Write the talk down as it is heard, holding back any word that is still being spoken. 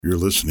You're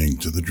listening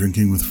to the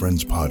Drinking with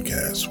Friends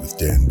podcast with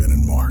Dan, Ben,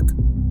 and Mark.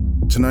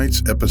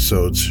 Tonight's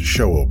episode's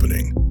show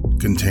opening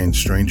contains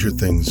Stranger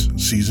Things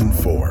Season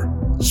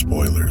 4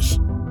 spoilers.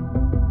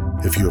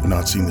 If you have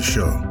not seen the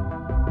show,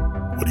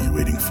 what are you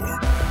waiting for?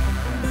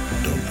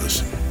 Don't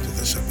listen to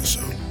this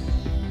episode.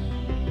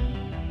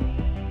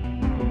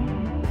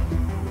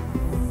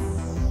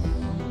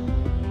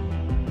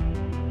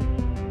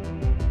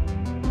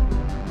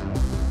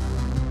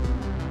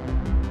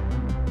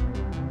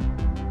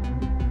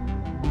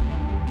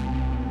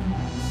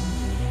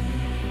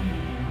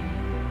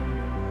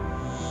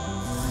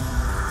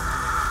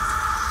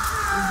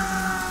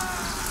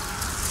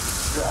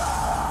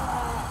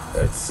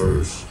 At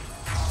first,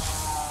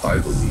 I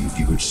believed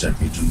you had sent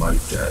me to my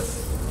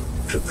death,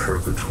 to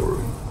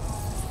purgatory.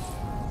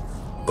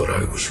 But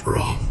I was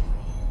wrong.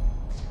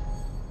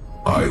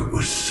 I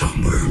was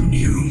somewhere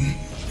new.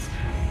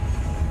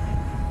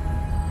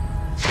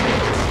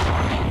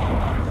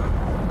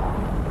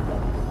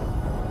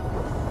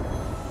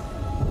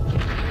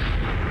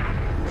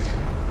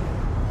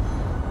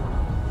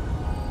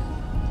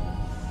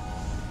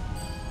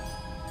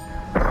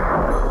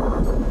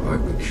 I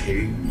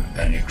became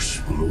an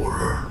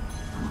explorer.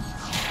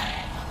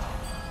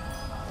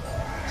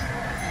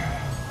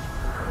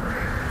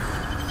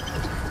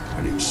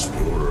 An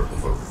explorer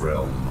of a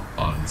realm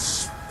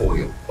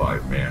unspoiled by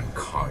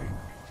mankind.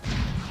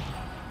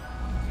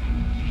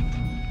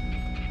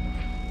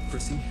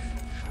 Chrissy,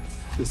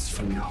 this is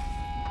from you.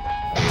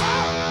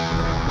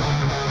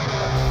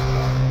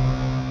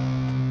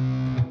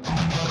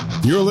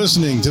 You're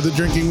listening to the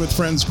Drinking with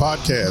Friends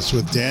podcast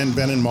with Dan,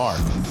 Ben, and Mark.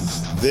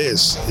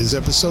 This is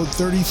episode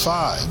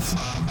 35,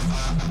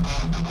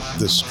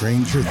 the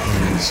Stranger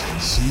Things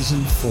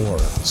Season 4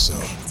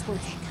 episode.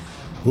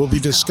 We'll be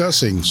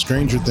discussing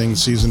Stranger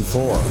Things Season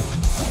 4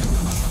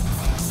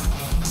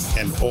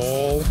 and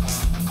all,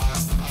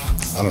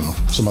 I don't know,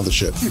 some other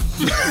shit.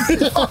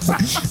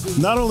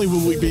 Not only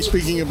will we be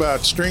speaking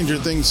about Stranger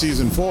Things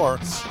Season 4,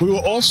 we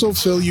will also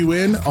fill you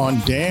in on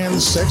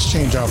Dan's sex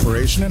change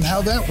operation and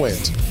how that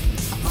went.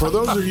 For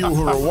those of you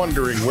who are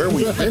wondering where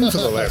we've been for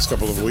the last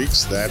couple of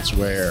weeks, that's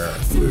where.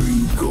 Where are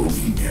you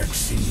going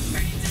next?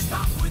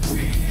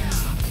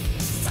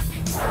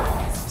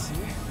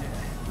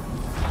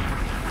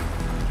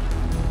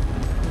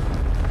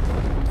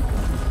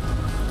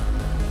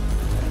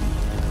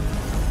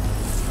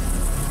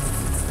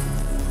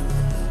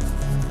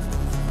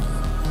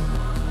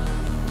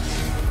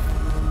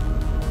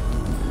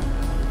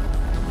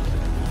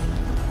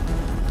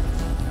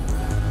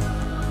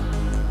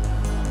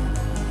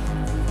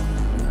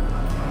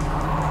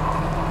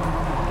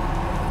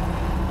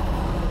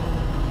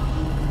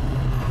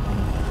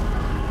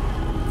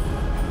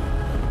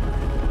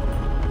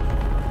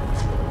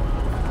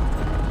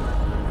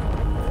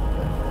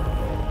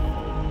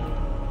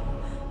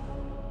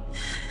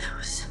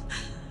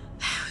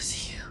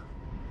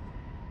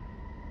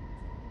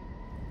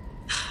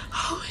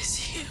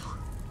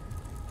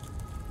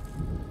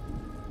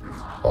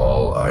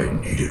 All I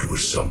needed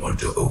was someone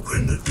to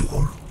open the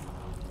door.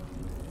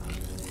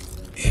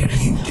 And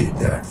he did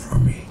that for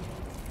me.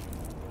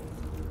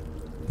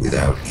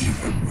 Without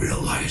even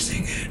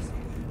realizing it,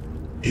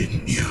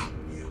 didn't you?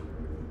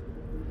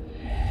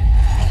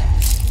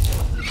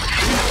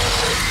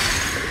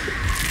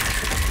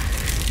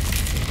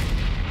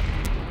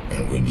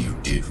 And when you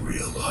did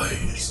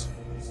realize,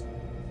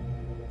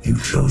 you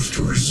chose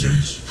to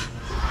resist.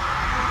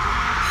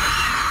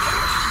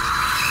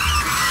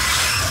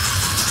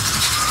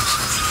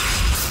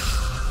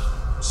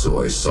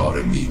 So I sought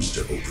a means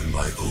to open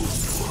my own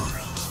door.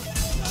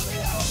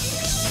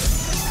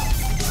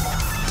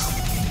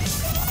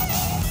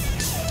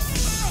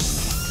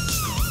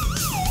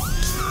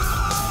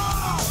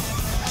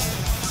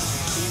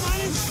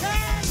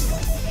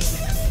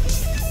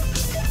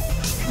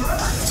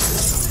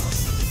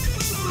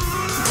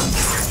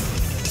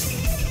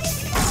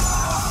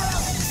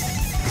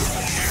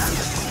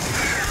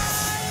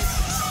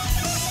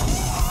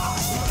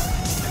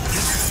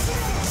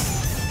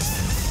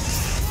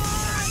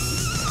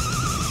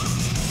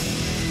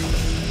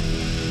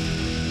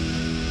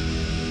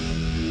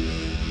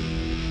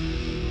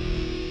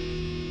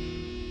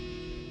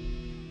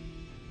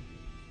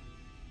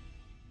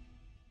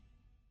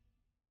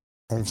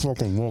 I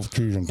fucking love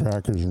cheese and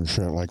crackers and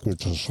shit, like with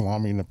the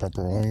salami and the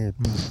pepperoni.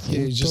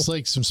 Yeah, just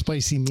like some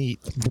spicy meat.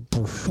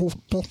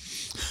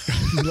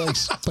 You like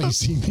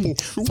spicy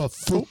meat.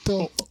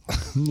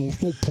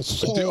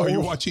 Are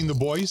you watching The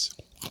Boys?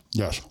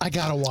 Yes. I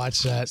gotta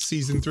watch that.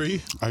 Season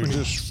 3? I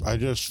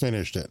just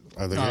finished it.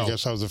 I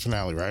guess that was the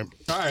finale, right?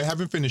 I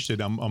haven't finished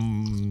it.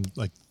 I'm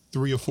like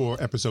 3 or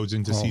 4 episodes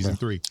into season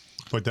 3.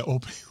 But the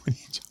opening when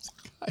he jumps,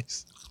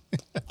 guys.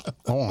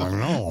 Oh, I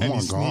know. Oh, and my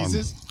he God.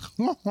 sneezes.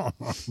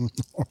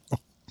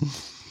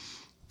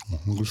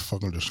 It was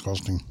fucking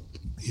disgusting.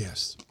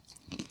 Yes.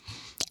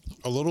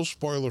 A little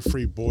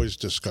spoiler-free boys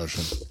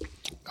discussion.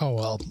 Oh,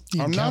 well.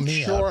 You I'm count not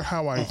me sure out.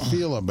 how I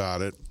feel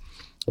about it.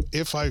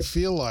 If I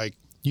feel like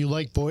You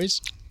like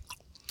boys?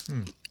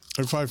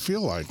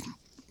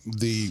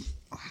 the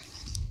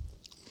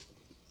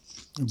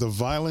the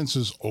violence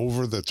is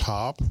over the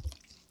top.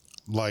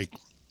 Like,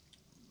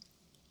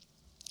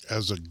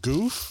 as a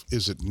goof,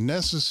 is it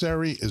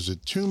necessary? Is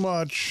it too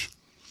much?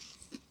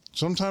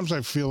 Sometimes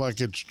I feel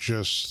like it's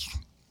just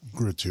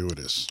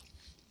gratuitous.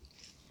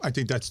 I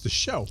think that's the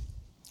show.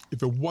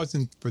 If it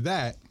wasn't for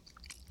that,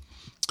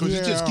 because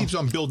it just keeps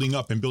on building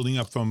up and building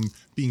up from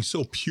being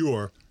so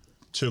pure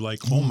to like,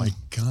 oh my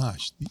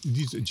gosh,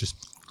 these are just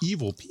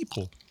evil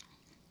people.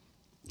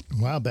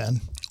 Wow,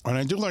 Ben. And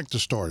I do like the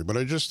story, but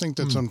I just think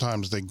that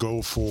sometimes they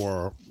go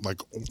for,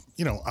 like,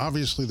 you know,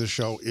 obviously the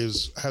show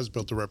has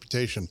built a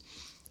reputation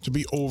to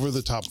be over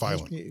the top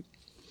violent.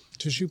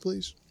 Tissue,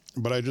 please.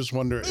 But I just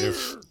wonder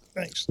if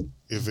Thanks.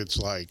 if it's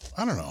like,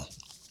 I don't know.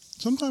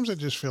 Sometimes I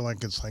just feel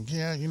like it's like,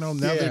 yeah, you know,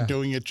 now they're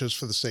doing it just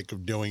for the sake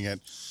of doing it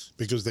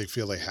because they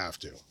feel they have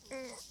to.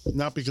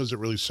 Not because it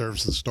really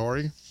serves the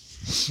story,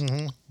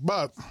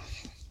 but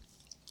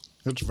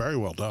it's very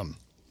well done.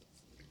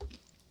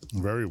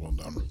 Very well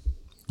done.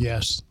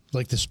 Yes,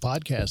 like this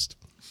podcast.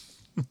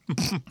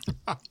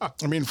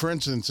 I mean, for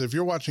instance, if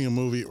you're watching a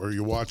movie or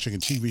you're watching a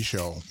TV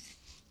show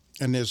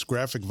and there's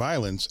graphic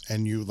violence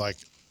and you like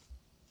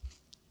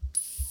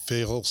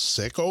feel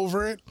sick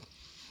over it,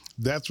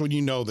 that's when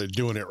you know they're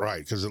doing it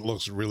right because it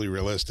looks really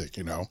realistic,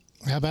 you know?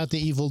 How about the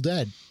Evil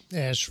Dead?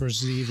 Ash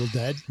versus the Evil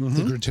Dead.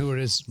 The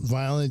gratuitous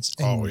violence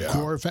and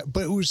gore.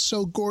 But it was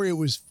so gory, it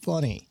was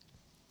funny.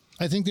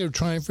 I think they were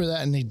trying for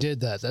that, and they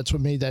did that. That's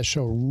what made that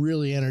show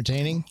really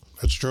entertaining.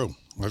 That's true.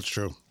 That's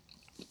true.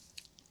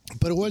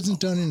 But it wasn't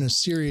done in a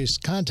serious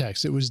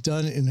context. It was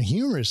done in a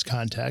humorous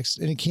context,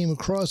 and it came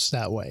across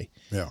that way.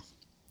 Yeah.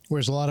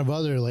 Whereas a lot of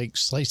other, like,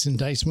 slice and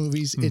dice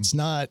movies, it's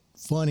not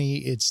funny.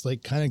 It's,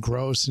 like, kind of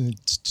gross, and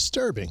it's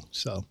disturbing.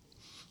 So,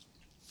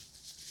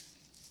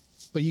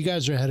 but you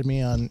guys are ahead of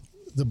me on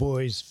The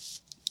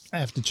Boys. I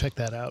have to check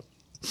that out.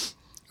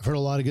 I've heard a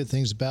lot of good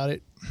things about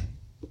it.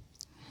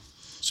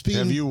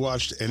 Have you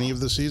watched any of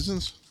the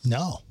seasons?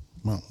 No.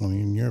 Well, I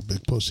mean, you're a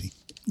big pussy.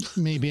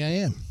 Maybe I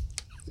am.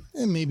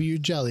 And maybe you're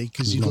jelly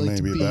because you No, like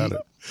to maybe be. about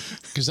it.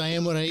 Because I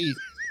am what I eat,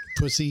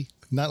 pussy.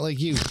 Not like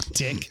you,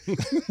 dick.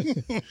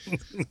 What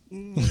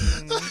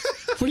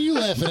are you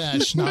laughing at,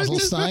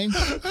 Schnozzelstein?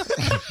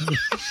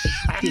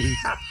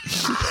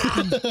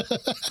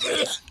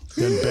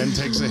 Then Ben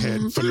takes a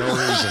hit for no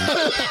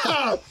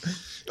reason.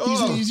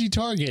 He's an easy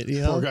target,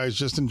 you know? Poor guy's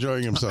just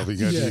enjoying himself. He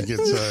gets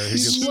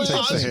What?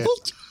 takes a hit.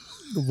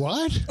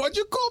 What? What'd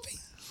you call me?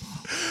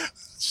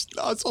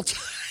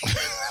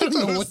 Schnozzelstein. I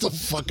don't know what the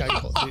fuck I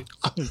called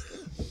you.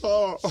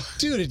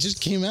 Dude, it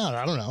just came out.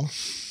 I don't know.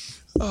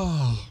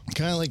 Oh,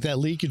 kind of like that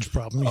leakage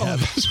problem you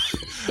have.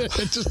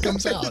 It just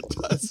comes out.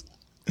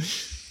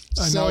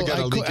 I know I got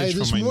a leakage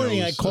this from my morning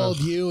nose. I called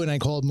you and I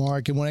called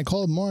Mark, and when I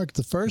called Mark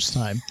the first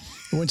time,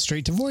 it went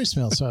straight to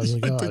voicemail. So I was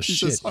like, I "Oh think he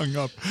shit!" just hung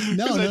up.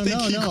 No, 'Cause I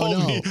think he called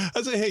no. me.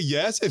 I said, "Hey,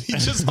 yes," and he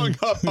just hung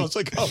up. I was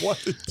like, "Oh, what?"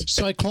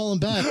 So I call him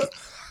back.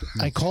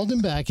 I called him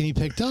back and he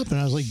picked up, and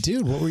I was like,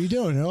 "Dude, what were you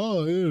doing?"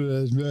 Oh,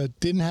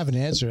 didn't have an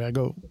answer. I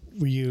go,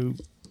 "Were you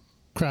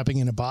crapping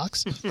in a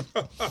box?" And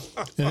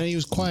then he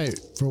was quiet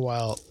for a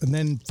while, and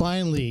then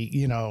finally,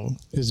 you know,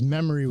 his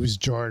memory was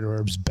jarred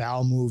or his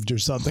bowel moved or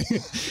something,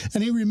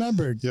 and he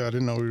remembered. Yeah, I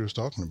didn't know what he was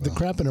talking about. The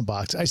crap in a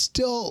box. I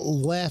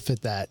still laugh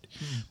at that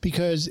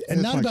because, and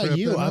It's not my about crap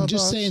you. in I'm a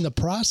just box. saying the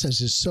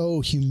process is so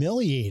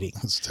humiliating.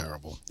 That's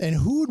terrible. And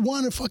who would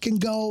want to fucking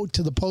go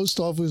to the post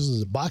office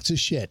with a box of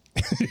shit?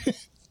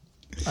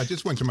 I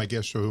just went to my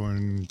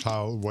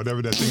gastroenterologist,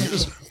 whatever that thing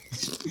is.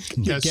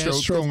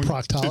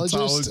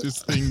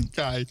 Gastroproctologist thing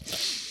guy.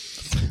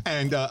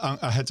 And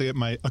I had to get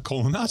a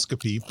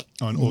colonoscopy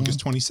on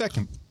August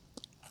 22nd.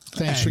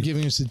 Thanks for And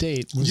giving us a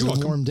date. Was you're it a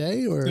welcome. warm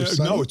day or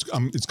sunny? No,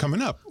 it's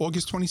coming up,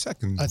 August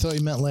 22nd. I thought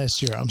you meant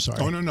last year. I'm sorry.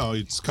 Oh, no,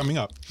 it's coming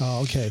up.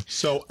 Oh, okay.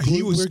 So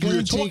We're we going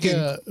were to take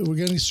talking. we're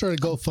going to start a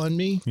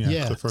GoFundMe.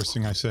 Yeah, the first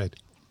thing I said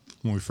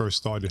when we first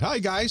started. Hi,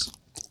 guys.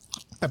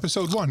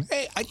 Episode 1.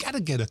 Hey, I got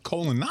to get a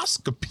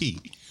colonoscopy.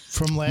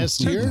 From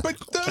last year.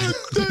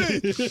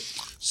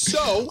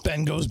 So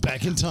Ben goes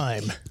back in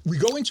time. we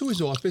go into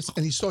his office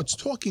and he starts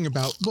talking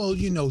about, well,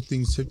 you know,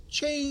 things have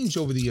changed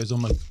over the years.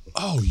 I'm like,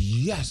 oh,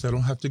 yes, I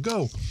don't have to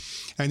go.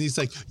 And he's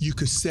like, you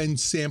could send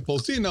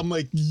samples in. I'm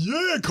like,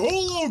 yeah,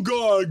 Colo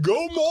God,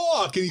 go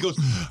Mark. And he goes,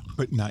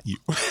 but not you.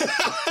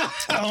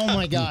 Oh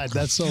my God,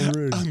 that's so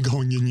rude. I'm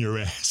going in your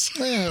ass.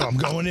 Yeah, I'm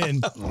going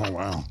in Oh,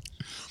 wow.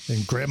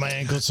 and grab my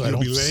ankle so I You'll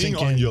don't be laying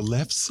sink on in. your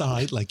left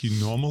side like you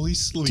normally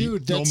sleep.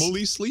 Dude, that's-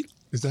 normally sleep?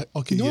 Is that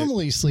okay?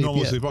 Normally sleep,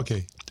 Normal yeah. sleep.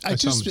 Okay. I That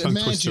just sounds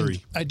imagined.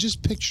 twistery. I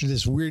just pictured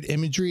this weird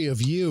imagery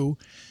of you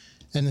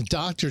and the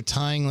doctor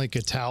tying like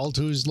a towel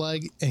to his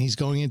leg, and he's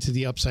going into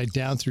the upside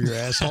down through your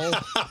asshole.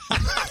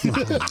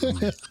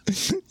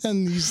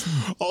 And he's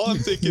All I'm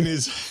thinking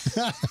is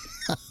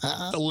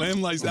the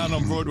lamb lies down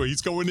on Broadway.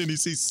 He's going in. He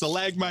sees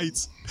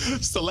stalagmites,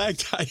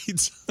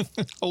 stalactites.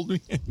 Hold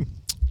me in.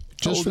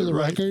 just Hold for it the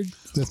right. record,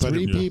 the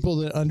three Yeah. people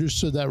that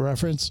understood that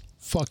reference.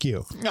 Fuck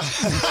you.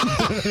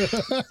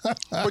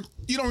 But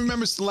you don't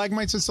remember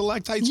stalagmites and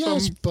stalactites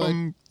Yes, but-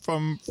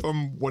 from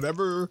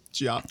whatever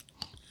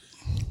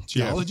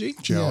Geology?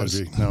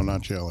 Geology. Yes. No,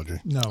 not geology.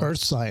 No. Earth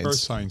science. Earth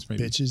science,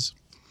 maybe. Bitches.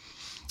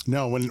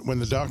 No, when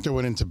the doctor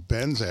went into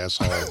Ben's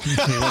asshole,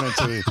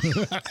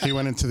 he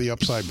went into the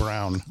upside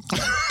brown.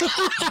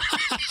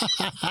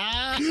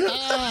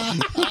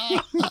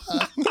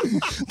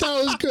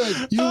 That was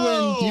good. You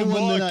win. You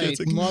won the Mark gets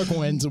night. it. Mark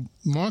wins.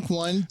 Mark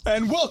won.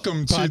 And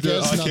welcome to the.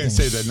 Podcast, I nothing. can't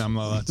say that. No, I'm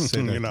not allowed to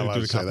say that. You're not allowed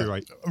Due to say that.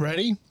 copyright.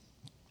 Ready?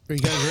 Are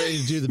you guys ready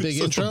to do the big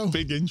So intro?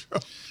 Big intro.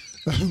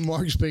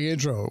 Mark's big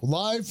intro.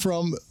 Live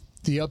from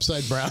the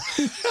Upside Brown.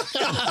 Turn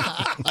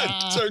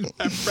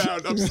that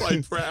brown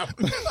upside brown.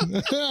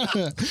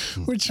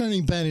 We're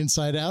turning Ben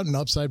inside out and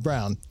upside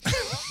brown.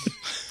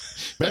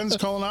 Ben's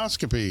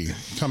colonoscopy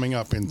coming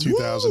up in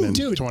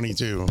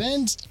 2022.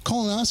 Ben's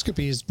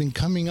colonoscopy has been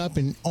coming up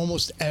in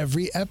almost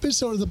every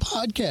episode of the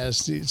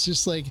podcast. It's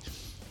just like,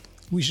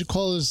 we should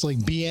call this like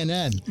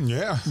BNN,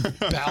 Yeah.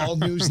 Bowel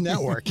News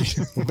Network.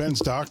 Well, Ben's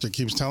doctor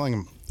keeps telling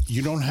him,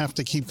 you don't have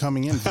to keep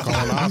coming in for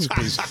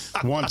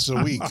colonoscopies once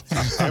a week.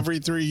 Every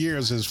 3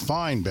 years is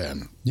fine,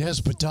 Ben. Yes,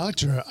 but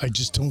doctor, I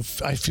just don't,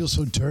 I feel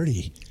so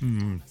dirty.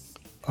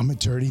 I'm a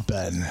dirty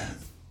Ben.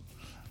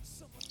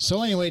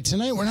 So anyway,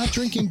 tonight we're not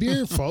drinking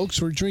beer, folks.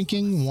 We're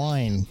drinking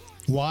wine.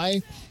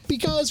 Why?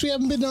 Because we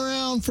haven't been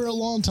around for a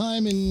long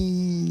time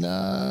and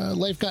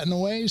life got in the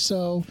way.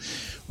 So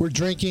we're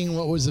drinking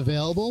what was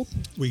available.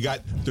 We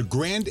got the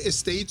Grand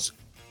Estates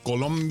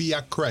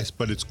Colombia Crest,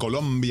 but it's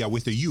Colombia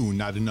with a U,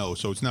 not an O.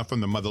 So it's not from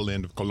the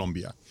motherland of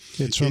Colombia.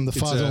 It's from the It's,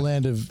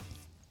 fatherland of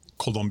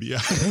Colombia.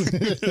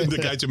 The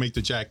guys who make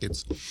the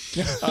jackets.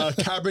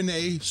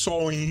 Cabernet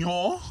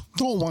Sauvignon,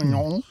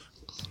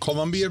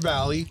 Columbia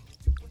Valley,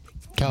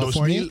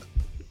 California.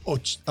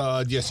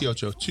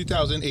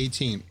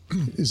 2018.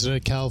 Is it a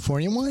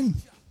California wine?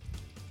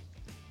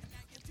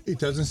 It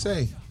doesn't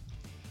say.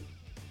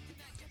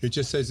 It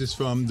just says it's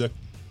from the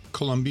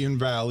Colombian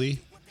Valley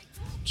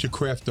to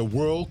craft the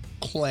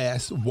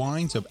world-class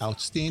wines of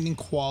outstanding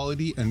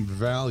quality and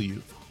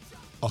value.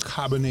 A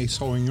Cabernet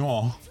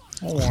Sauvignon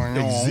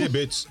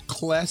exhibits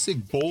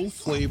classic bold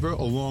flavor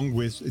along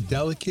with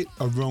delicate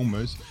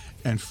aromas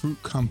and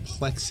fruit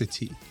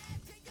complexity.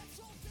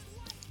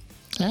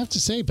 I have to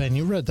say, Ben,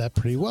 you read that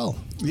pretty well.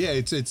 Yeah,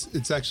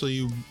 it's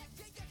actually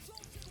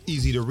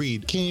easy to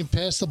read. Can you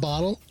pass the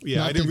bottle? Yeah,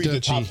 Not I didn't read the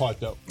top Dutchie. part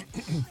though.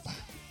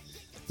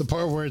 The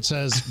part where it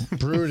says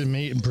brewed and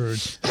made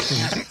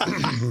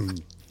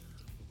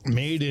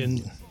made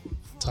in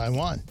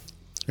Taiwan.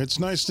 It's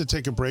nice to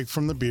take a break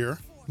from the beer,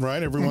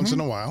 right? Every once in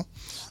a while.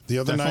 The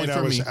other Definitely night I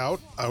for was me.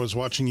 out. I was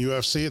watching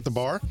UFC at the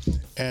bar,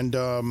 and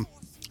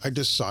I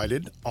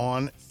decided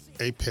on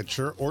a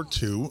pitcher or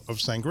two of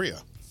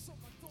sangria.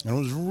 And it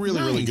was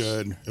really, really Nice.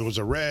 good. It was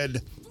a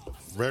red,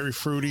 very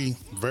fruity,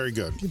 very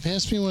good. Can you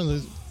pass me one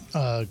of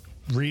the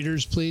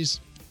readers, please?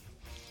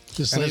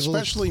 This And label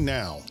especially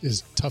now,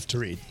 is tough to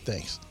read.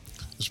 Thanks.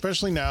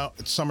 especially now,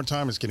 it's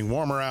summertime, it's getting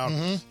warmer out.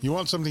 You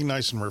want something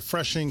nice and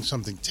refreshing,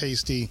 something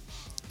tasty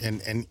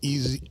and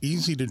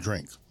easy to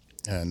drink.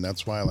 And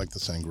that's why I like the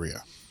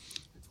sangria.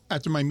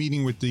 After my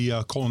meeting with the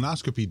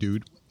colonoscopy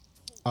dude,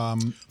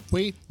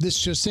 Wait, this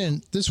just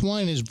in. This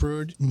wine is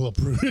brewed. Well,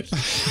 brewed.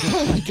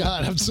 Oh my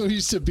God, I'm so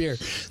used to beer.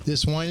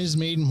 This wine is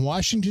made in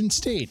Washington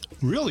State.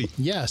 really?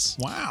 Yes.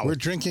 Wow. We're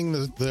drinking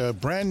the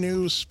brand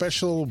new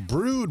special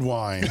brewed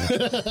wine.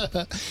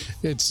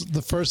 It's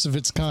the first of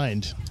its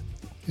kind.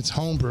 It's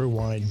homebrew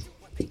wine.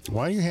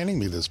 Why are you handing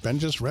me this? Ben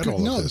just read all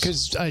No, of this.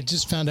 because I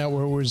just found out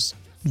where it was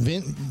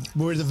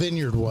where the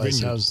vineyard was.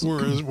 Vineyard. How's- Where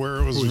it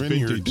was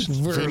vineyard.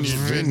 where it was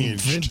Vineyard.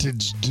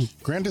 vintaged.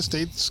 Grand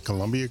Estates,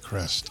 Columbia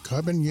Crest,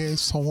 Cabernet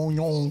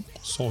Sauvignon,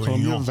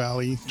 Columbia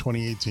Valley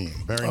 2018.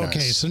 Very nice. Okay,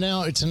 so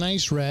now it's a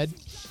nice red.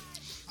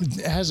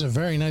 It has a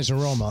very nice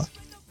aroma.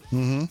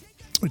 Mm-hmm.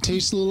 It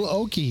tastes a little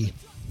oaky,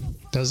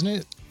 doesn't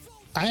it?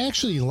 I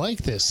actually like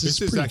this. This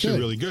is pretty actually good.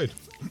 really good.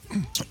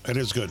 It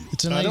is good.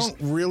 It's a I nice- don't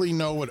really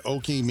know what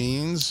oaky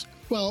means,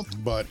 Well,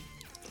 but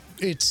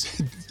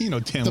it's You know,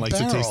 Dan The likes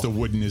to taste the barrel.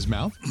 wood in his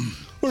mouth.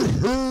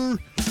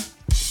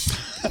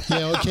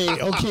 yeah.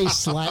 Okay.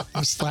 Slap,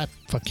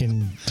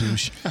 fucking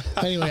douche.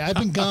 Anyway, I've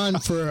been gone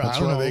for that's I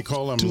don't why know, they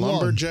call him too long.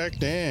 Lumberjack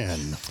Dan.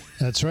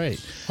 That's right.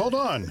 Hold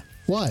on.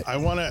 What? I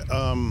want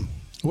to.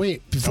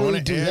 Wait, before wanna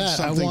we do add that,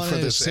 I something want for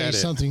to this say edit.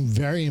 something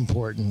very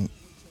important.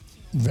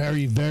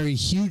 Very, very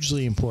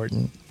hugely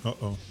important.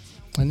 Uh-oh.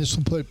 And this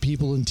will put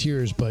people in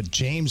tears, but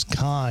James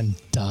Caan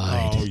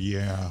died. Oh,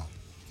 yeah.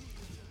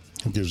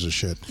 Who gives a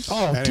shit?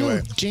 Oh,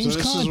 Anyway, dude, James so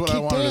this Caan is what I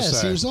kicked wanted to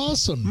ass. say. He was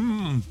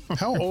awesome.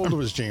 How old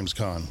was James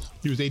Caan?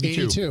 He was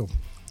 82. 82.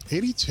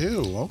 82.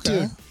 Okay.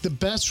 Dude, the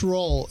best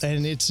role,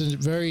 and it's a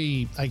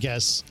very, I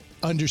guess,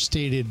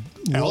 understated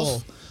role.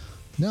 Elf?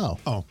 No.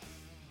 Oh,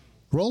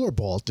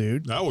 Rollerball,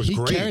 dude. That was he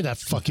great. carried that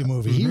fucking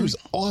movie. He was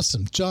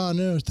awesome.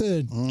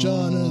 Jonathan.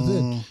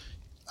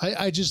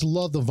 I just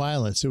love the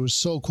violence. It was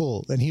so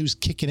cool. And he was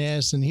kicking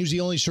ass, and he was the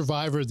only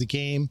survivor of the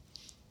game.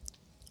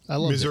 I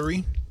love it.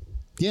 Misery.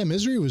 Yeah,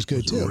 Misery was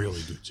good, too.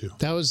 Really good, too.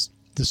 That was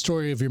the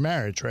story of your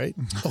marriage, right?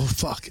 Oh,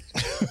 fuck.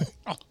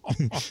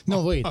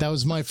 No, wait. That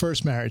was my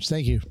first marriage.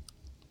 Thank you.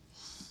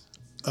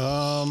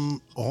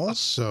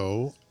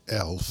 Also,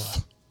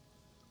 Elf.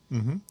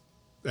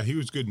 Yeah, he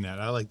was good in that.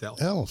 I like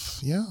that. Elf,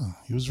 yeah.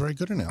 He was very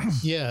good in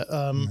Elf. Yeah.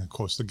 And of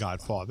course, The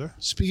Godfather.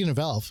 Speaking of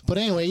Elf, but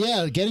anyway,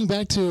 yeah. Getting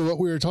back to what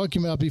we were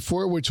talking about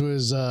before, which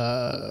was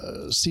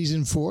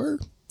season 4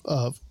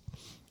 of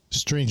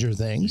Stranger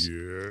Things.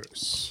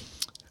 Yes.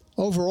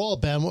 Overall,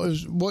 Ben,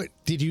 what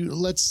did you?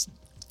 Let's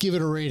give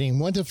it a rating,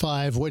 1 to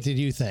 5. What did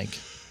you think?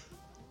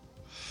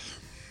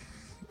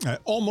 I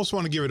almost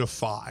want to give it a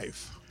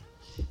 5.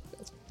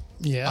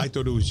 Yeah. I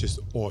thought it was just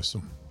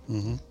awesome.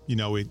 You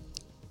know,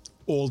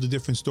 all the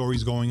different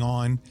stories going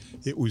on.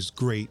 It was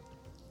great.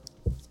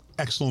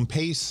 Excellent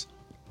pace.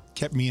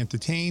 Kept me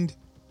entertained.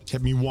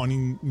 Kept me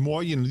wanting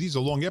more. You know, these are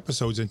long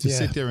episodes, and to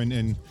sit there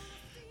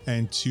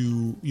and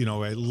to, you know,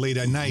 late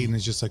at night, and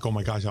it's just like, oh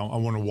my gosh, I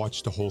want to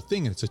watch the whole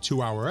thing. And it's a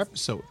 2-hour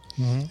episode.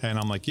 And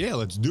I'm like, yeah,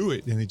 let's do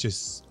it. And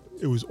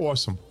it was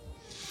awesome.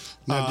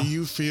 Now, do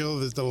you feel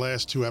that the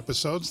last 2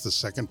 episodes, the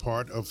second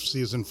part of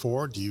season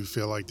 4, do you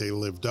feel like they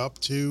lived up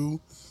to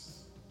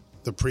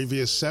the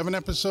previous 7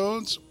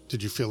 episodes?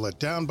 Did you feel let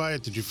down by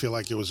it? Did you feel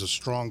like it was a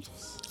strong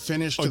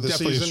finish to the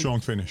definitely season? a strong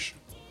finish.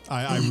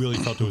 I really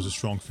felt it was a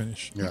strong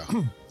finish. Yeah.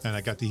 And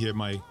I got to hear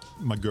my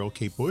girl,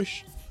 Kate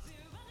Bush.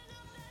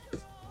 Yeah,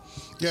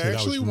 So I that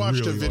actually was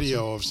watched a really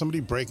video of somebody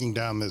breaking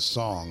down this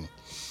song,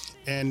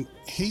 and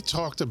he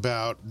talked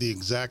about the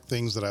exact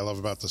things that I love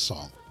about the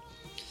song.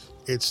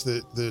 It's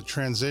the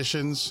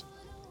transitions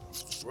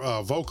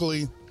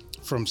vocally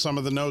from some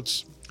of the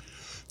notes.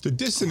 The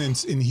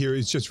dissonance in here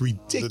is just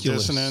ridiculous. The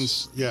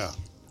dissonance, yeah,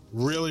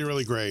 really,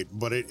 really great.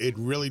 But it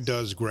really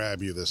does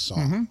grab you, this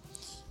song.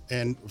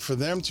 And for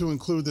them to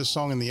include this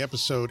song in the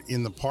episode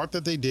in the part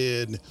that they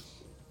did,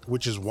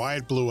 which is why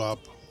it blew up,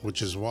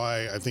 which is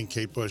why I think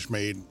Kate Bush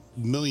made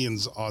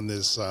millions on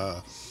this.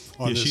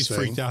 She's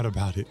freaked out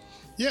about it.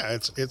 Yeah,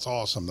 it's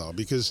awesome though,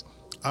 because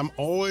I'm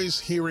always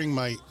hearing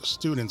my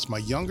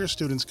younger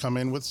students come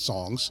in with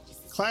songs,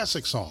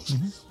 classic songs,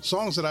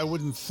 songs that I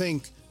wouldn't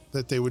think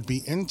that they would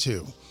be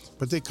into,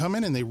 but they come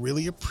in and they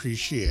really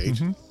appreciate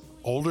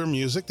older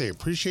music. They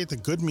appreciate the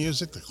good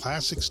music, the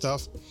classic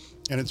stuff,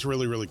 and it's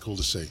really, really cool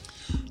to see.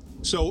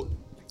 So,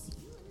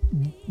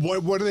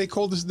 what do they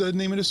call this? The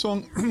name of the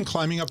song?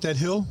 Climbing Up That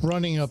Hill?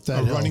 Running up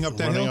that hill. Running Up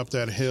That Hill? Running up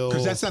that hill.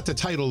 Because that's not the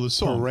title of the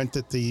song.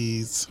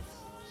 Parentheses,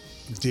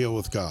 deal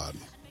with God.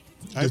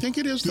 I think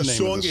it is the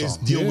name of the song. is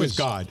Deal It with is.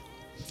 God.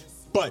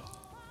 But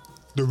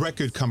the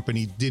record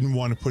company didn't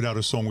want to put out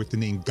a song with the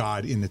name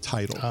God in the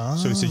title.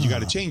 So they said, you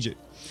got to change it.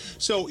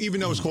 So even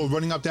though it's called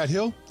Running Up That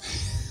Hill,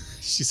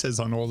 she says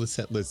on all the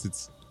set lists,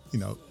 it's, you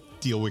know,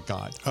 Deal with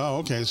God. Oh,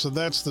 okay. So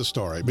that's the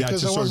story. That's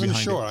Because the I story wasn't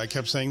behind sure. it. I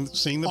kept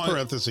seeing the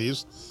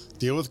parentheses,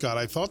 deal with God.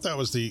 I thought that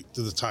was the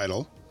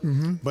title.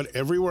 But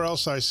everywhere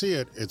else I see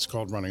it, it's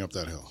called Running Up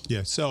That Hill.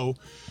 Yeah, so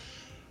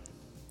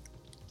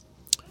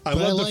I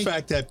But I love the like-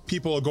 fact that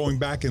people are going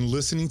back and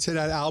listening to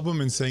that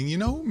album and saying, you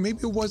know, maybe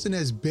it wasn't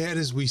as bad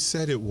as we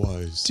said it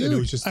was. And Dude, it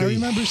was just I they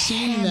remember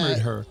seeing hammered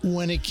that her.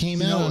 when it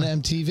came You out know-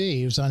 on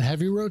MTV. It was on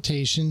heavy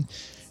rotation,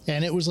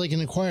 and it was like an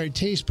acquired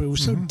taste, but it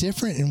was so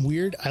different and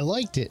weird. I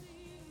liked it.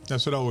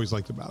 That's what I always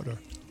liked about her.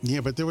 Yeah,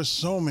 but there was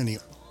so many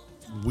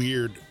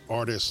weird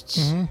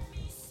artists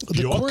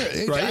Bjork,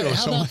 right? Or How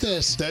someone- about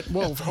this? that,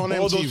 well, on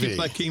all those MTV.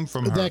 people that came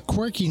from her. That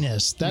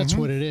quirkiness. That's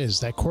what it is.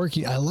 That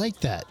quirky. I like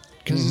that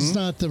because it's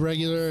not the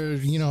regular,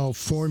 you know,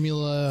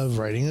 formula of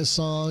writing a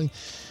song,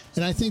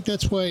 and I think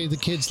that's why the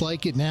kids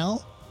like it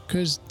now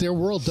because their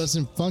world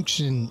doesn't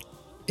function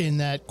in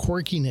that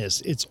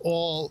quirkiness. It's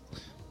all,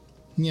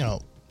 you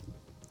know,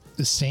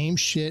 the same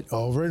shit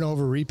over and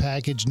over,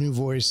 repackaged, new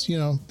voice. You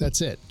know,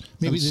 that's it.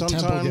 Maybe And the tempo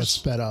sometimes- gets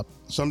sped up.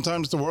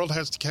 Sometimes the world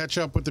has to catch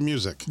up with the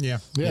music. Yeah.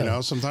 Yeah. You know,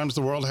 sometimes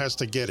the world has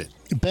to get it.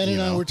 Ben and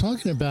you I know? were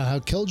talking about how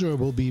Killjoy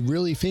will be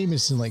really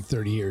famous in like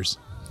 30 years.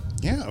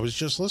 Yeah, I was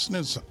just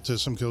listening to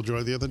some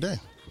Killjoy the other day.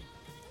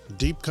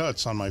 Deep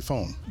cuts on my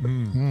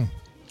phone.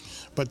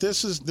 But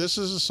this is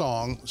a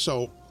song.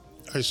 So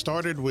I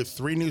started with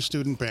 3 new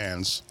student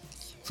bands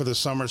for the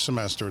summer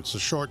semester. It's a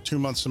short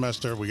 2-month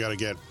semester. We got to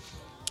get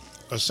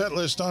a set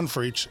list done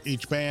for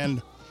each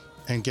band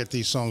and get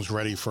these songs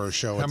ready for a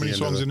show. How at many the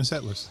end of songs the- in the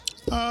set list?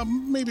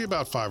 Maybe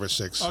about 5 or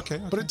 6. Okay.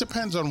 But it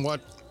depends on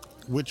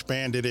which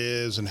band it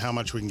is and how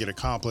much we can get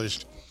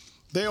accomplished.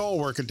 They all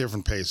work at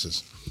different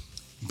paces.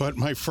 But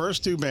my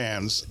first 2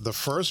 bands, the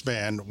first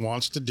band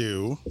wants to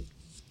do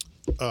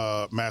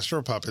Master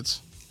of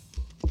Puppets.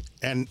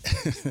 And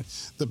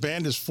the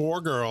band is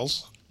 4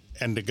 girls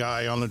and a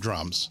guy on the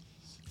drums.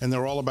 And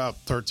they're all about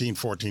 13,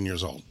 14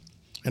 years old.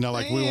 And they're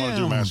like, we want to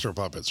do Damn. Master of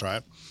Puppets,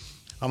 right?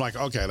 I'm like,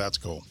 okay, that's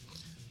cool.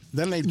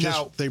 Then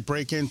Now- they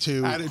break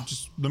into...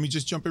 Let me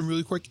just jump in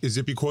really quick. Is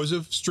it because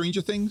of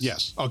Stranger Things?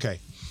 Yes. Okay.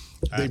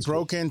 They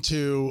broke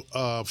into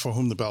For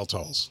Whom the Bell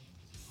Tolls.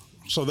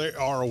 So they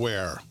are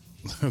aware.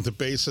 The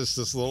bassist,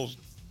 this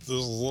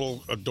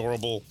little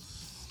adorable,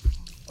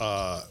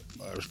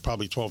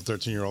 probably 12,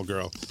 13-year-old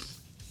girl,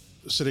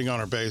 sitting on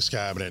her bass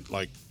cabinet,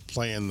 like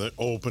playing the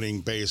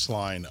opening bass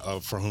line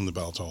of For Whom the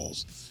Bell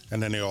Tolls.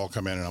 And then they all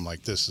come in and I'm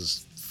like, this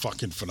is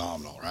fucking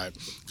phenomenal, right?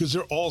 Because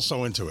they're all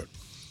so into it.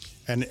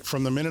 And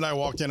from the minute I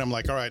walked in, I'm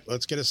like, all right,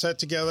 let's get a set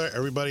together.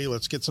 Everybody,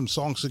 let's get some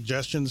song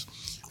suggestions.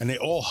 And they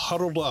all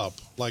huddled up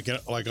like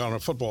on a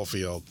football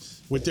field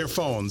with their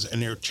phones,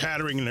 and they're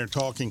chattering and they're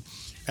talking.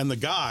 And the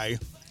guy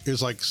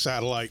is like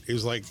satellite,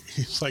 he's like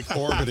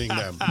orbiting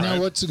them. Now, Right?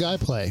 what's the guy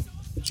play?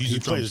 He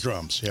plays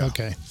drums. Yeah.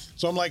 Okay.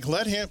 So I'm like,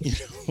 let him in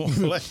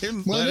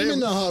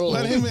the huddle.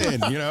 Let him in,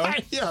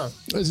 Yeah.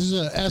 This is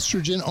an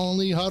estrogen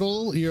only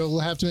huddle. You'll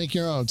have to make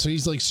your own. So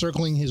he's like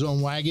circling his own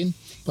wagon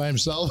by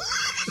himself.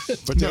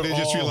 But No, they're they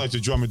just all- realized the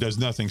drummer does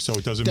nothing, so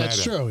it doesn't That's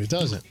matter. true. He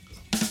doesn't.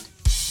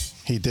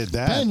 He did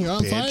that. Ben, you're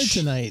on fire bitch.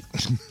 tonight.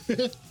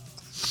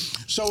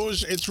 So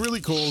it's really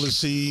cool to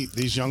see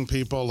these young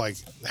people like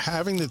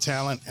having the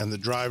talent and the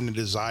drive and the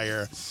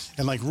desire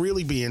and like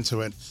really be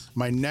into it.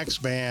 My next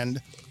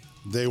band,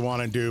 they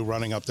want to do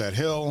Running Up That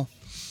Hill.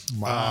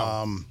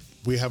 Wow.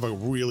 We have a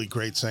really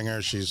great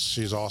singer.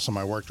 She's awesome.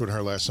 I worked with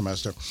her last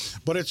semester.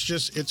 But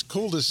it's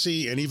cool to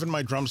see. And even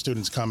my drum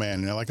students come in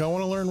and they're like, I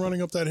want to learn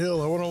Running Up That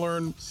Hill. I want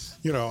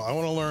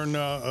to learn,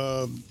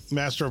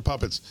 Master of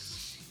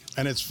Puppets.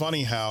 And it's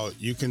funny how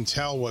you can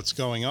tell what's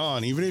going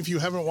on. Even if you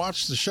haven't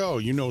watched the show,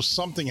 you know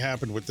something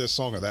happened with this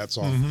song or that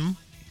song.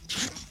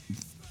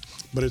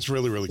 But it's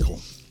really, really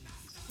cool.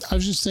 I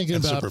was just thinking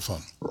And about super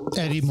fun.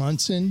 Eddie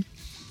Munson.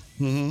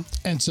 And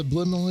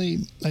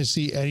subliminally, I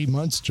see Eddie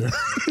Munster.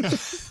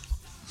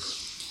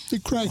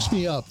 It cracks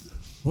me up.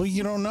 Well,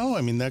 you don't know.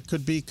 I mean, that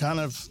could be kind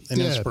of an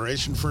Yeah.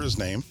 inspiration for his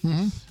name.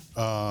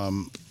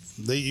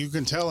 You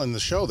can tell in the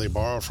show they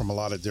borrow from a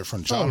lot of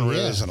different Oh,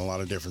 genres yeah. and a lot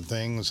of different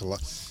things. A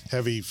lot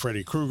heavy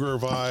Freddy Krueger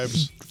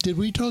vibes. Did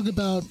we talk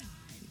about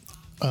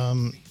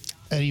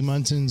Eddie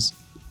Munson's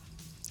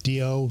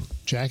Dio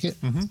jacket?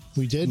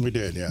 We did? We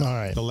did, yeah. All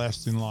right. The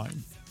last in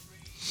line.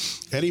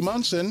 Eddie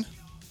Munson,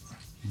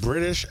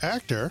 British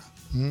actor,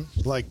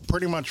 like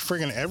pretty much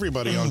friggin'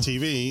 everybody on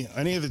TV.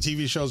 Any of the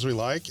TV shows we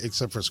like,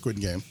 except for Squid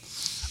Game.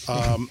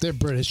 They're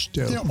British,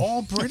 too. They're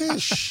all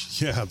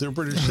British. Yeah, they're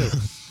British too.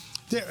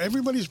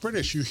 Everybody's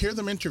British. You hear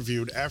them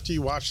interviewed after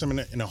you watch them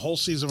in a whole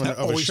season That of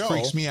a always show.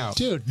 freaks me out.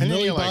 Dude, then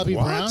Millie you're like, Bobby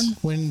what? Brown,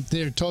 when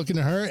they're talking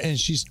to her and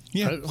she's,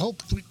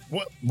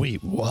 what?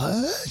 Wait,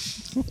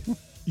 what?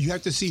 You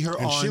have to see her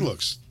And on. she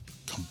looks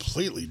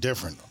completely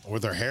different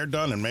with her hair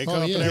done and makeup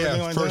Oh, yeah. and everything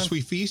Yeah, like First that. We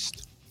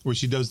Feast, where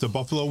she does the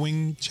buffalo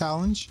wing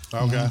challenge.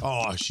 Okay.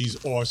 Oh, she's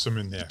awesome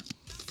in there.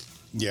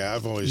 Yeah,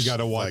 I've always You got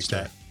to watch liked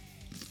that. her.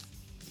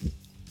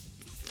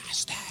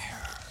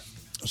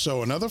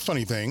 So another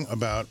funny thing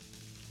about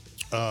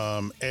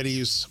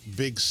Eddie's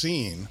big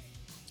scene,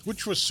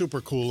 which was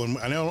super cool, and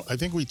I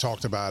think we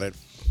talked about it.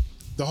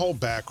 The whole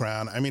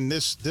background. I mean,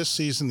 this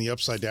season, the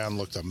Upside Down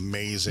looked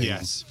amazing.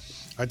 Yes.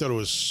 I thought it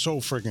was so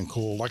freaking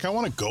cool. Like, I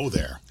want to go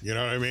there. You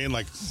know what I mean?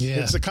 Like, Yeah.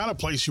 it's the kind of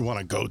place you want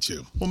to go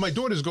to. Well, my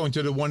daughter's going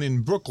to the one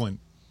in Brooklyn,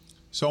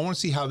 so I want to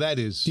see how that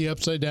is. The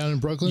Upside Down in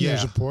Brooklyn, Yeah.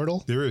 there's a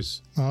portal? There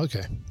is. Oh,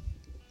 okay.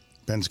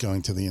 Ben's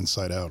going to the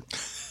Inside Out.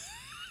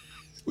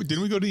 Wait,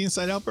 didn't we go to the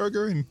Inside Out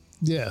Burger? And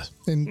Yeah,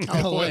 in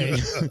LA.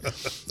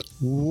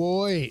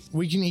 Wait,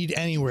 we can eat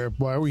anywhere.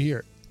 Why are we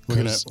here? We're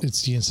gonna- 'Cause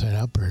it's the Inside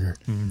Out Burger.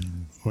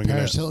 We're gonna,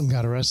 Paris Hilton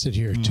got arrested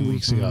here 2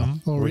 weeks ago.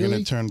 Oh, we're really?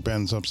 gonna turn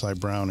Ben's Upside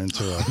Brown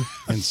into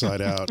a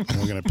Inside Out, and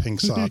we're gonna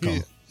pink sock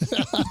him.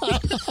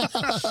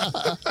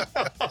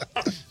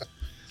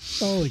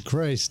 Holy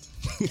Christ.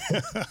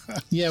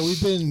 Yeah,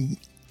 we've been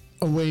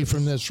away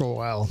from this for a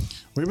while.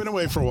 We've been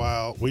away for a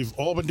while. We've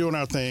all been doing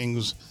our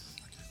things.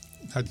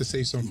 had to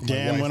say something. for my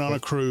Dan wife, went on a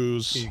but-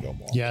 cruise. Here you go,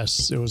 Mom.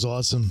 Yes, it was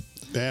awesome.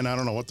 Ben, I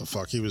don't know what the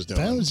fuck he was doing.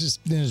 Ben was just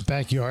in his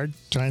backyard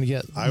trying to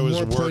get I was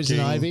more poison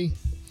working. ivy.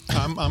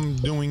 I'm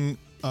doing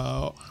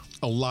a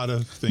lot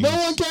of things. No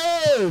one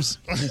cares.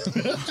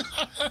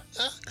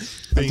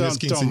 Dana's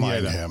don't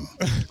mind quinceañera. him.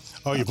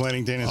 Oh, you're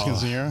planning Dana's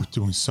quinceañera?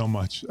 Doing so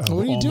much. What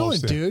are you doing,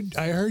 Almost there. dude?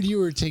 I heard you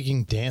were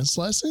taking dance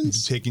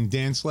lessons. Taking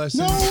dance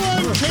lessons.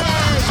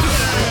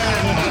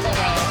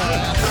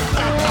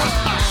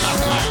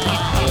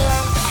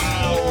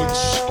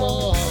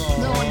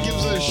 No one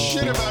gives a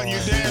shit about you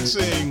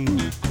dancing.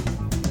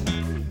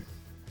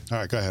 All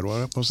right, go ahead.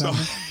 What's So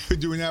that? we're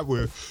doing that.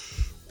 We're,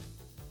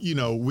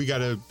 we got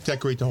to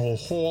decorate the whole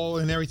hall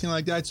and everything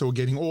like that. So we're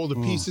getting all the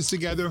pieces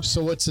together.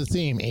 So what's the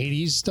theme?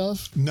 80s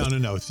stuff? No.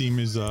 Theme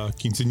is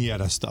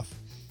quinceañera stuff.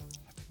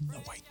 No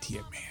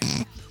idea,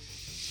 man.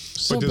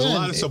 So But there's Ben, a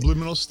lot of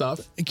subliminal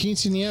stuff.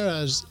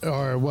 quinceañeras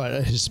are what,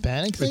 a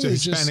Hispanic thing? It's a or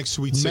just Hispanic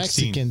Sweet 16.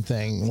 Mexican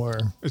thing, or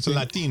It's a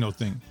Latino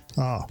thing.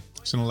 oh,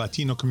 It's in a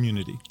Latino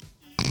community.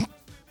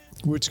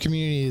 which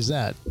community is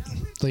that?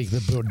 Like the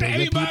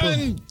bodega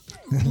people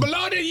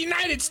below the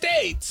United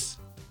States.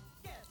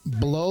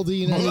 below the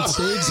United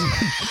States?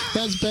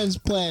 That's Ben's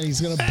plan. He's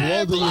gonna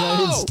blow the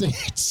United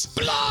States,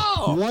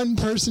 one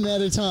person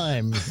at a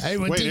time. I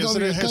would Wait, take is over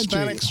it a your country.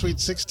 Hispanic Sweet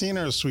 16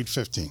 or a Sweet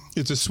 15?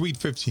 It's a Sweet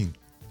 15.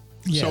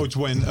 Yeah. So it's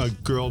when a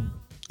girl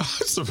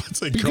So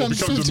it's like girl becomes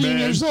becomes 15 a man.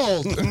 years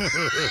old.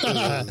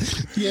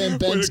 Yeah, in When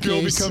Ben's a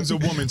girl case. becomes a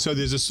woman. So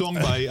there's a song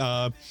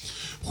by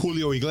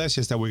Julio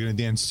Iglesias that we're going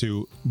to dance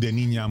to, De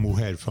Niña a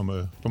Mujer, from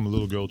a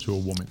little girl to a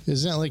woman.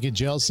 Isn't that like a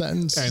jail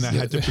sentence? And I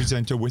had to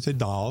present her with a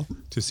doll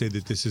to say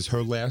that this is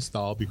her last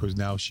doll because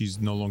now she's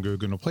no longer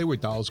going to play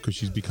with dolls because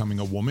she's becoming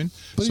a woman.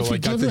 But so if you I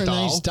got give the her a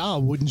doll, nice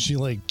doll, wouldn't she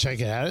like check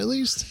it out at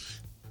least?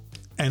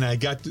 and I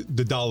got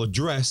the doll a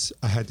dress.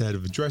 I had to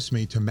have a dress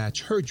made to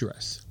match her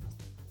dress.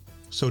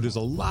 So there's a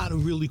lot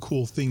of really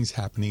cool things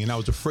happening, and I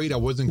was afraid I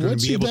wasn't going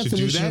What's to be your able to do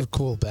definition that. of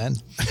cool, Ben?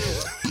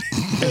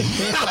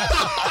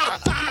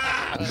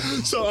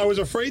 So I was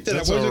afraid that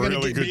That's I a wasn't going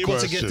really to be good able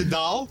to get the question.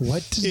 doll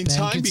What does in Ben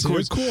time consider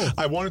because cool?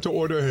 I wanted to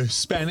order a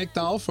Hispanic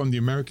doll from the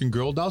American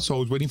Girl doll. So I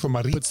was waiting for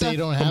Maritza. But they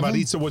don't but have 'em?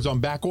 Maritza was on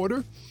back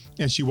order,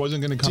 and she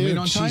wasn't going to come Dude, in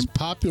on time. she's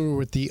popular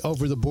with the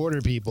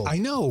over-the-border people. I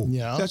know.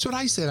 Yeah. That's what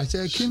I said. I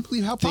said I can't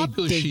believe how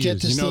popular they she get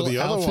is. this You know, the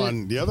little other outfit.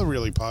 one, the other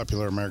really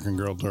popular American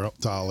Girl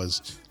doll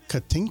is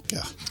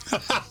Katinka.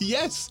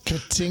 Yes.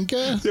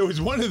 Katinka? There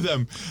was one of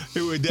them.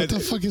 What the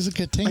fuck is a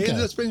I ended up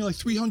Katinka? spending like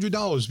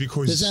 $300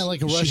 because Is that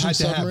like a she Russian had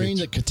to have submarine,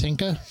 the it.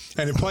 Katinka?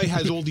 And it probably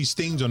has all these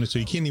stains on it, so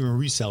you can't even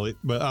resell it.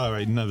 But all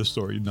right, another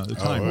story, another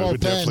time. It Well, would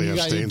Ben, definitely you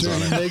have got your stains on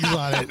dirty it. legs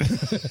on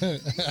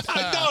it.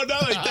 No,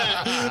 not like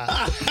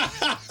that.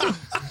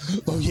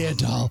 Oh, yeah,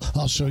 doll.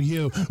 I'll show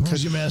you.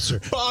 Who's your master?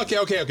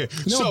 Okay.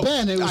 No, So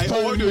Ben, it was I part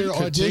of ordered, your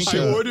audition.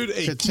 I ordered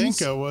a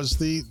Katinka was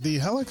the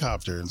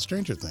helicopter in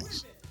Stranger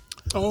Things.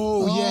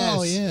 Oh, yes.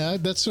 Oh, yeah.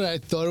 That's what I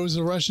thought. It was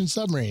a Russian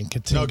submarine.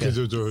 Katinka. No, because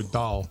it was a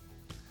doll.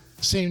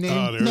 Same name?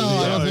 Oh, there no, was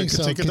I the don't think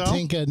so. Katinka doll?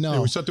 Katinka, no. It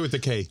was something with a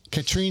K.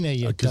 Katrina,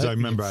 you Because I duck.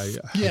 remember I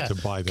had to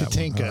buy that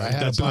Katinka. one. I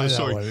had That's to buy another that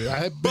story.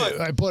 one.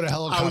 But I bought a I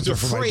was helicopter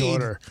for my afraid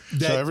daughter.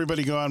 that So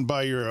everybody go out and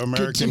buy your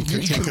American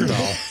Katinka. Katinka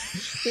doll.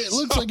 It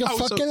looks like a I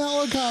was fucking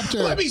helicopter.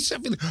 Let me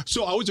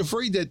so I was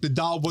afraid that the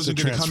doll wasn't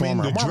It's a going to come in,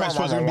 the transformer. dress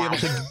wasn't going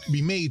to be able to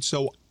be made.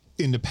 So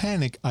in the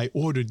panic, I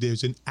ordered.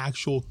 There's an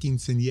actual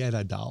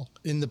quinceañera doll,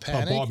 In the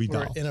panic a Barbie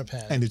or doll, in a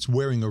panic? and it's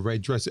wearing a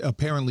red dress.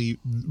 Apparently,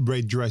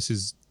 red dress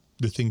is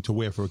the thing to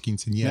wear for a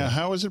quinceañera. Now,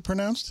 how is it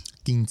pronounced?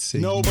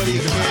 Quinceañera. Nobody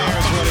cares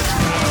what it's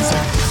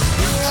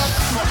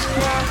pronounced.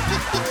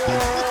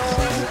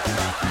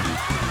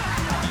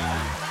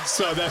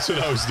 So that's what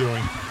I was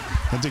doing.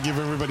 Had to give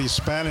everybody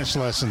Spanish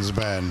lessons,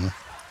 Ben.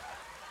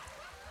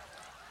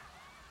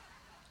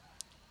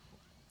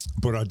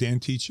 But our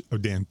dance teacher, our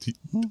dance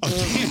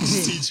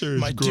teacher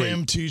is My great.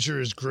 damn teacher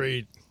is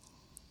great.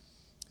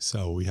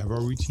 So we have our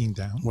routine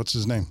down. What's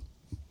his name?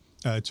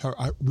 It's her.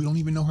 We don't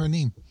even know her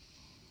name.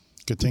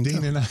 Dana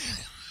Katinka. and I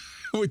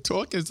we're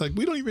talking. It's like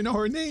we don't even know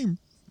her name.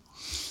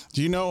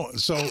 Do you know?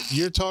 So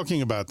you're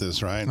talking about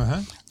this, right?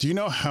 Uh-huh. Do you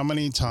know how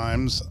many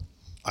times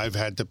I've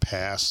had to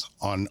pass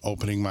on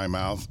opening my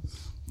mouth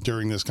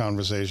during this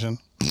conversation?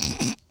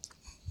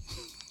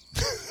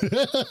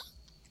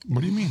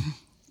 What do you mean?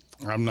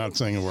 I'm not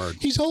saying a word.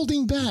 He's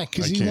holding back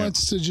because I he can't.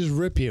 wants to just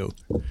rip you.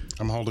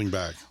 I'm holding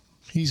back.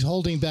 He's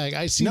holding back.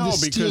 I see No, the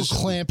steel because-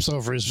 clamps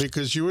over his.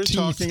 Because you were Teeth.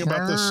 talking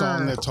about the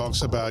song that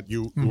talks about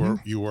you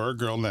were a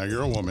girl, now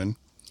you're a woman.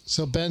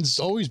 So Ben's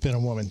always been a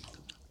woman.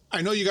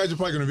 I know you guys are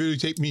probably going to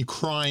videotape me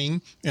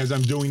crying as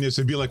I'm doing this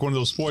and be like one of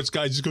those sports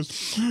guys just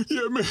goes,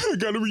 yeah, man, I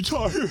got to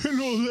retire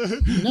and all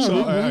that. No, So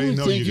we I were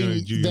know thinking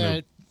you're gonna,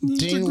 that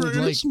It's the Dana would like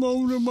greatest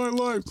moment of my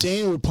life.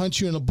 Dana would punch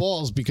you in the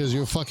balls because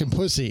you're a fucking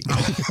pussy.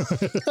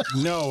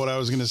 No, what I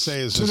was going to say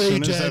is as Today,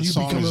 soon as Dad, that you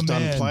song become is a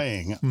done man.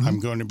 playing, I'm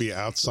going to be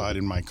outside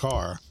in my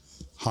car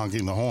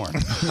honking the horn.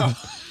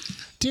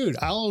 Dude,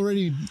 I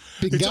already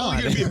been it's gone.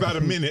 only going to be about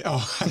a minute.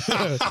 Oh.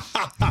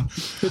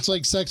 It's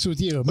like sex with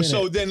you. A minute.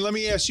 So then let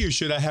me ask you,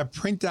 should I have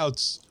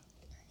printouts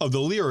of the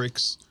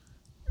lyrics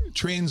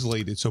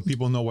translated so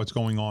people know what's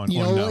going on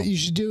you or know no? what you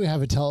should do?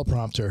 Have a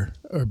teleprompter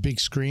or a big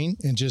screen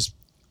and just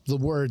the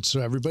words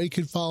so everybody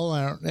could follow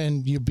out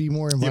and you'll be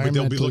more environmentally. Yeah, but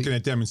they'll be looking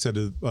at them instead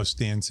of us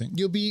dancing.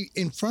 You'll be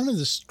in front of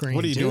the screen.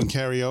 What are you dude. doing,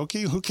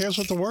 karaoke? Who cares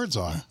what the words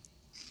are?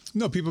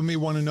 No, people may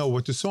want to know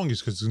what the song is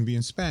because it's going to be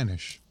in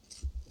Spanish.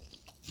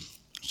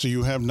 So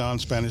you have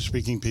non-Spanish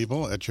speaking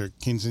people at your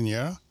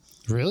quinceañera?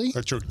 Really?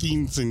 At your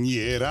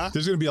quinceañera?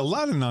 There's going to be a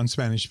lot of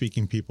non-Spanish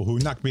speaking people who are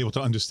not going to be able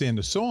to understand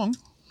the song.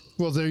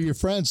 Well, they're your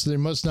friends, so they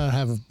must not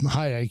have a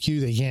high IQ.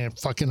 They can't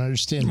fucking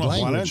understand Well, why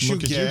Why language. don't you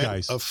Look at you get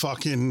guys. a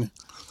fucking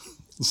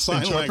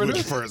sign Interpreter?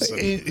 language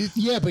person?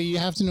 Yeah, but you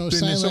have to know Then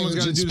sign someone's language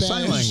got to in do the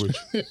sign Spanish.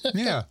 language.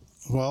 Yeah.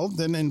 Well,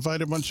 then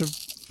invite a bunch of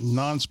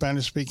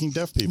non-Spanish speaking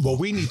deaf people. What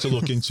we need to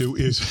look into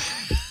is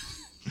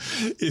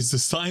the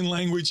sign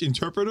language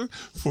interpreter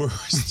for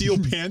Steel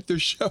Panther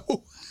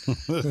show.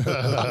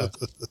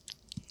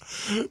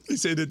 They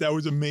say that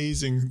was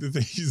amazing. The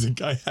things the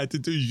guy had to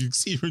do, you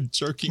see him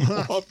jerking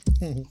off.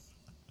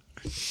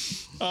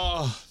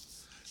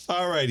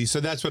 All righty. So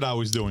that's what I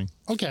was doing.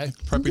 Okay.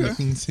 Prepping the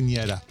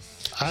quinceañera.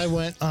 I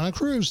went on a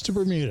cruise to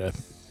Bermuda.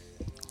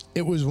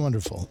 It was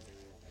wonderful.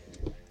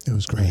 It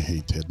was I great.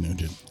 hate Ted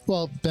Nugent.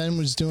 Well, Ben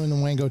was doing the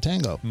Wango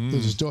Tango with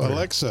his daughter.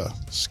 Alexa,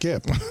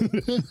 skip.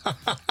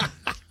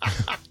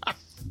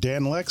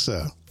 Dan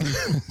Lexa,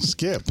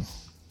 skip.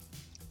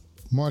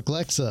 Mark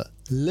Lexa,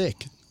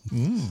 lick.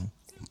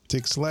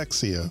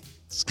 Dyslexia.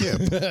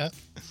 Skip.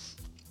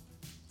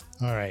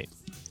 All right.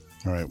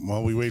 All right.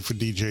 While we wait for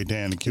DJ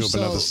Dan to cue up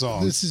another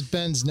song. This is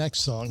Ben's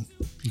next song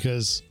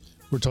because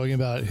we're talking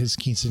about his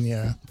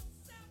quinceañera.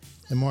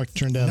 And Mark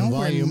turned down the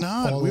volume we're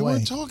not. all the We way. were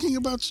talking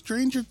about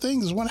Stranger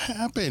Things. What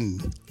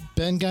happened?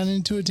 Ben got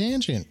into a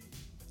tangent.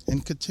 In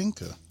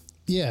Katinka.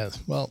 Yeah,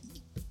 well,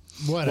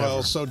 whatever.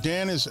 Well, so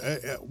Dan is.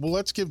 Well,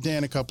 let's give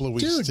Dan a couple of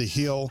weeks Dude, to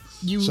heal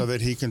so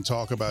that he can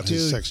talk about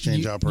his Dude, sex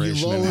change you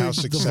operation and how lowered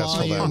the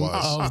successful that volume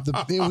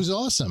was. it was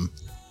awesome.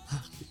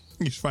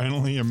 He's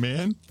finally a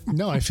man.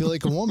 No, I feel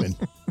like a woman.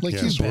 Like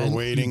Yes, you, we're Ben,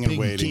 waiting you and big,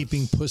 waiting.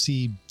 gaping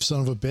pussy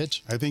son of a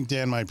bitch. I think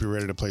Dan might be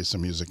ready to play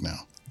some music now.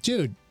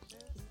 Dude.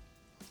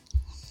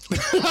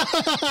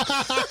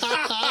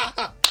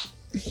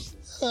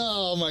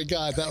 Oh my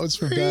God, that was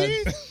for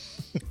Ben.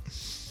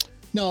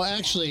 No,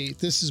 actually,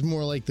 this is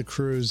more like the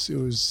cruise. It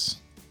was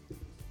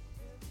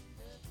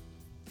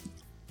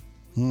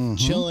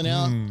chilling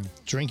out,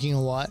 drinking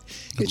a lot.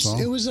 all.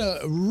 It was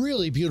a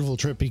really beautiful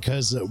trip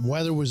because the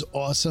weather was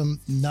awesome.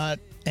 Not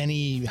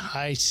any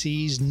high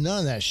seas, none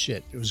of that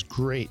shit. It was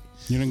great.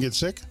 You didn't get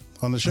sick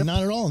on the ship?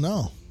 Not at all,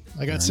 no.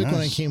 I got Very sick when I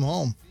nice. came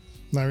home.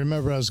 And I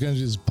remember I was going to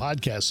do this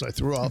podcast, so I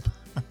threw up.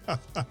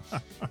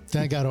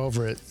 Then I got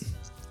over it.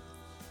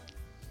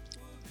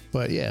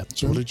 But yeah.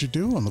 So what did you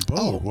do on the boat?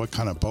 Oh. What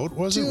kind of boat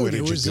was it? Dude, Where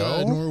did it was you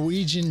go?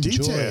 Norwegian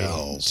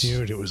Details. Joy.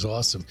 Dude, it was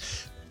awesome.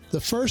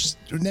 The first,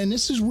 and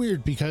this is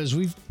weird because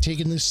we've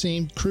taken the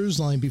same cruise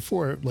line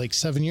before, like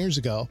 7 years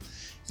ago,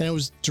 and it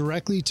was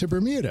directly to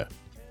Bermuda.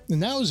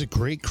 And that was a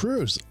great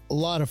cruise. A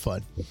lot of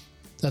fun.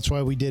 That's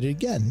why we did it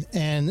again.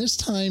 And this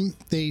time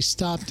they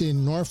stopped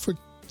in Norfolk,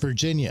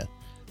 Virginia.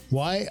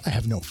 Why? I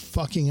have no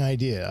fucking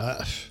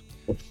idea.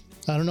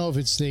 I don't know if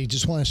it's they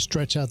just want to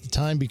stretch out the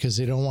time because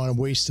they don't want to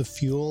waste the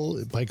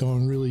fuel by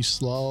going really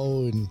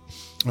slow. And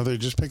Are they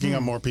just picking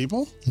up more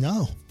people?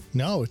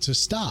 no, it's a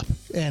stop.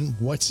 And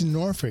what's in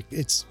Norfolk?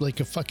 It's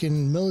like a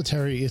fucking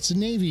military. It's a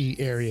Navy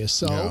area.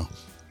 So Yeah.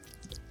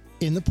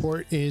 in the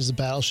port is the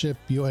battleship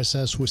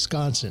USS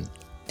Wisconsin.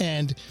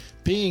 And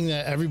being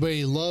that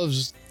everybody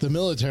loves the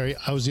military,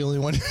 I was the only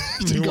one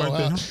to You go weren't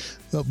there? out.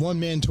 The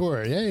one-man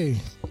tour. Hey,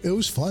 it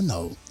was fun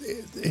though.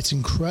 It's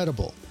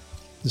incredible.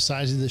 The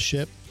size of the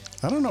ship.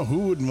 I don't know who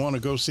wouldn't want to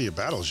go see a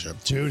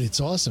battleship. Dude, it's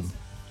awesome.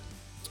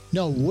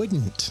 No,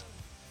 wouldn't.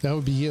 That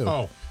would be you.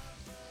 Oh.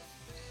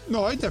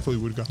 No, I definitely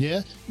would go.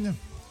 Yeah? Yeah.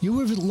 You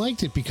would have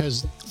liked it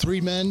because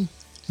 3 men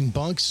in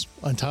bunks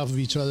on top of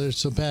each other.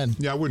 So, Ben,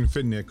 Yeah, I wouldn't fit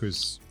in there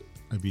because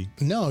I'd be.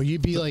 no,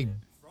 you'd be like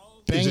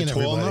banging Is it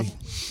tall everybody.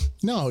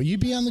 No,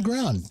 you'd be on the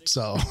ground.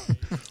 So,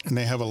 And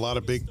they have a lot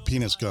of big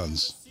penis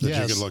guns that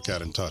Yes. you can look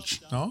at and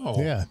touch. Oh.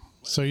 yeah.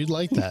 So you'd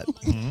like that.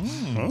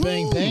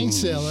 Bang, bang,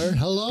 sailor.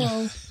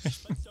 Hello.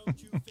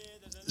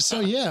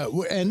 So, yeah.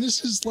 And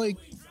this is like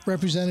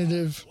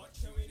representative.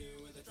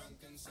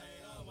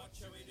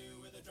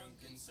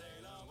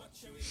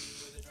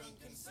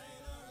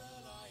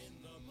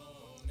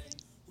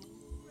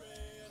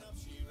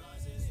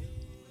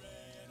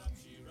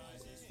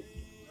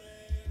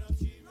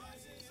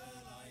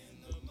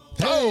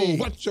 Oh,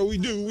 what shall we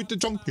do with the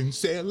drunken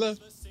sailor?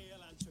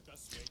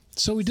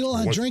 So we did a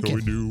lot of What shall drinking.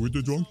 we do with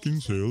the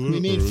drunken sailor? We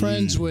made early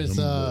friends in with,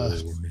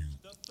 the morning?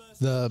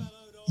 The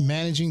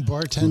managing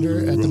bartender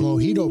at the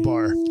Mojito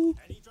Bar.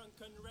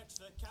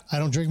 I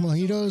don't drink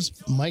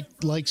mojitos. Mike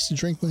likes to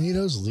drink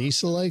mojitos.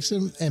 Lisa likes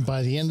them. And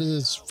by the end of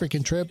this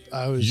freaking trip,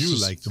 I was.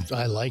 You liked 'em.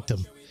 I liked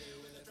them.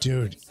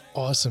 Dude,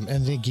 awesome.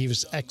 And they gave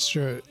us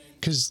extra,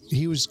 because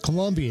he was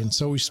Colombian,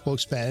 so we spoke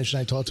Spanish.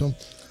 And I talked to him.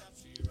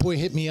 Boy,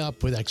 hit me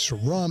up with extra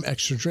rum,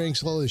 extra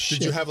drinks, all this shit.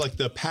 Did you have like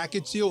the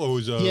package deal or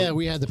was it? Yeah,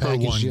 we had the per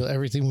package one? deal.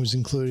 Everything was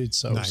included,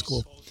 so it was Nice.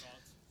 cool.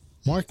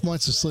 Mark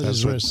wants to slit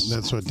his wrist.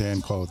 That's what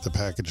Dan called it, the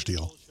package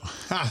deal.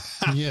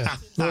 Yeah.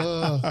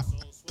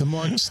 The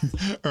Mark's.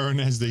 Earn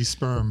as they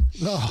sperm.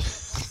 Oh,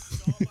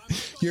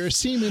 you're a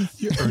seaman.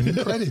 You're earning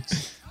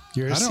credits.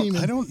 You're a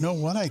seaman. I don't know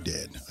what I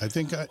did. I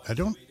think I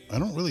don't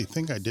really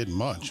think I did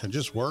much. I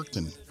just worked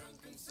and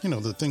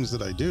the things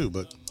that I do,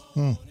 but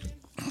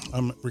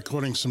I'm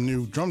recording some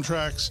new drum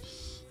tracks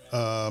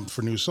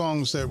for new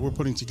songs that we're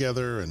putting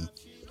together, and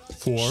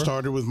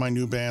started with my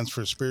new bands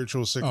for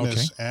Spiritual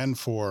Sickness and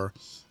for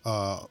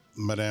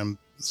Madame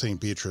St.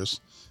 Beatrice.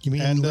 You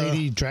mean And,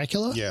 Lady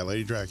Dracula? Yeah,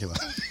 Lady Dracula.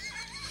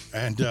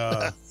 And Dude,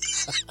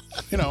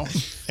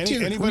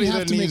 anybody we have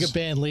that to needs make a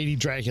band Lady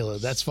Dracula.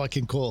 That's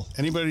fucking cool.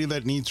 anybody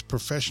that needs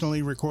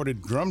professionally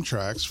recorded drum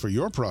tracks for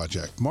your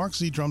project,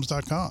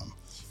 markzdrums.com.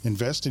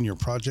 Invest in your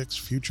project's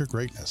future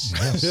greatness.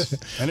 Yes.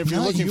 And if you're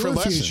Not looking for your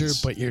lessons, future,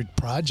 but your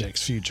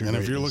project's future. and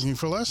if you're greatness. looking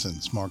for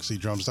lessons,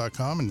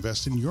 markzdrums.com.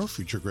 Invest in your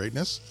future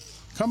greatness.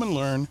 Come and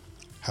learn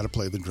how to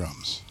play the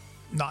drums.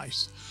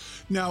 Nice.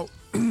 Now,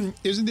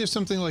 isn't there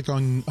something like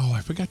on, I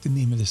forgot the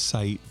name of the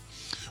site,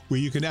 where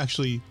you can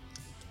actually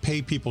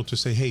pay people to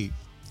say, hey,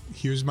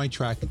 here's my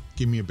track,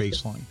 give me a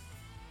bass line.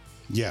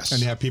 Yes.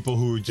 And they have people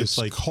who are just it's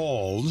like,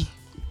 called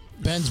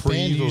Ben's Free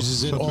band or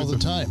uses it all the something.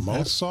 time.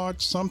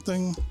 Mozart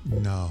something.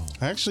 No.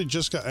 I actually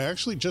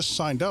just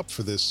signed up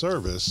for this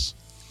service.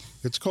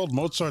 It's called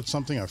Mozart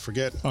something. I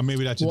forget. Or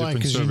maybe that's a Why? different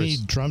Because you service.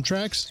 need drum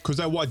tracks? Because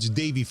I watched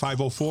Davey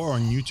 504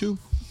 on YouTube,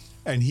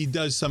 and he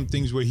does some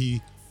things where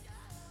he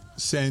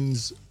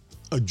sends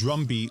a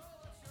drum beat,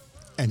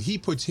 and he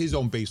puts his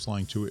own bass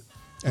line to it.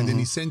 And then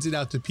he sends it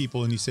out to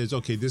people, and he says,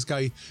 okay, this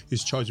guy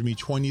is charging me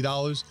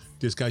 $20.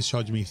 This guy's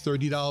charging me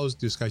 $30.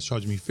 This guy's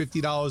charging me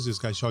 $50. This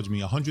guy's charging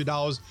me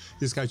 $100.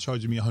 This guy's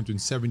charging me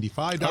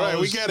 $175. All right,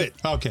 we get it.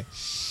 Okay.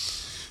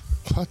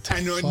 What the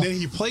And fuck? then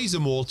he plays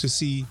them all to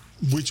see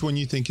which one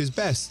you think is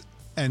best.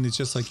 And it's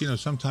just like,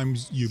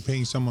 sometimes you're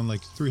paying someone like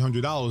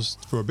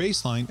 $300 for a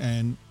bass line,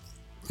 and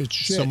It's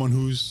shit. someone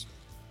who's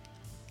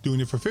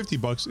doing it for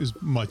 $50 is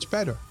much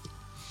better.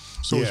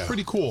 So Yeah. it's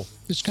pretty cool.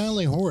 It's kind of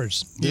like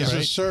horse. There's a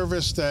right?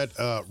 service that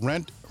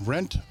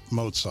Rent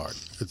Mozart.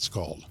 It's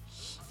called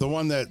the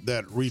one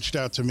that reached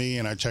out to me,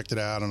 and I checked it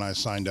out and I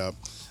signed up.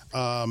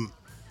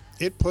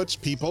 It puts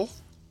people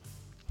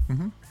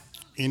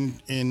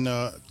in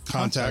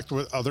contact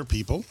with other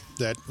people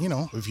that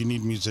if you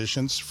need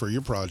musicians for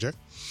your project,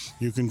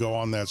 you can go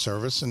on that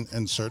service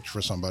and search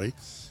for somebody.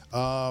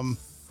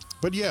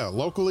 But yeah,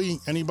 locally,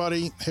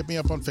 anybody, hit me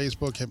up on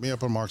Facebook, hit me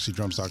up on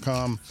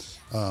marksydrums.com.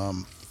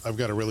 I've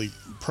got a really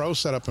pro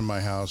setup in my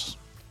house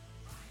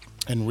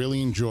and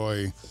really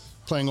enjoy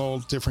playing all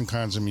different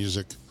kinds of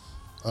music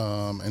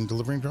and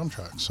delivering drum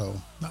tracks. So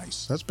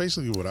Nice. that's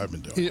basically what I've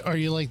been doing. Are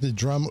you like the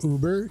drum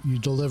Uber? You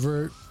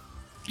deliver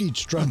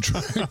each drum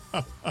track.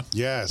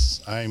 Yes,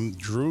 I'm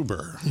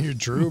Druber. You're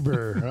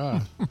Druber.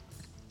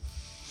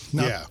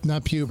 Not, Yeah.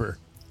 Not puber.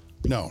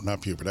 No,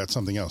 not Puber. That's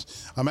something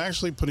else. I'm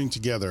actually putting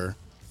together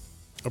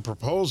a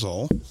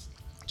proposal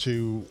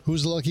to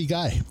Who's the lucky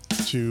guy?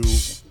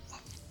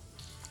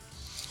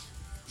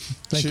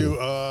 Thank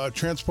you.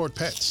 transport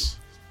pets.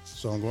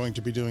 So I'm going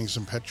to be doing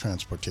some pet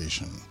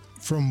transportation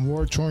From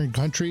war-torn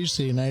countries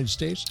to the United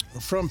States?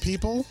 from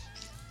people,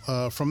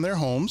 from their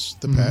homes,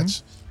 the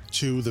pets,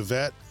 to the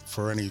vet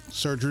for any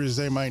surgeries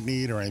they might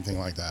need or anything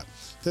like that.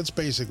 That's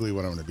basically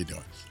what I'm going to be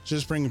doing.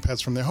 Just bringing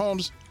pets from their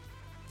homes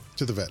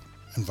to the vet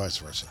and vice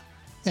versa.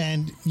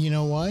 And you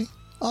know why?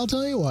 I'll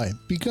tell you why.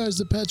 Because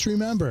the pets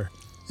remember.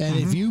 And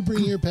if you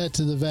bring your pet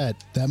to the vet,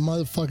 that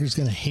motherfucker's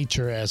going to hate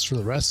your ass for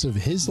the rest of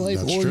his life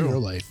That's or true. your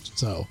life.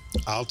 So,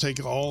 I'll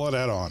take all of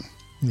that on.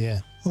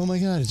 yeah. Oh my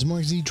God, it's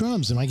Mark Z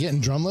Drums. Am I getting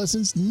drum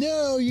lessons?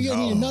 No, you're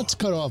getting your nuts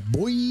cut off,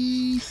 boy.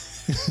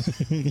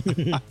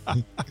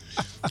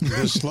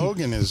 The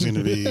slogan is going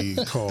to be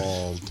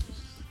called,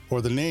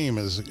 or the name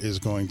is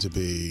going to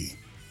be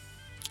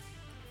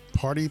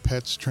Party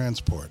Pets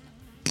Transport.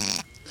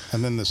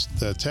 And then the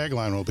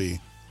tagline will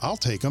be, I'll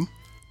take them.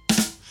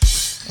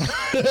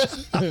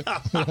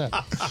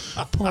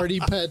 Party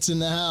pets in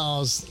the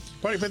house.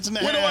 Party Pets in the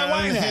Where do I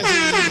wine at?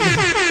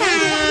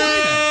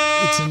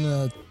 It's in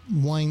the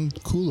wine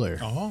cooler.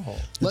 Oh.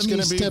 Let me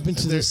step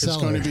into the It's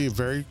cellar. going to be a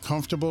very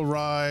comfortable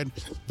ride,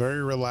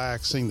 very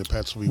relaxing. The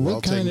pets will be What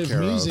well kind taken of care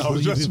music? I of.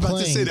 was Will you just be about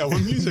to say playing? that.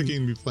 What music are you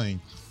going to be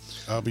playing?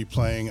 I'll be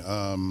playing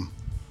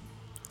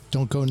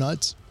Don't go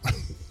nuts.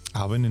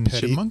 Alvin and the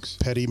petty, Chipmunks?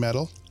 petty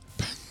metal.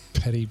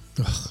 Petty.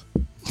 Ugh.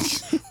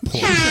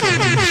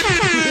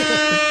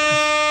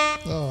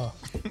 Oh.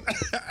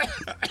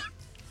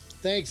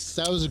 Thanks.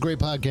 That was a great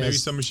podcast. Maybe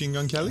some Machine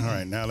Gun Kelly? All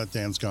right, now that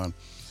Dan's gone,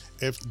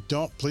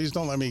 please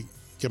don't let me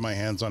get my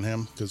hands on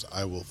him because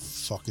I will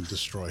fucking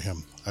destroy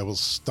him. I will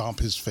stomp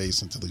his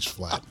face until he's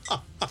flat.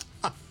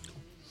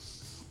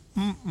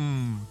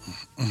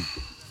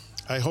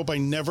 I hope I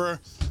never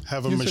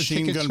have a Here's the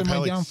machine tickets gun to my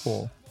pellet.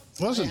 downfall.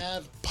 Listen, I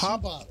have 2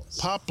 Pop bottles.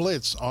 Pop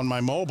Blitz on my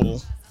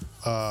mobile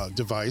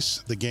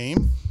device, the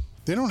game,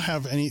 they don't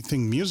have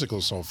anything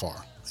musical so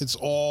far. It's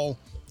all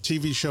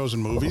TV shows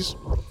and movies,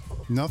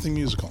 nothing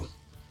musical.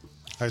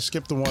 I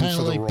skipped the one Kind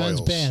for of the like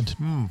Royals. Ben's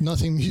band.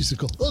 Nothing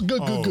musical. Oh,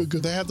 good, good, good,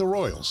 good. They had the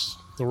Royals,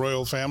 the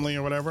Royal family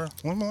or whatever.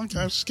 Well,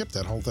 I skipped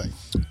that whole thing.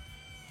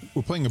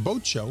 We're playing a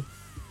boat show.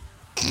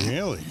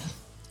 Really?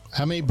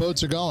 How many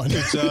boats are going?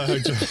 It's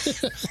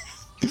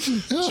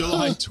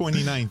July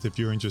 29th, if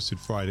you're interested,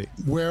 Friday.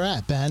 Where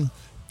at, Ben?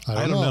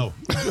 I don't know.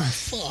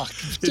 Fuck.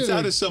 It's dude.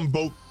 out of some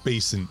boat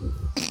basin.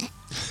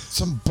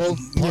 Some boat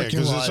Yeah, parking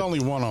because lot. there's only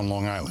one on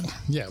Long Island.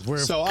 Yeah, we're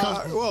So,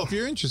 well, if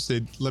you're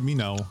interested, let me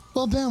know.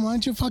 well, Ben, why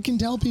don't you fucking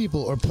tell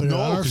people or put it on No,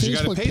 our because you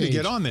got to Facebook pay page? to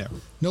get on there.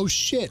 No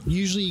shit.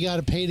 Usually you got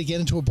to pay to get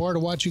into a bar to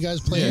watch you guys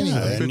play Yeah.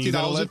 anyway. And you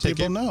gotta $50 let a ticket.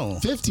 people know.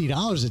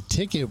 $50 a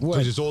ticket. What?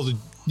 Because it's all the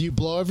You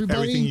blow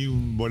everybody?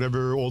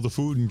 whatever, all the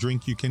food and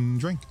drink you can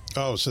drink.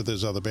 Oh, so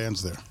there's other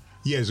bands there.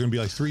 Yeah, there's going to be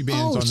like 3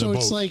 bands Oh, on so the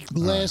boat. it's like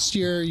last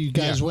year you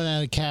guys Yeah. went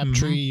out of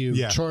Captree, you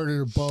Yeah.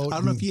 chartered a boat. I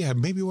don't know if and- you have.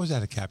 Maybe it was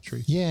at a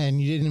Captree. Yeah,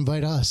 and you didn't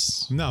invite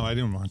us. No, I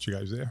didn't want you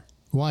guys there.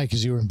 Why?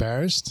 Because you were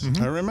embarrassed?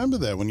 I remember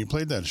that when you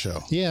played that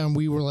show. Yeah, and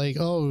we were like,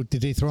 oh, did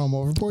they throw him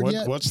overboard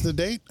yet? What's the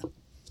date?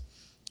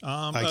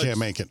 I can't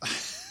make it.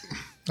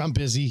 I'm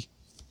busy.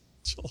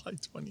 July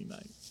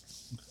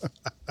 29th.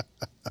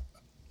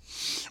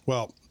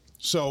 Well,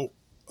 so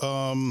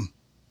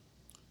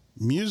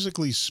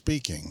musically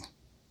speaking,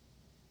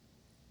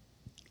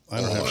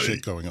 I don't have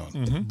shit going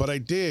on. But I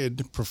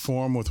did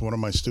perform with one of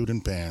my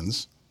student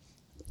bands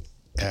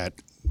at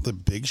the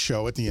big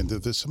show at the end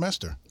of the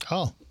semester.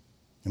 Oh,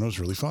 And it was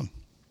really fun.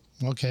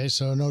 okay.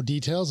 So no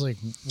details. Like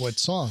what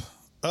song?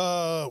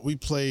 We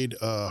played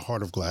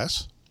Heart of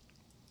Glass.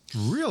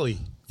 Really?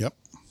 Yep.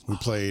 We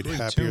played great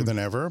Happier tune. Than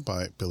Ever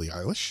by Billie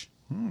Eilish.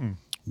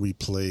 We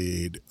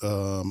played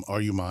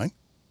Are You Mine?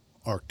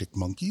 Arctic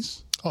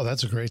Monkeys. Oh,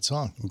 that's a great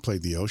song. We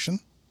played The Ocean.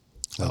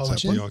 Led Ocean?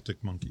 Zeppelin. The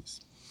Arctic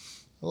Monkeys.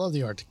 I love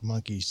the Arctic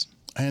Monkeys.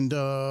 And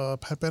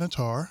Pat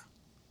Benatar.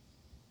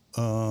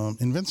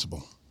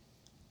 Invincible.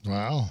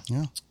 Wow.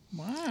 Yeah.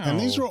 Wow. And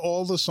these were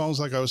all the songs,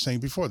 like I was saying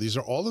before, these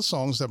are all the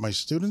songs that my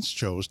students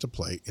chose to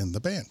play in the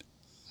band.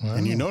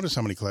 And you notice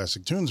how many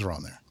classic tunes are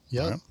on there.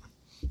 Yep. right?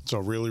 So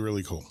really,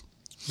 really cool.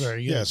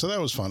 Very good. Yeah, so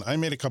that was fun. I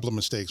made a couple of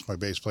mistakes. My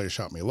bass player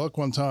shot me a look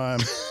one time.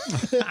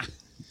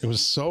 It was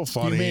so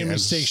funny. You made a and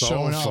mistake so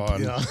showing up.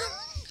 fun. Yeah.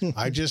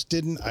 I just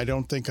didn't. I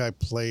don't think I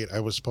played. I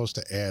was supposed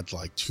to add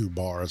like 2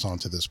 bars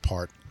onto this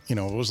part. You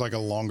know, it was like a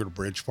longer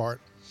bridge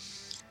part,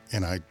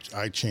 and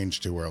I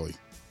changed too early,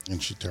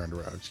 and she turned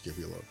around. She gave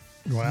me a look.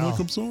 Wow. Like,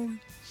 I'm sorry.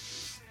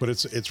 But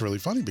it's really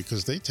funny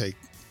because they take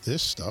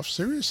this stuff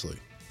seriously.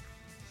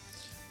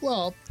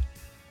 Well,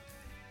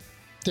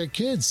 they're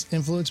kids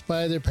influenced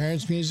by their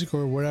parents' music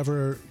or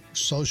whatever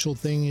social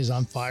thing is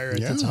on fire at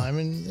Yeah. the time,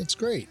 and it's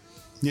great.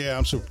 Yeah,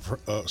 I'm super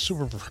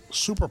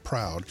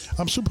proud.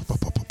 I'm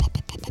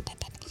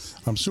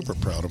super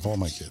proud of all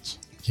my kids.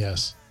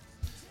 Yes.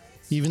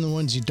 Even the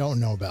ones you don't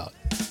know about.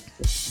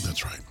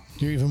 That's right.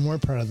 You're even more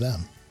proud of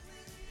them.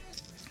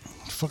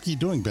 What the fuck are you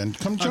doing, Ben?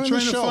 Come I'm join the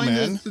trying to show, find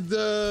man.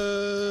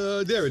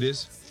 there it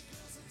is.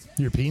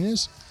 Your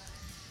penis?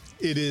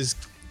 It is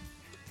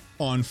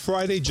on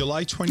Friday,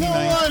 July 29th.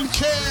 No one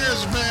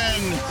cares,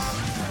 Ben.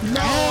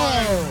 No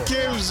one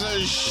gives a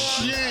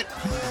shit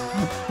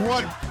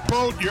what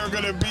boat you're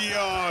gonna be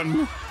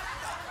on.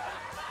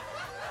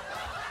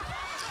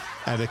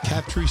 At a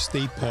Captree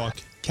State Park,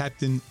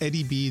 Captain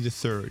Eddie B.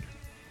 III.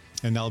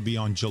 And that'll be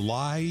on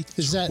July 29th.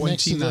 Is that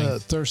next to the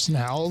Thurston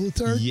Howell the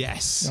third?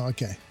 Yes. Oh,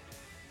 okay.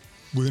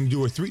 We're going to do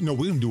we're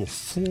going to do a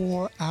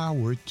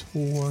 4-hour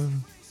tour.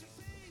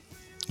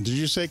 Did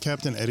you say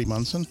Captain Eddie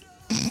Munson?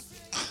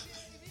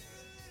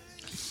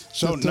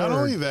 So The not third.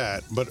 only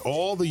that, but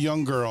all the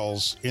young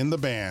girls in the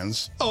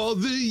bands, All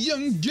the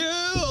young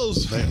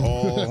girls. they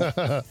all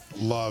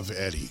love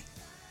Eddie.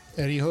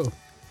 Eddie who?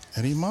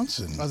 Eddie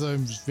Munson. I thought it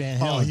was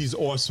Van Oh, Halen. he's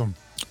awesome.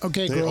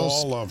 Okay, They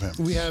girls. all love him.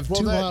 We have Well,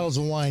 2 that- bottles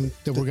of wine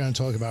that we're going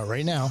to talk about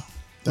right now.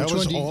 That Which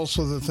was one do you-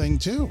 also the thing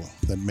too,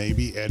 that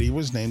maybe Eddie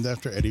was named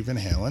after Eddie Van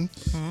Halen,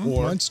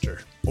 or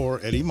Munster. or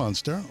Eddie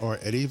Munster, or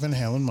Eddie Van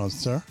Halen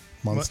Munster,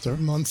 Munster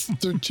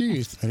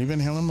teeth. Eddie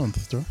Van Halen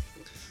Munster,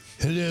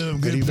 Hello, I'm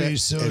Eddie going to Van, play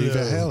solo. Eddie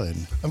Van Halen.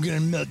 I'm going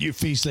to melt your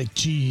face like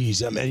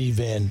cheese. I'm Eddie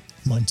Van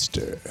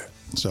Munster.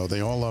 So they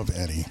all love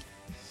Eddie.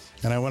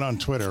 And I went on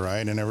Twitter,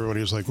 right, and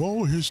everybody was like,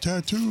 "Oh, his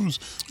tattoos!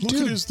 Look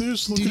at his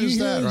this! Look at did his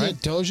you that!" hear Right?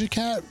 that Doja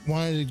Cat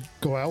wanted to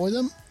go out with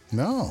him?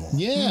 No.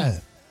 Yeah.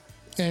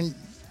 And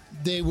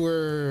they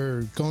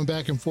were going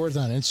back and forth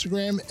on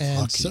Instagram,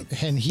 and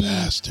Lucky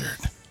bastard.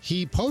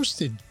 he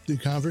posted the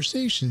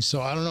conversation.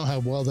 So I don't know how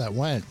well that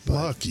went. But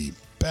Lucky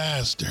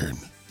bastard.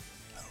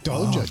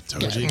 Doja, Oh,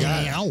 Doja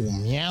Cat. meow,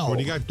 meow. What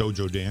do you got,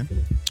 Dojo Dan?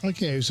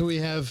 Okay, so we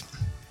have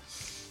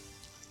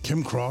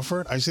Kim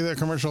Crawford. I see that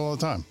commercial all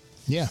the time.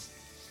 yeah.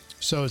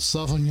 So it's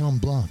Sauvignon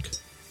Blanc.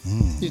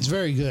 It's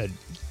very good.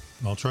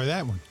 I'll try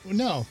that one.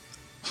 No,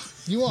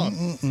 you won't.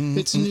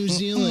 It's New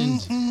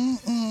Zealand.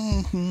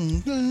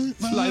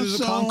 Flight of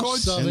the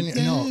Conchords?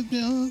 No.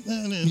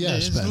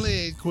 Yes, Ben.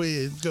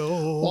 Liquid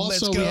gold.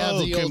 Also, Let's we go, have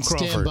the Kim old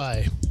Crawford.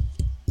 standby.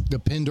 The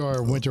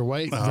Pindar Winter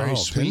White. Very Oh,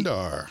 sweet.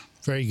 Pindar.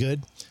 Very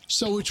good.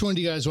 So which one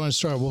do you guys want to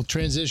start? We'll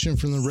transition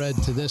from the red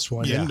to this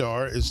one.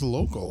 Pindar is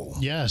local.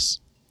 Yes.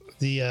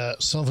 The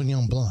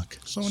Sauvignon Blanc.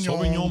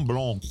 Sauvignon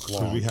Blanc.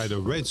 So we had a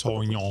red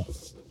Sauvignon.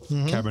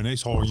 Cabernet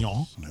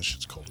Sauvignon. That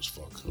shit's cold as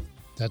fuck.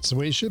 That's the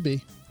way it should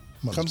be.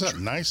 Comes out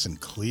nice and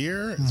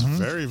clear. It's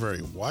very, very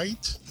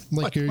white.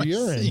 Like your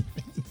urine.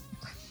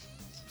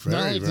 Very,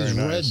 Not like very this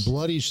red nice.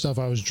 bloody stuff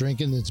I was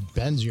drinking that's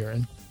Ben's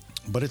urine.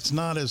 But it's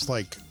not as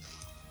like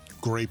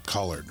grape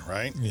colored,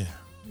 right? Yeah.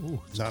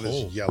 Ooh, It's not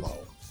as yellow.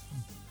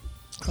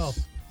 Oh,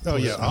 Oh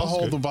yeah, I'll smells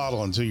hold good. the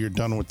bottle until you're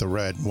done with the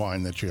red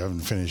wine that you haven't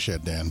finished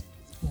yet, Dan.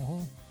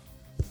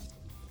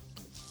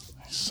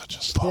 He's such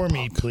a pour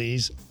me, slowpoke.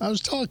 please. I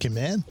was talking,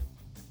 man.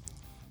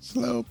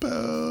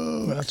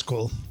 Slowpoke. That's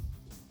cool.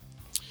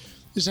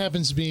 This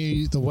happens to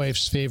be the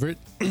wife's favorite.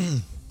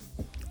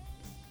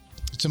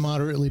 It's a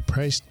moderately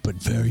priced, but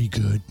very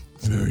good.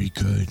 Very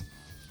good.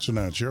 So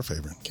now it's your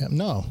favorite.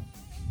 No.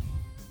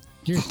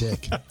 You're a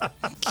dick.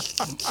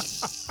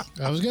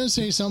 I was going to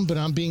say something, but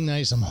I'm being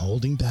nice. I'm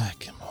holding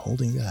back. What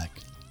do you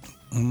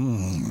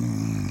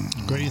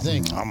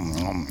think?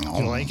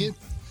 You like it?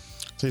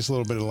 Tastes a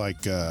little bit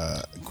like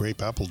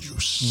grape apple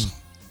juice.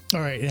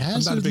 All right. It I'm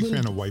has not a big little-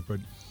 fan of white, but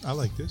I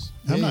like this.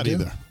 Yeah, I'm you not do.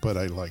 either, but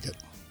I like it.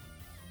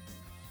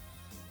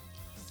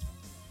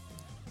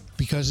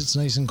 because it's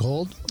nice and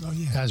cold, Oh,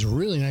 yeah. has a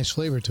really nice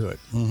flavor to it.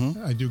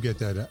 I do get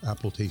that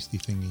apple tasty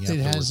thing.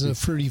 It has a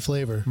fruity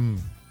flavor.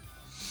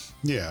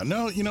 Yeah,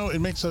 no, it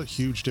makes a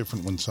huge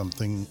difference when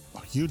something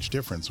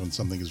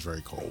is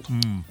very cold.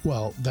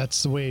 Well,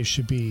 that's the way it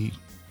should be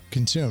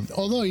consumed.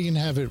 Although you can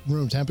have it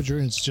room temperature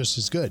and it's just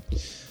as good.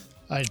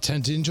 I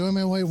tend to enjoy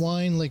my white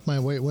wine like my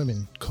white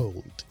women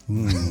cold.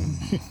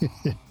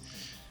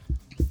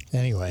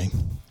 Anyway,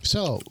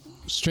 so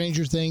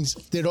Stranger Things.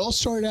 It all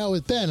started out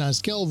with Ben on a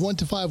scale of 1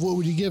 to 5. What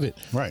would you give it?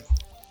 Right.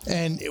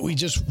 And we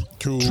just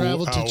 2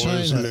 traveled to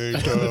hours China.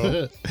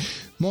 later.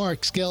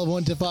 Mark, scale of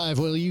 1 to 5.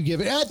 What will you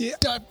give it?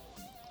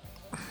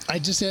 I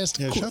just asked.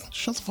 Yeah,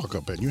 shut the fuck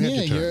up, Ben. You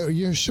had your turn.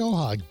 you're a show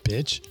hog,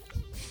 bitch.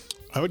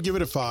 I would give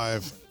it a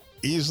 5.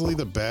 Easily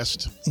the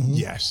best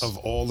Yes. of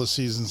all the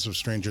seasons of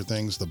Stranger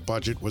Things. The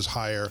budget was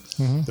higher.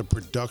 The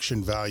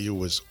production value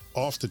was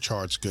off the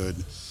charts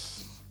good.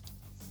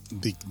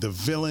 The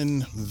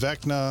villain,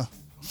 Vecna,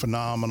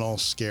 phenomenal,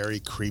 scary,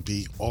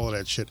 creepy, all of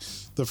that shit.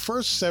 The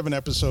first 7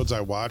 episodes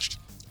I watched,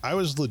 I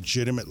was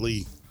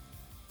legitimately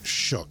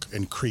shook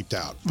and creeped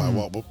out by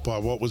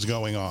what was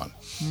going on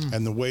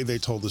and the way they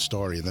told the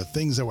story and the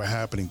things that were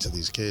happening to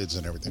these kids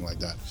and everything like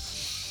that.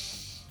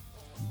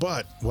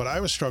 But what I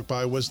was struck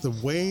by was the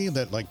way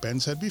that, like Ben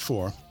said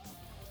before,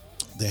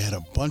 they had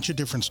a bunch of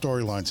different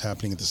storylines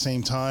happening at the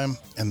same time,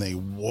 and they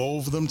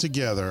wove them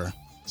together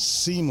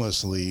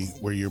seamlessly,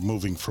 where you're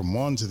moving from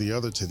one to the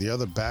other,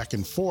 back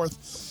and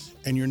forth,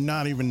 and you're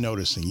not even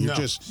noticing. You're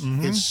just,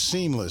 it's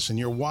seamless, and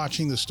you're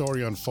watching the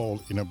story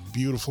unfold in a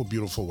beautiful,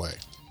 beautiful way.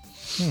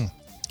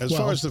 As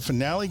far as the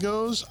finale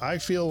goes, I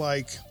feel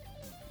like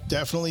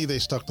definitely they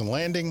stuck the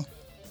landing.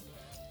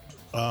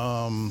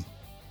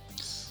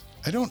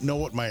 I don't know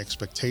what my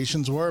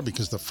expectations were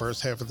because the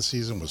first half of the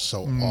season was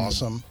so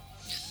awesome.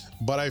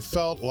 But I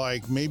felt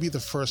like maybe the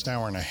first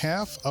hour and a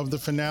half of the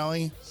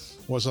finale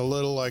was a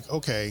little like,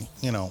 okay,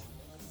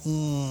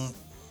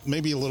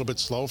 maybe a little bit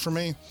slow for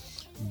me.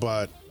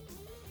 But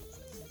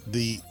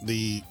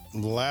the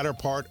latter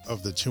part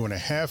of the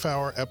 2.5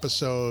 hour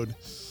episode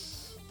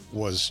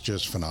was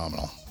just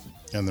phenomenal.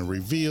 And the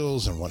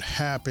reveals and what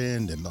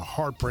happened and the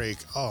heartbreak.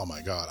 Oh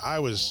my God. I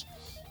was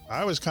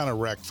kind of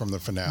wrecked from the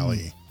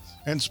finale.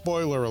 And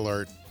spoiler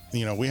alert,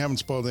 we haven't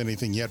spoiled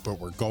anything yet, but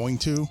we're going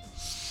to.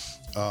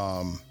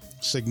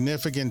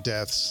 Significant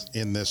deaths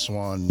in this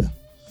one.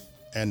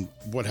 And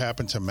what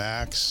happened to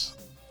Max,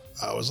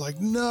 I was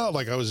like, no.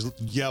 Like I was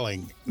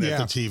yelling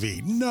at the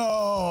TV,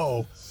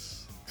 no.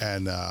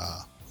 And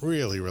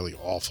really, really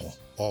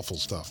awful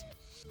stuff.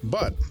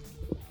 But,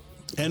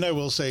 and I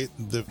will say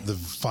the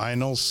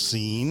final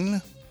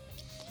scene,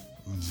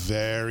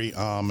 very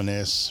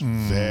ominous,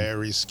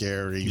 very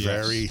scary,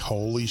 very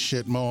holy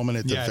shit moment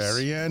at the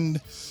very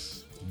end.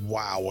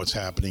 Wow, what's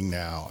happening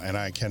now? And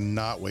I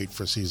cannot wait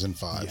for season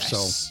 5.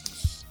 So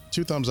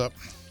 2 thumbs up.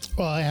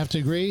 Well, I have to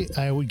agree.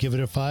 I would give it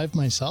a 5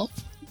 myself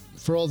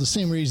for all the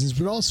same reasons,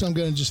 but also I'm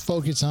going to just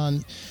focus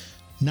on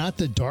not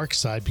the dark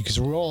side because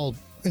we're all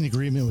in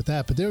agreement with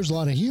that, but there's a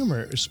lot of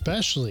humor,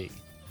 especially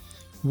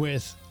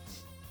with,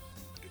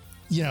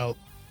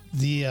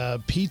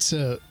 the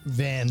pizza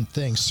van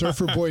thing,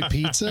 Surfer Boy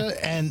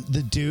Pizza, and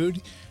the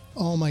dude.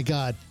 Oh my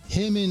God,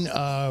 him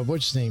and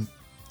what's his name,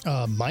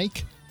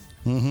 Mike.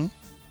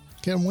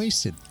 Get him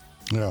wasted.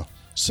 Yeah.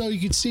 So you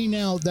can see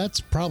now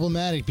that's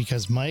problematic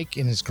because Mike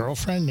and his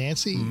girlfriend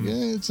Nancy,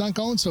 it's not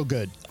going so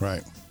good.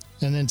 Right.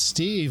 And then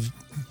Steve,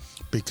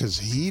 because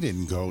he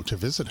didn't go to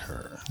visit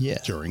her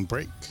during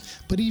break.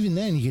 But even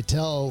then, you could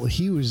tell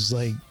he was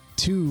like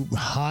too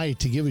high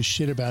to give a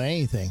shit about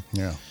anything.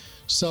 Yeah.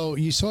 So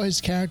you saw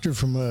his character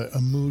from a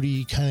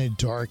moody, kind of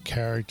dark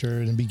character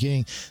in the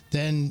beginning.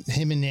 Then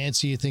him and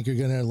Nancy, you think, are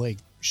going to like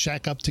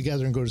shack up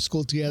together and go to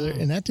school together.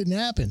 And that didn't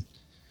happen.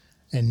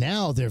 And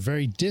now they're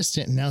very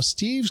distant. And now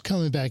Steve's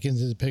coming back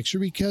into the picture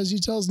because he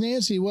tells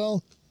Nancy,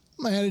 well,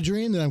 I had a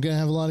dream that I'm going to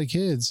have a lot of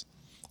kids.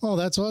 Oh,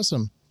 that's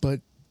awesome. But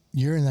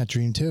you're in that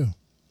dream too.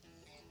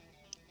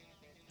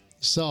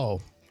 So,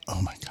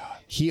 oh my God.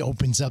 He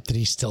opens up that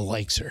he still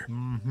likes her.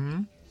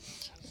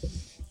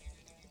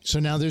 So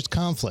now there's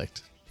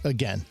conflict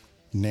again.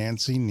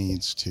 Nancy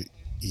needs to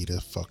eat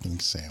a fucking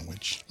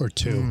sandwich. Or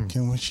 2.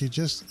 Can she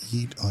just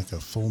eat like a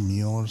full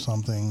meal or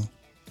something?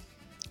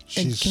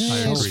 And can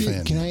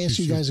I ask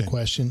you guys a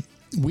question?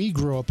 We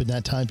grew up in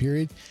that time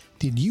period.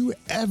 Did you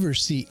ever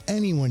see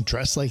anyone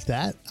dressed like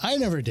that? I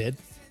never did.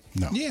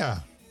 No. Yeah.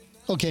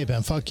 Okay,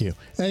 Ben, fuck you.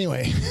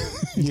 Anyway.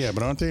 Yeah,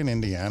 but aren't they in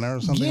Indiana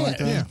or something like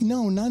that? Yeah.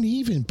 No, not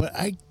even. But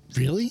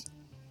really?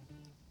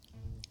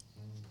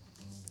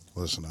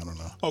 Listen, I don't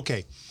know.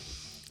 Okay.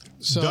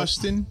 So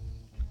Dustin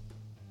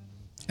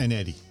and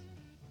Eddie.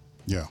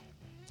 Yeah.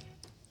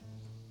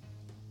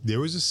 There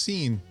was a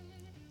scene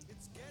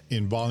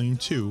in volume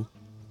 2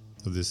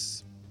 of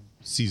this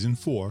season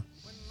 4.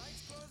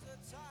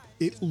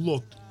 It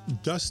looked,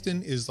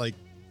 Dustin is like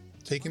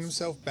taking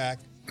himself back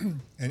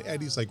and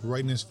Eddie's like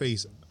right in his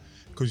face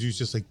because he was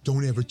just like,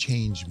 don't ever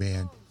change,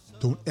 man.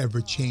 Don't ever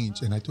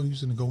change. And I thought he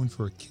was going to go in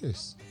for a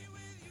kiss.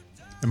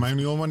 Am I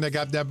the only one that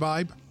got that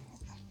vibe?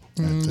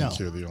 I think No.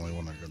 you're the only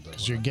one that got that.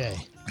 Because you're gay.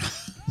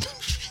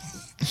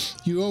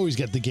 You always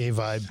get the gay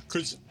vibe.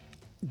 Because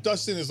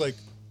Dustin is like,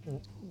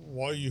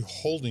 why are you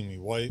holding me?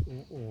 Why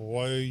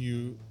are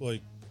you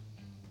like,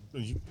 are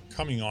you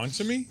coming on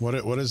to me? What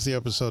is the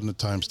episode and the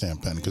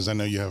timestamp, Ben? Because I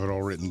know you have it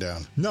all written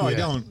down. No, I Yeah.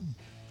 don't.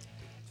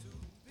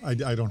 I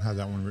don't have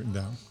that one written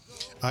down.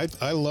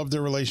 I love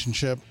their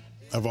relationship.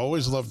 I've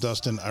always loved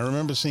Dustin. I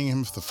remember seeing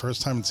him for the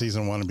first time in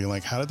season 1 and being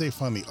like, how did they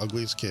find the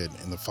ugliest kid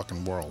in the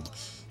fucking world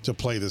to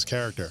play this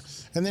character?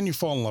 And then you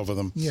fall in love with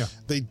him. Yeah.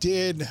 They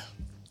did.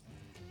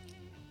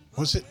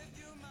 Was it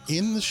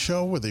in the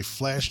show where they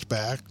flashed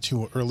back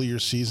to earlier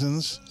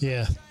seasons?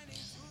 Yeah.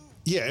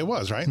 Yeah, it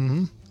was, right?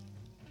 Mm-hmm.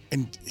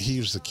 And he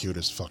was the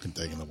cutest fucking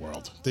thing in the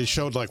world. They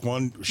showed like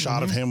one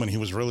shot of him when he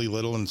was really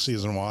little in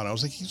season 1. I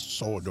was like, he's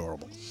so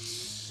adorable.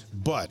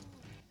 But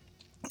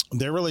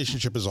their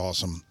relationship is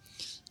awesome.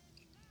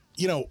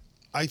 You know,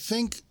 I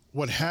think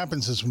what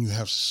happens is when you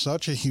have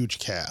such a huge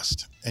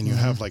cast and you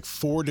have like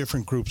 4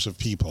 different groups of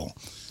people,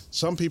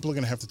 some people are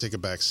going to have to take a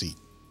back seat,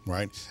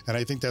 right? And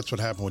I think that's what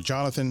happened with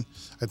Jonathan.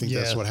 I think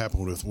that's Yeah. what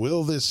happened with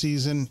Will this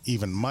season,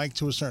 even Mike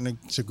to a certain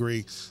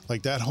degree,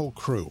 like that whole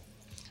crew.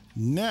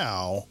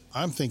 Now,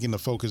 I'm thinking the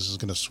focus is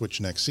going to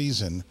switch next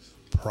season,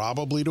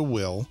 probably to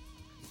Will,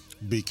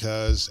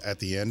 because at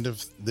the end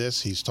of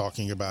this, he's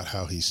talking about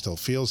how he still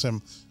feels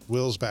him.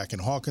 Will's back in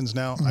Hawkins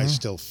now. I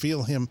still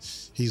feel him.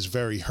 He's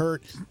very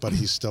hurt, but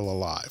he's still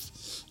alive.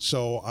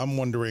 So I'm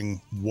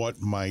wondering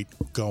what might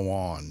go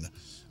on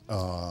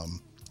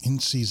in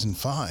season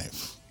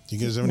 5. Do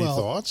you guys have any Well,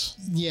 thoughts?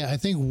 Yeah, I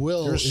think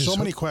Will There's is so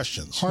many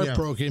questions.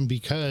 heartbroken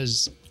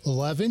because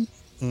 11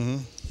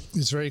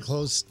 is very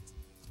close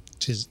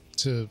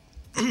to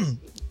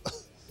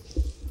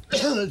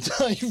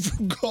dying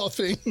from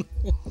coughing.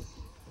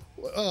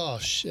 Oh,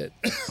 shit.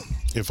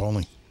 If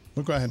only.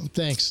 Well, go ahead.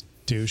 Thanks,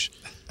 douche.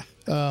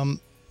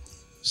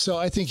 So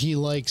I think he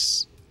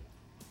likes,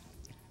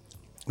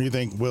 You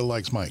think Will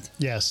likes Mike?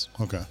 yes.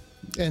 Okay.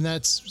 And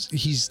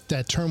he's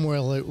that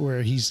turmoil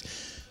where he's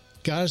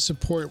got to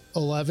support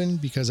 11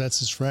 because that's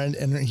his friend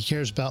and he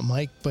cares about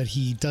Mike, but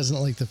he doesn't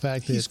like the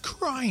fact that, He's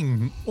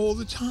crying all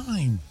the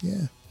time.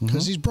 yeah,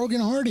 because he's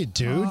brokenhearted,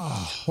 dude.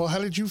 Well, how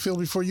did you feel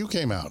before you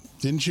came out?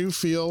 Didn't you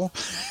feel?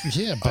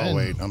 Yeah, Ben. Oh,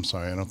 wait. I'm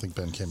sorry. I don't think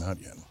Ben came out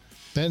yet.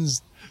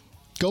 Ben's,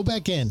 go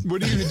back in.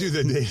 What are you going to do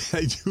the day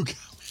I do come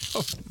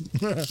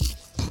out?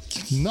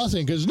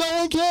 Nothing, because no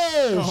one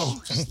cares.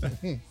 Oh,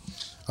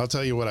 I'll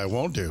tell you what I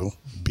won't do.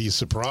 Be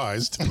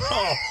surprised.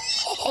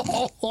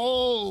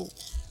 Oh.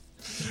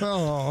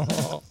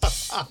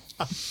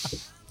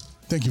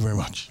 Thank you very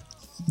much.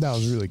 That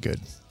was really good.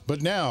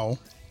 But now,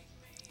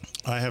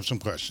 I have some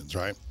questions,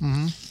 right?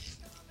 Mm-hmm.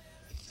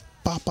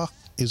 Papa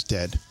is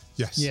dead,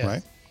 yes. Yeah.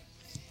 right?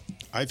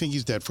 I think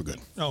he's dead for good.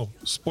 Oh,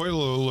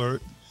 spoiler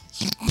alert.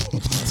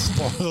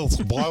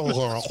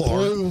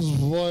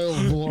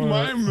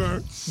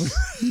 Mimer.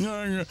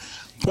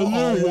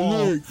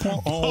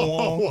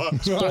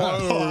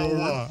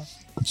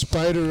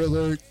 Spider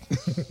alert.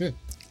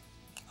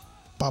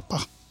 Papa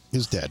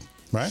is dead,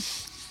 right?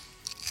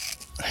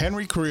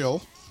 Henry Creel,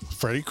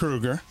 Freddy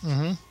Krueger,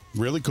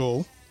 really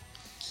cool.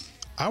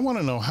 I want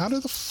to know, how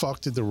the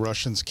fuck did the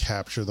Russians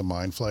capture the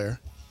Mind Flayer?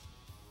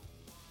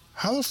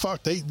 How the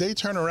fuck they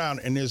turn around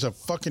and there's a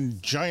fucking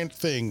giant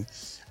thing,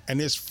 and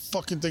this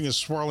fucking thing is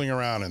swirling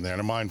around in there,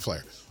 the Mind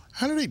Flayer.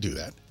 How did they do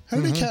that? How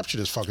did they capture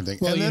this fucking thing?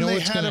 Well, and you then know they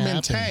what's had gonna them in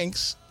happen.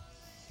 tanks.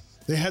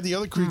 They had the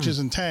other creatures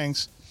in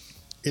tanks.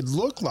 It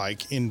looked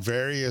like in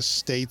various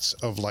states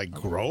of like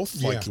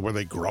growth, like Yeah. were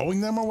they growing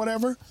them or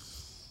whatever?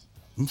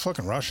 Them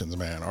fucking Russians,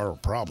 man, are a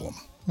problem.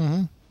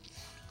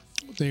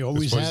 They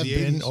always was have the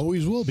been, 80s.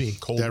 always will be.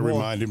 Cold That War.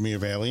 reminded me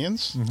of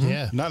Aliens.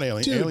 Yeah. Not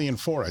Alien, Dude. Alien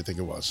 4, I think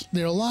it was.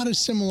 There are a lot of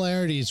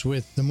similarities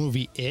with the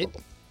movie It,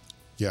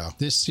 Yeah.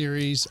 this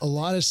series. A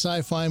lot of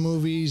sci-fi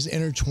movies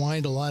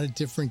intertwined, a lot of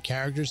different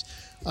characters.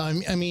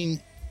 I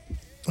mean,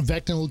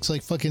 Vecna looks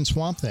like fucking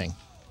Swamp Thing.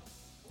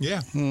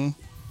 Yeah.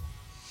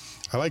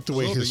 I like the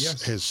way little his bit,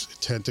 yes. his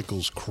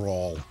tentacles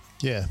crawl.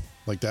 Yeah.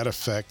 Like that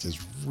effect is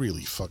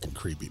really fucking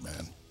creepy,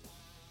 man.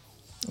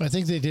 I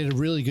think they did a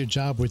really good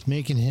job with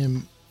making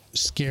him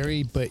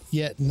scary, but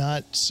yet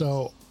not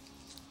so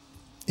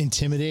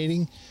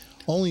intimidating.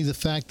 Only the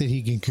fact that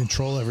he can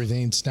control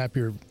everything and snap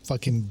your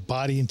fucking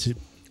body into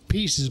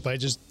pieces by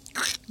just,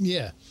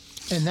 yeah.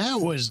 And that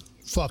was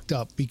fucked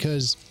up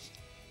because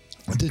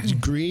the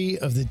degree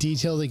of the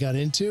detail they got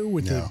into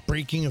with Yeah. the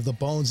breaking of the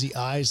bones, the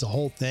eyes, the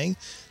whole thing,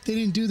 they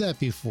didn't do that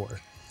before.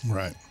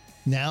 Right.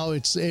 Now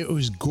it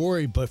was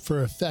gory, but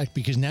for effect,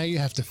 because now you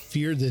have to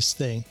fear this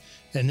thing,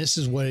 and this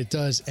is what it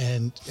does.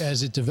 And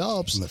as it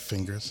develops, And the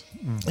fingers.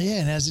 yeah,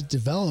 and as it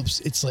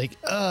develops, it's like,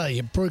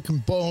 you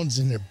broken bones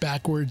and they're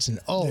backwards, and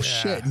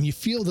shit, and you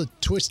feel the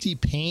twisty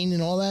pain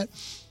and all that.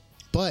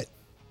 But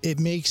it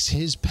makes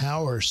his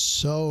power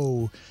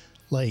so,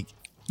 like,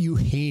 you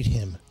hate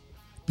him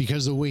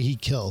because of the way he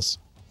kills.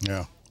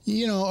 Yeah.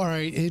 You know, all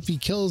right, if he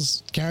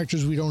kills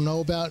characters we don't know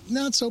about,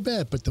 not so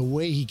bad, but the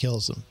way he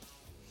kills them,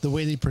 the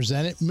way they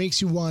present it,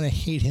 makes you want to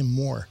hate him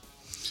more.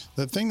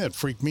 The thing that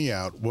freaked me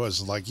out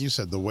was, like you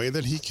said, the way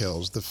that he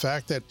kills, the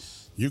fact that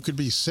you could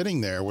be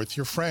sitting there with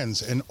your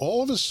friends and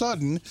all of a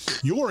sudden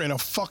you're in a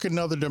fucking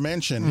other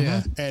dimension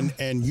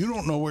and you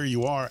don't know where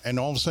you are, and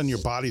all of a sudden your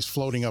body's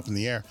floating up in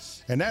the air.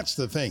 And that's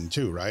the thing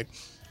too, right?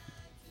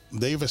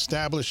 They've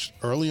established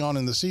early on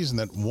in the season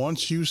that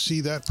once you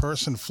see that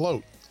person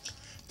float,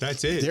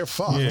 That's it. they're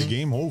fucked. Yeah,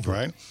 game over.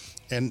 Right?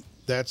 And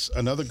that's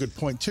another good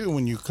point too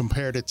when you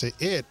compared it to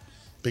It,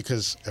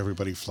 because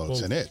everybody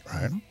floats in It,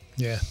 right?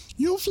 Yeah.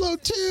 You'll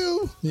float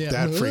too. Yeah.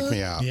 That freaked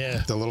me out.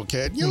 Yeah. The little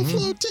kid, you'll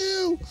float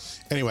too.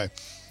 Anyway,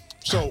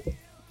 so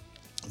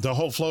the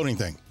whole floating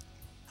thing.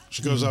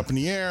 She goes up in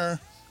the air,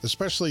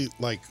 especially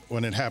like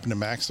when it happened to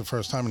Max the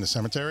first time in the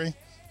cemetery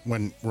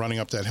when Running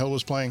Up That Hill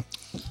was playing.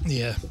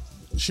 Yeah.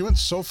 She went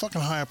so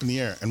fucking high up in the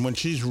air. And when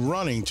she's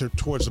running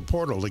towards the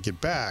portal to get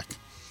back,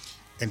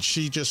 and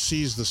she just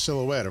sees the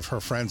silhouette of her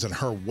friends and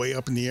her way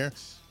up in the air,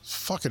 it's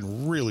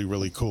fucking really,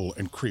 really cool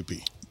and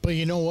creepy. But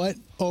you know what?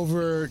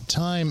 Over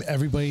time,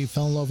 everybody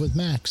fell in love with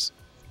Max.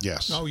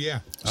 Yes. Oh, yeah.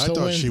 I So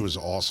thought when she was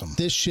awesome.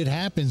 This shit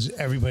happens.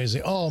 Everybody's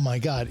like, "Oh my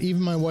god!"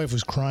 Even my wife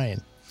was crying,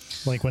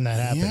 like when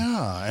that happened.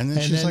 Yeah, and then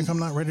And she's then- like, "I'm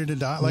not ready to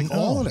die." Like No.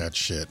 all of that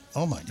shit.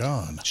 Oh my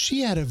god.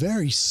 She had a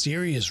very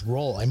serious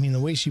role. I mean, the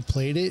way she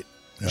played it,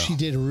 she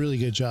did a really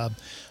good job.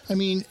 I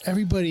mean,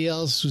 everybody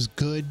else was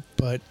good,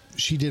 but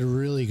she did a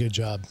really good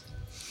job.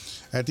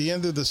 At the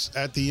end of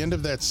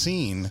that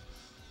scene,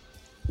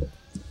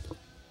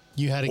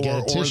 You had to get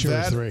a tissue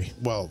or three,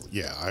 Well,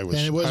 yeah, I was.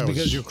 and it wasn't I was,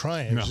 because you're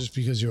crying. It was No. just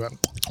because you're.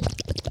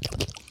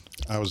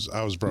 I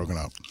was broken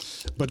up.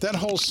 But that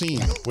whole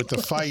scene with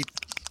the fight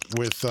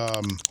with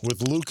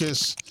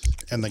Lucas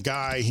and the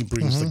guy, he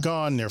brings the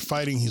gun. They're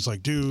fighting. He's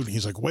like, "Dude,"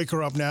 he's like, "Wake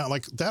her up now!"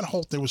 Like that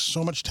whole. There was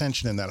so much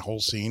tension in that whole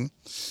scene,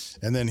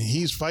 and then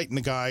he's fighting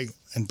the guy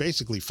and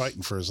basically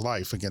fighting for his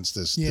life against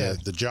this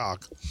the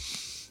jock,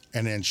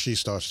 and then she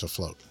starts to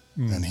float.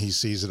 And he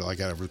sees it like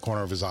out of the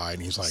corner of his eye,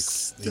 and he's like,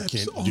 he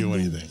can't do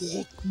anything.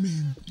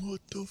 Walkman.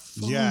 What the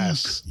fuck?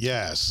 Yes.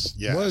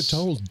 What a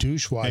total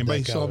douchewad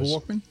Anybody that guy still have a was.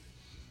 Walkman?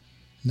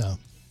 No,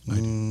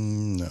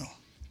 No.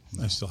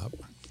 I still have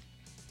one.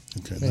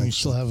 Okay. and you Thanks.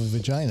 still have a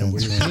vagina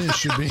where your penis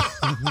should be.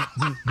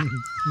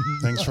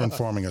 Thanks for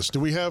informing us. Do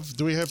we have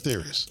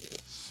theories?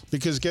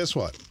 Because guess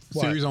what?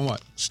 Series on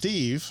what?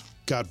 Steve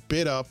got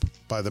bit up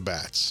by the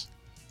bats.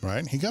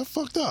 Right? He got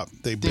fucked up.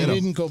 They They bit him.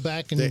 didn't go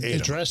back and They ate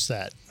him. address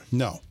that.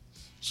 No.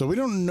 So we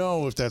don't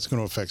know if that's going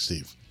to affect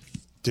Steve.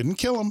 Didn't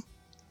kill him.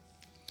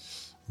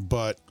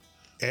 But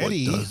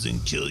Eddie,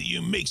 doesn't kill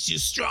you makes you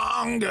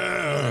stronger.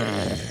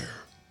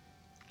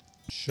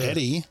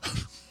 Eddie,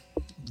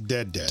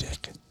 dead.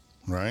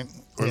 Right?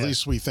 Or at Yeah.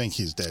 least we think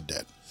he's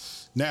dead.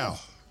 Now,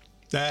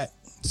 That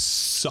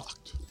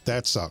sucked.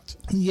 that sucked.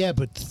 Yeah,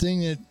 but the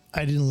thing that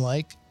I didn't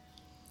like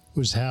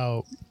was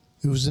how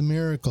it was a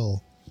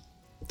miracle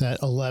that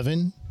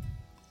 11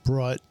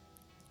 brought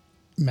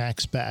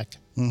Max back.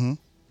 Mm-hmm.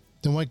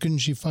 Then why couldn't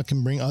she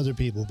fucking bring other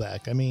people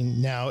back? I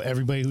mean, now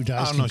everybody who I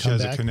dies don't can know if she come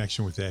has back. a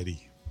connection with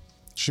Eddie.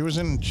 She was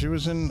in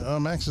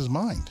Max's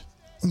mind.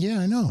 Yeah,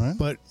 I know. Right?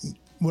 But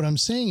what I'm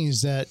saying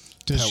is that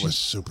That was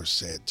super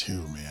sad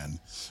too, man.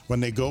 When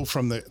they go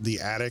from the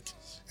attic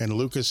and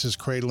Lucas is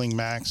cradling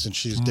Max and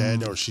she's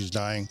dead or she's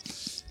dying,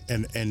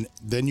 and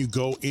then you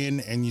go in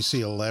and you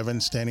see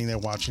 11 standing there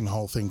watching the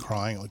whole thing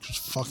crying, like just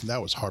fucking,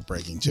 that was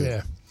heartbreaking too.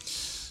 yeah.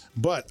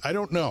 But I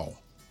don't know.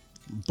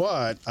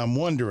 But I'm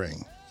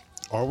wondering,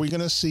 are we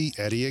going to see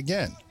Eddie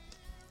again?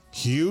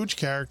 Huge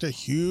character,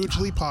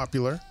 hugely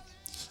popular.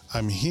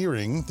 I'm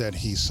hearing that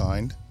he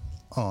signed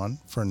on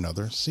for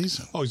another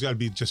season. Oh, he's got to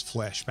be just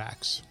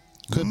flashbacks.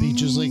 Could be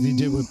just like they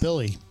did with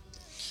Billy.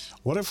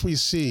 What if we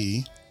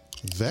see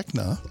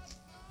Vecna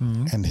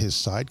and his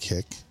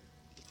sidekick,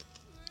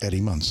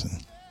 Eddie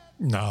Munson?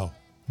 No.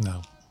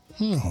 No.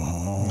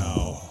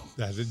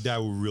 That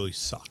would really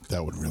suck.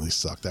 That would really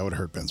suck. That would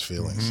hurt Ben's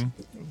feelings.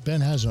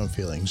 Ben has no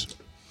feelings.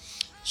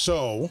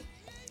 So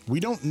we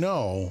don't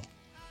know.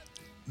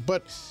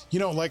 But,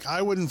 like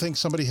I wouldn't think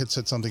somebody had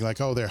said something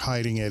like, oh, they're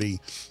hiding Eddie.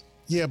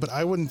 Yeah, but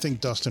I wouldn't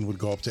think Dustin would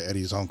go up to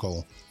Eddie's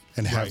uncle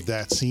and have Right.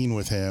 that scene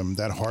with him,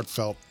 that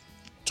heartfelt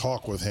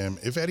talk with him,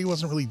 if Eddie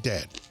wasn't really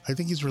dead. I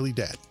think he's really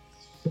dead.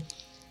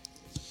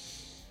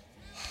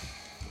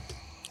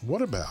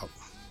 What about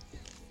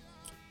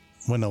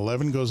when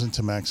 11 goes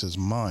into Max's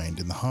mind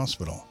in the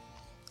hospital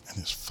and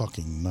there's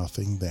fucking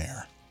nothing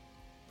there?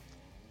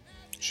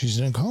 She's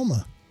in a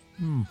coma.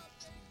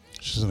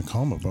 She's in a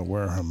coma, but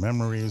where are her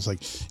memories? Like,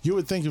 you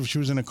would think if she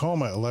was in a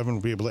coma, 11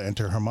 would be able to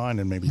enter her mind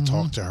and maybe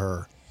talk to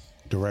her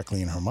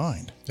directly in her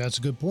mind. That's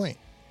a good point.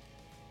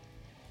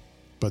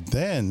 But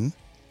then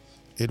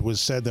it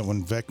was said that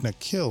when Vecna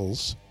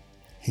kills,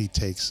 he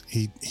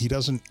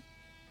doesn't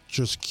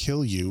just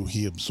kill you,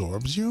 he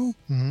absorbs you.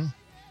 Mm-hmm.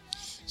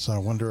 So I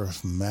wonder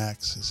if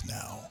Max is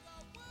now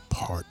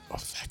part of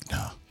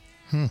Vecna.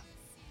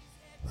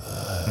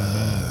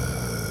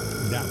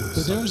 That would But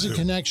suck there was a too.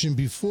 connection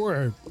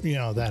before,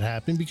 that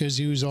happened because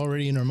he was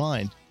already in her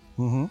mind.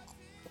 Mm-hmm.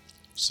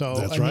 So,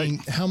 That's I right. mean,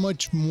 how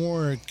much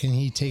more can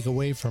he take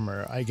away from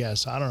her? I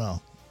guess. I don't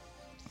know.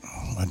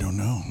 I don't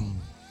know.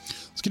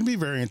 It's going to be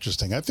very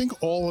interesting. I think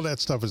all of that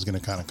stuff is going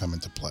to kind of come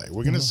into play.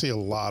 We're going to see a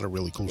lot of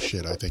really cool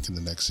shit, I think, in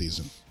the next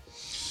season.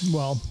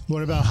 Well,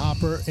 what about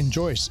Hopper and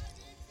Joyce?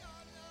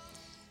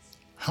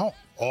 How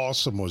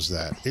awesome was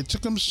that? It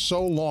took them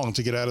so long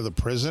to get out of the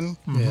prison,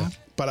 Yeah.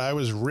 but I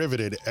was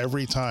riveted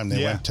every time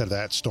they Yeah. went to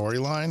that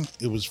storyline.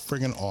 It was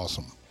friggin'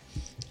 awesome.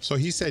 So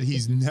he said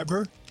he's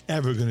never,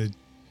 ever going to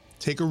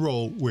take a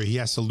role where he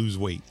has to lose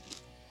weight.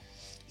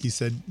 He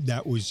said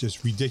that was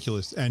just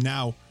ridiculous. And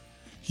now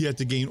he had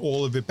to gain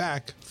all of it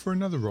back for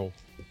another role.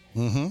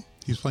 Mm-hmm.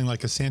 He was playing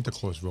like a Santa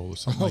Claus role or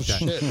something like that.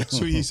 shit.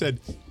 So he said,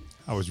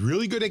 I was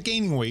really good at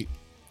gaining weight.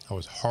 I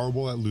was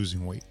horrible at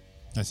losing weight.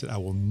 I said, I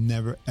will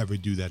never, ever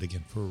do that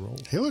again for a role.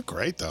 He looked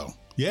great, though.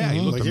 Yeah,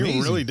 he looked Like,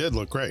 amazing. he really did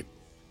look great.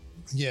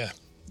 Yeah.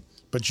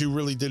 But you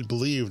really did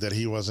believe that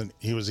he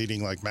was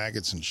eating like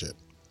maggots and shit.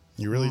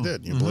 You really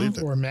did. You believed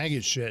it. Or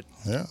maggot shit.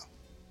 Yeah.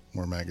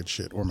 Or maggot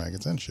shit. Or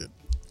maggots and shit.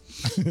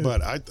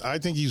 But I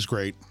think he's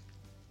great.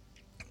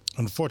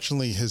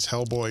 Unfortunately, his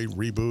Hellboy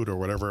reboot or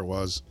whatever it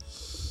was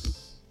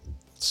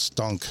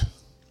stunk.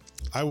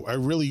 I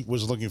really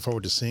was looking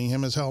forward to seeing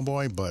him as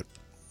Hellboy, but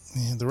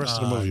the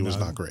rest of the movie was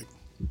not great.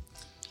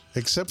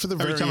 Except for the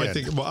very Every time end. I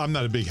think, well, I'm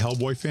not a big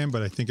Hellboy fan,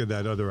 but I think of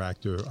that other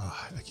actor.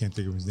 I can't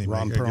think of his name.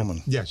 Ron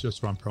Perlman. Yes,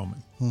 just Ron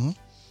Perlman. Mm-hmm.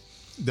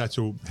 That's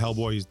who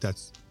Hellboy is.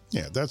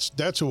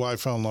 That's who I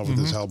fell in love with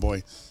this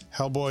Hellboy.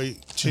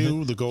 Hellboy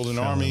 2, The Golden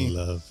Army.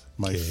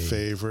 My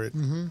favorite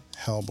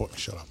Hellboy.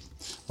 Shut up.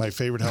 My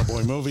favorite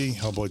Hellboy movie,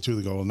 Hellboy 2,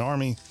 The Golden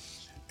Army.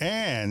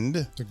 And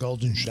The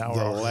golden shower.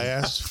 the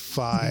last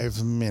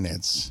 5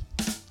 minutes,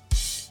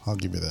 I'll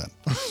give you that.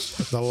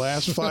 The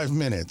last 5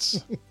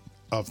 minutes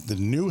of the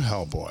new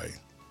Hellboy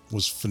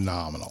was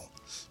phenomenal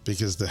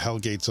because the Hell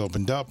Gates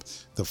opened up,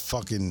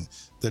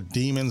 the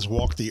demons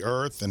walked the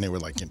earth and they were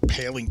like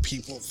impaling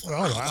people. Oh,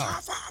 wow.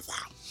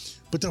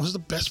 But that was the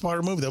best part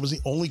of the movie. That was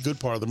the only good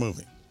part of the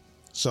movie.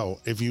 So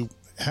if you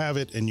have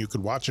it and you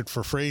could watch it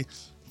for free,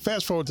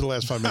 fast forward to the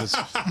last 5 minutes,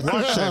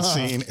 watch that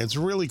scene. It's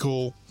really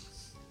cool.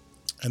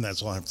 And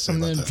that's all I have to say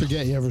And about then that.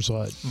 forget you ever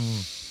saw it.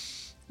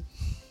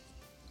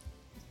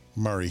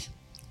 Murray.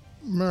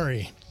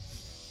 Murray.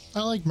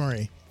 I like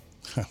Murray.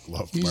 I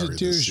love He's Murray a this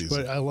douche, season.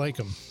 but I like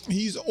him.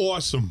 He's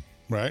awesome.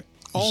 Right?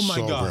 Oh my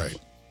So God. great.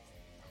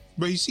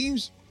 But he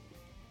seems,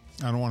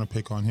 I don't want to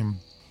pick on him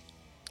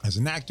as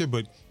an actor,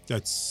 but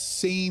that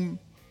same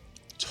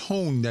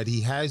tone that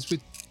he has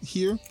with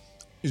here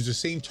is the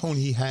same tone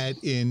he had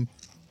in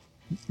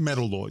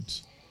Metal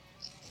Lords.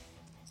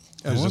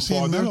 As Was a he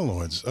in father. Metal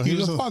Lords? Oh, he he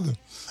was was a a- father.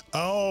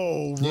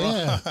 Oh,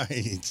 Yeah.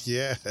 right.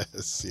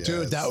 Yes.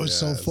 Dude, that was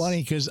so yes.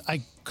 funny because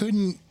I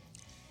couldn't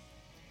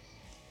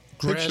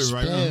grasp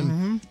right?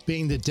 him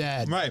being the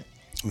dad. Right.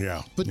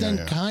 Yeah. But Yeah, then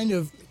yeah. kind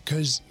of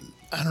because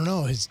I don't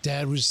know,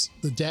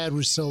 the dad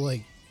was so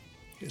like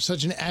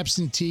such an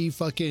absentee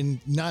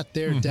fucking not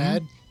there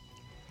dad.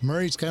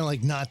 Murray's kind of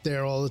like not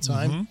there all the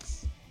time.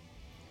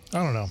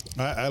 I don't know.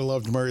 I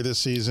loved Murray this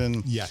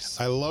season. Yes.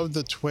 I love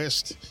the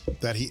twist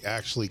that he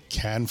actually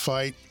can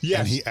fight. Yes.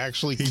 And he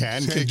actually He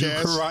can can kick do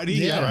ass. karate.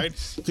 Yeah.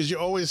 Right? Because you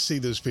always see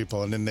those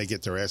people and then they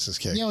get their asses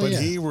kicked. Yeah, but yeah.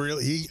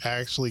 he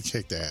actually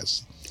kicked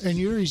ass. And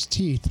Yuri's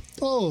teeth.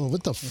 Oh,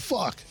 what the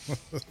fuck?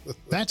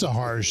 That's a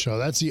horror show.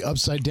 That's the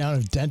upside down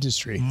of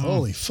dentistry.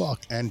 Holy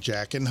fuck. And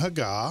Jack and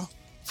Hagar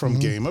from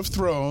Game of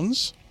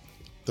Thrones,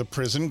 the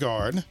prison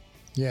guard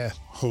Yeah.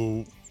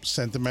 who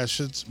sent the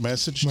message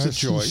to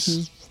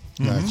Joyce.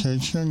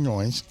 Message to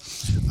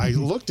Joyce. I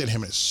looked at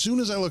him. As soon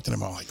as I looked at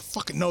him, I'm like,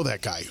 fucking know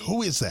that guy.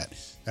 Who is that?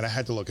 And I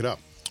had to look it up.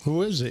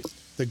 Who is it?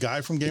 The guy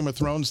from Game of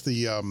Thrones,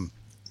 the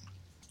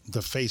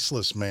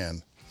faceless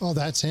man. Oh,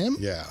 that's him?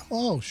 Yeah.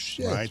 Oh,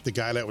 shit. Right? The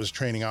guy that was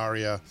training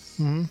Arya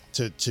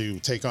to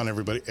take on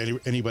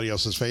anybody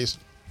else's face.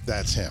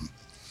 That's him.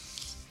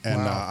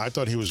 And Wow. I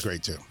thought he was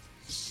great too.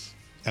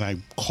 And I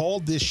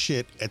called this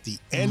shit at the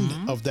end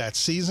of that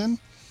season.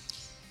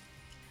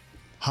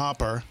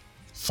 Hopper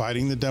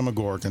fighting the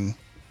Demogorgon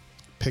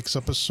picks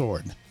up a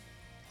sword.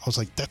 I was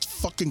like, that's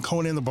fucking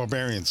Conan the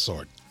Barbarian's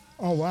sword.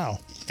 Oh, wow.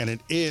 And it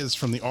is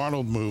from the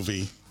Arnold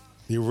movie,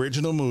 the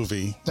original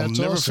movie. That's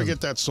I'll never awesome. forget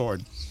that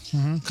sword.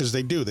 Because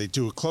they do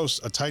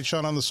a tight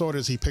shot on the sword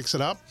as he picks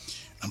it up.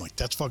 I'm like,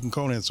 that's fucking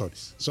Conan's sword.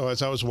 So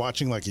as I was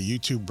watching like a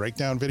YouTube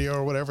breakdown video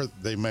or whatever,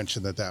 they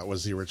mentioned that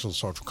was the original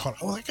sword from Conan.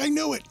 I'm like, I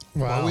knew it.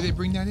 Why Wow. would they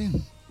bring that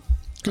in?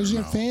 Because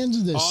you're fans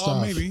of this Oh,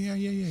 stuff. maybe. Yeah.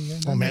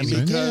 That Oh, makes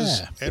maybe.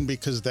 sense.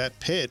 Because that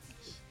pit,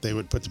 they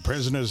would put the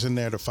prisoners in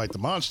there to fight the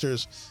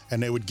monsters,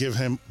 and they would give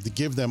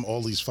them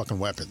all these fucking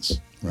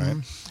weapons, right?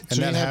 And So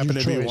you that had happened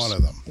to your be choice. one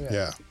of them. Yeah.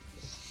 Yeah.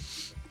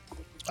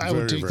 I would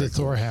Very, take very the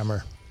cool. Thor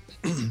hammer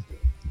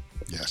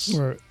Yes.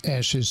 or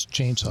Ash's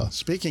chainsaw.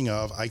 Speaking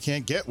of, I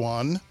can't get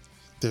one.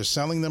 They're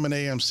selling them in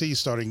AMC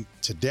starting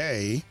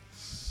today.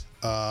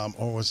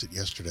 Or was it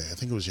yesterday? I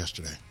think it was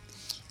yesterday.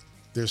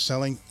 They're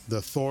selling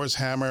the Thor's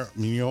Hammer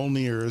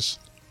Mjolnir's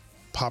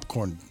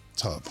popcorn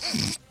tub.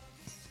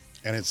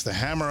 And it's the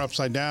hammer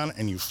upside down,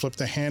 and you flip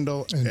the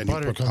handle, And and you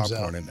butter put comes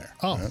popcorn out. in there.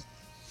 Oh. right?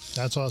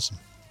 That's awesome.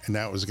 and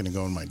that was going to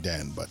go in my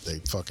den. But they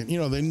fucking, you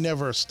know, they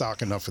never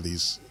stock enough of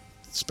these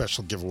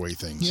special giveaway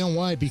things. You know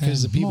why?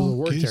 Because the people that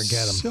work there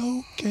get them.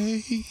 So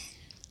gay.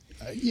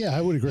 Yeah,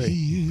 I would agree.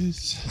 He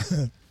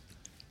is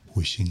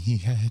wishing he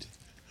had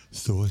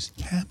Thor's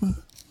hammer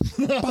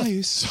by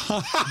his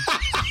side.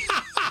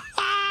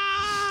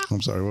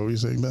 I'm sorry, what were you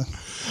saying, Ben?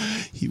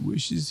 He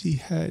wishes he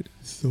had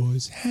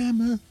Thor's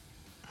hammer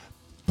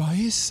by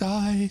his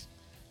side.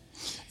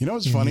 You know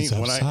what's And funny? he's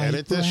When I upside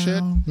edit this shit,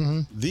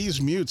 down. these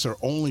mutes are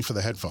only for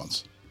the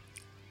headphones.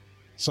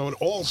 So it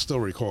all still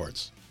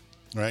records,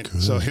 right?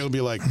 So he'll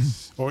be like,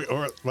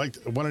 or like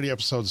one of the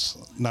episodes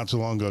not too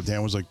long ago,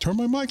 Dan was like, turn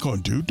my mic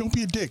on, dude. Don't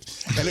be a dick.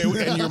 And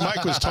your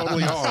mic was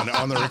totally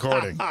on the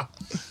recording.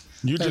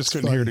 You That's just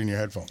couldn't funny. hear it in your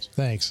headphones.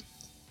 Thanks.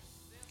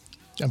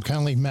 I'm kind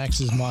of like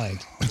Max's mind.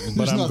 But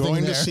There's I'm nothing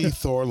going to there. see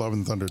Thor Love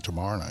and Thunder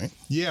tomorrow night.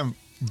 Yeah,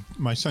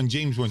 my son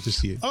James went to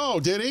see it. Oh,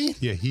 did he?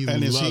 Yeah, he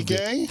And loved is he it.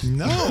 gay?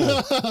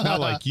 No, not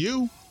like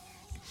you.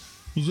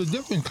 He's a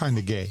different kind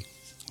of gay.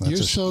 You're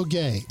so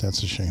gay.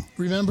 That's a shame.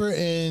 Remember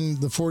in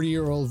the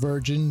 40-Year-Old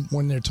Virgin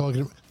when they're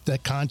talking about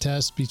that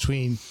contest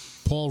between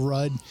Paul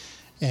Rudd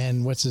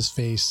and what's his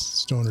face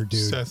stoner dude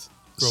Seth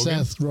Rogen.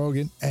 Seth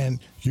Rogen, and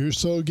you're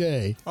so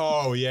gay.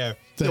 Oh yeah,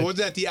 That- was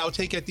that the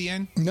outtake at the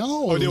end?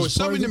 No, Or it there was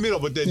some part in the of middle,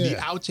 but then the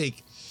Yeah. outtake.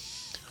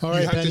 All you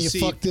right, have Benny, to you see-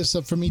 fucked this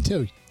up for me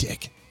too,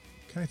 dick.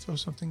 Can I throw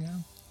something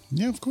out?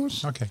 Yeah, of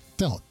course. Okay.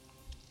 Don't.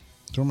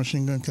 Throw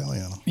Machine Gun Kelly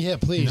on him. Yeah,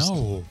 please.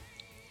 No.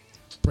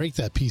 Break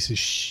that piece of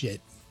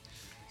shit.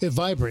 It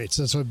vibrates.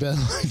 That's what Ben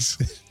likes.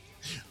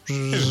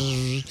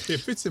 It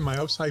fits in my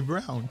upside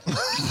brown.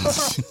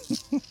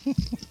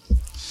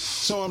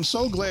 So I'm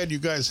so glad you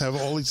guys have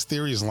all these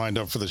theories lined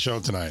up for the show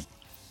tonight.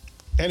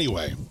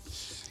 Anyway,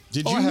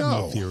 did you I have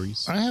know? no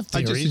theories. I have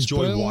I theories. just enjoy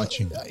but I don't-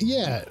 watching.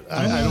 Yeah, I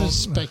I don't want don't- to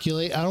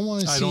speculate. I don't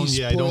want to I see don't-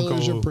 yeah, I don't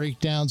spoilers go- or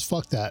breakdowns.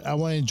 Fuck that. I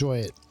want to enjoy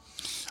it.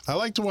 I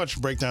like to watch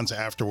breakdowns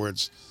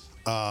afterwards,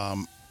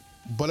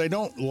 but I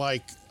don't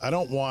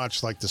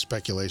watch like the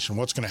speculation.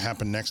 What's going to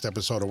happen next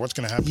episode or what's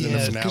going to happen in the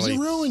Yeah, because finale? it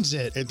ruins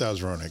it. It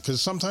does ruin it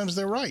because sometimes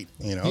they're right.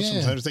 You know, Yeah.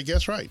 sometimes they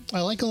guess right.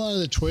 I like a lot of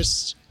the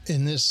twists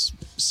in this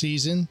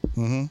season.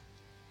 Mm-hmm.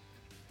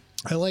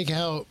 I like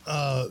how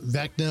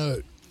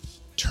Vecna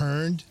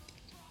turned.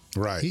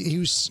 Right. He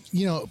was,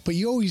 but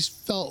you always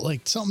felt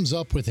like something's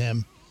up with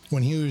him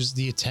when he was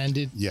the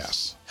attendant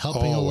Yes.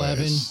 helping Always.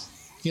 11.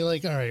 You're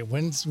like, all right,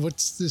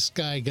 what's this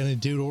guy gonna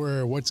do to her?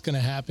 Or what's gonna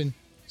happen?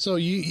 So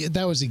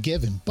that was a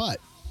given, but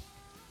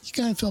you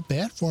kind of felt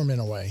bad for him in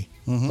a way,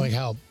 like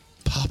how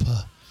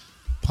Papa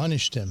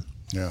punished him.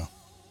 Yeah.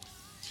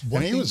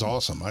 One And he thing- was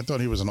awesome. I thought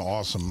he was an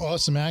awesome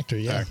Awesome actor,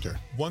 yeah. actor.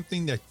 One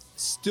thing that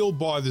still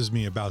bothers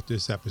me about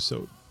this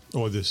episode,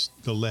 or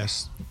the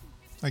last,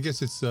 I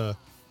guess it's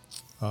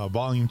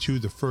volume 2,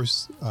 the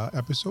first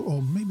episode,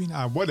 or maybe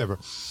not, whatever.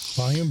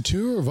 Volume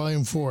 2 or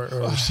Volume 4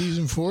 or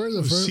Season 4?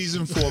 The first,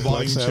 Season 4, Black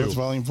volume Sabbath 2.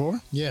 Volume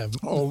 4? yeah.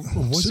 Oh,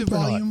 was it Supernaut.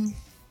 volume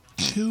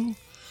 2?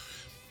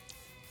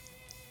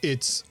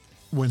 It's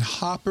when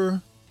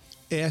Hopper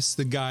asked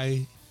the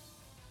guy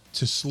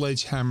to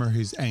sledgehammer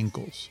his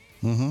ankles.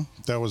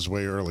 That was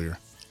way earlier.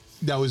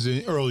 That was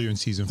earlier in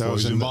season 4. That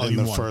was in volume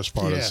the 1. first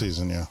part of Yeah. the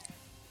season, yeah.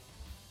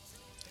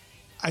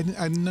 I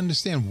didn't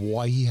understand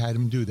why he had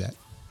him do that.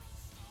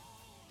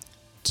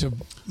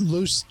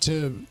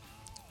 To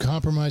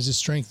compromise the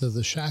strength of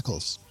the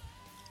shackles.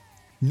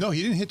 No,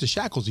 he didn't hit the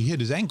shackles. He hit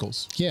his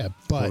ankles. Yeah, Or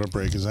but to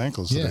break his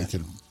ankles so Yeah. they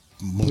could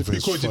move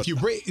his Because foot. if you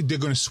break, they're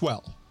going to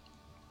swell.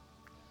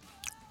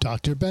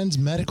 Dr. Ben's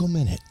Medical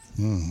Minute.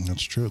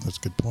 That's true. That's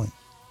a good point.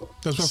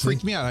 That's what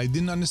freaked me out. I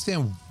didn't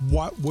understand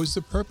what was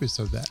the purpose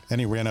of that. And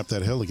he ran up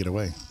that hill to get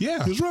away.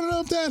 Yeah. He was running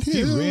up that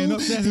hill. ran up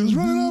that He was hill.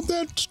 running up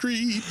that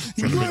street.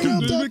 He was running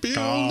up that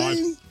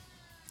building.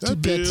 To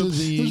That get to bill.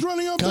 He the was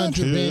running up that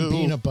contraband hill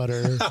peanut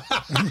butter.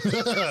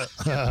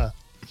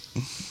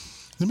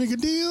 to make a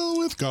deal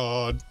with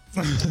God.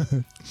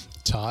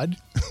 Todd?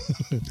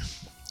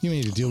 You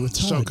made a deal with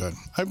Todd. So good.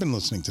 I've been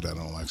listening to that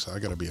on Alexa. I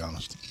got to be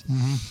honest.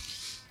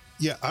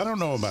 Yeah, I don't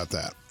know about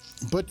that.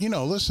 But,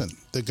 listen,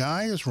 the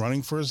guy is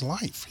running for his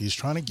life. He's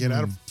trying to get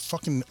out of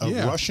fucking a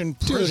Yeah. Russian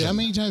prison. Dude, how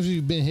many times have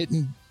you been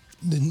hitting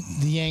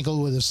the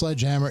ankle with a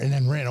sledgehammer and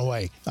then ran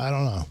away? I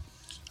don't know.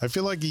 I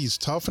feel like he's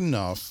tough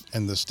enough,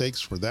 and the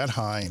stakes were that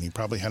high, and he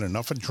probably had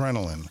enough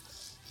adrenaline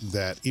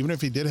that even if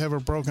he did have a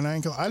broken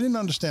ankle, I didn't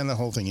understand the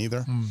whole thing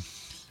either.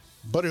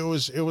 But it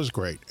was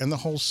great. And the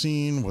whole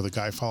scene where the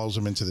guy follows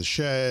him into the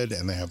shed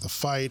and they have the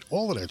fight,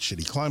 all of that shit.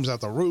 He climbs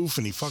out the roof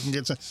and he fucking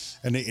gets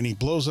and he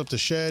blows up the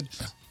shed.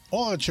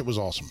 All that shit was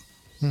awesome.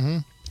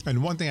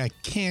 And one thing I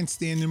can't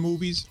stand in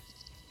movies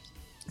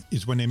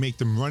is when they make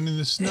them run in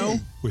the snow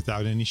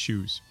without any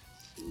shoes.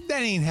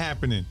 That ain't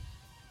happening.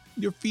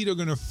 Your feet are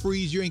going to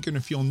freeze. You ain't going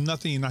to feel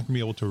nothing. You're not going to be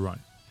able to run.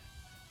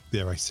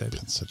 There, I said it.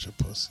 That's such a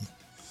pussy.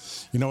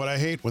 You know what I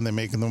hate? When they're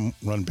making them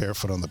run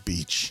barefoot on the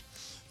beach.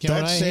 You know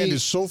That what I sand hate?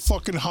 is so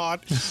fucking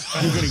hot.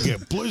 You're going to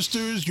get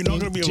blisters. You're not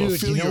going to be able to Dude,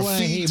 feel you know your what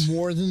feet. I hate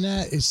more than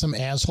that is some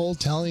asshole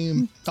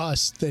telling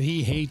us that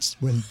he hates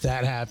when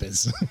that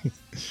happens.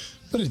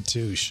 What a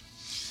douche.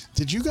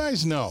 Did you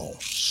guys know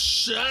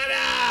Shut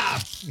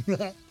up!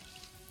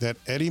 that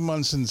Eddie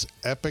Munson's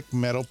epic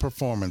metal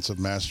performance of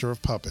Master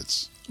of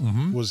Puppets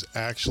was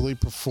actually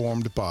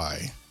performed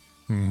by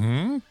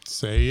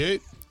Say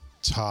it.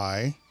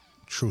 Ty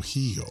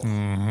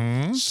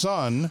Trujillo,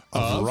 son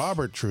of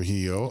Robert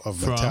Trujillo of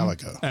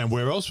Metallica. And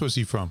where else was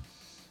he from?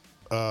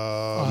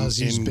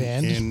 Ozzy's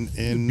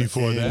band.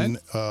 Before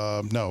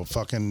that? No,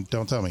 fucking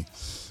don't tell me.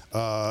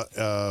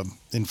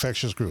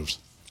 Infectious Grooves.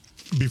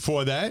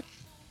 Before that?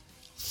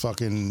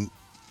 Fucking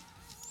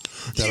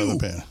that other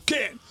band.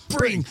 Can't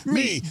bring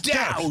me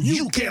down.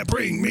 You can't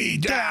bring me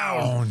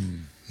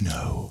down.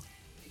 No.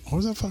 What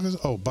was that fuck?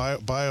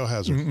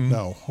 Biohazard.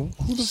 No. Who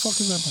the fuck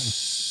is that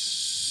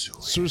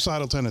band?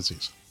 Suicidal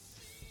Tendencies.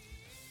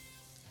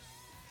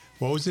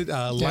 What was it?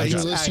 Yeah, Light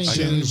you're listening to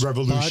Action this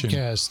Revolution.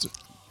 podcast.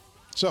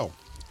 So,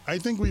 I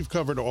think we've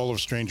covered all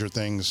of Stranger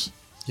Things.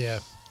 Yeah.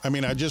 I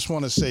mean, I just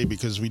want to say,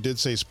 because we did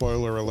say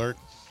spoiler alert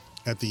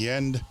at the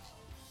end,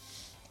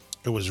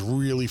 it was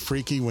really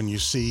freaky when you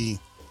see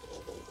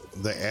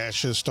the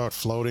ashes start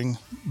floating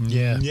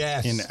Yeah.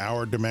 Yes. in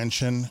our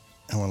dimension,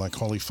 and we're like,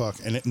 holy fuck.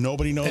 And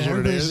nobody knows And what it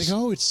everybody's is. like,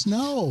 oh, it's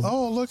snow.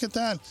 Oh, look at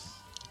that.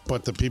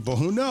 But the people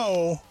who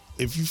know,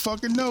 if you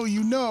fucking know,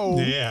 you know.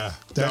 Yeah.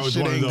 That was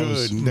shit one ain't of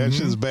those. good. That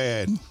shit's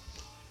bad.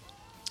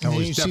 That And then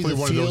was you see definitely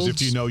the one of those, if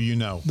fields. you know, you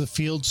know. The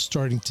field's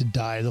starting to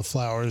die. The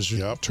flowers are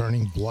Yep.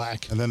 turning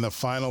black. And then the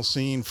final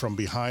scene from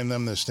behind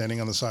them, they're standing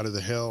on the side of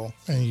the hill.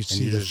 And you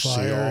see the just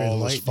fire all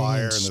and this lightning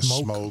fire and and the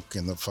smoke. smoke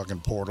and the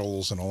fucking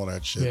portals and all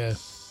that shit. Yeah.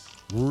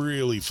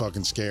 Really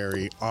fucking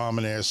scary,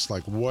 ominous,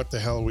 like what the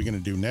hell are we gonna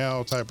do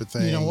now type of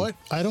thing. You know what?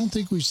 I don't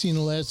think we've seen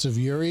the last of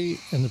Yuri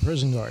and the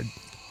prison guard.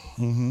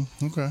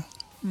 Okay.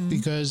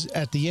 Because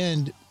at the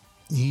end,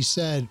 he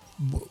said,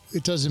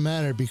 it doesn't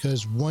matter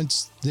because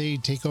once they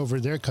take over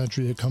their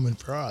country, they're coming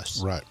for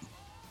us. Right.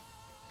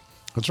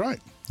 That's right.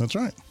 That's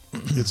right.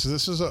 This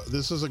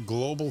is a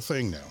global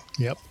thing now.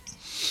 Yep.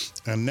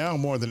 And now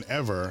more than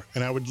ever,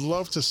 and I would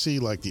love to see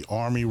like the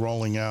army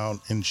rolling out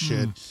and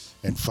shit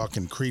and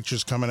fucking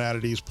creatures coming out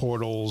of these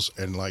portals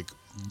and like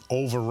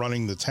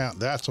overrunning the town.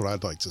 That's what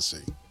I'd like to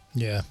see.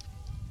 Yeah.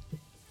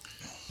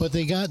 But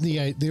they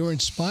were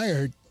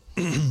inspired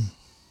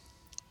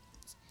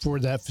for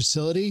that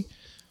facility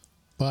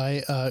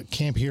by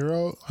Camp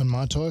Hero on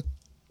Montauk.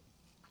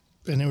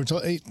 And they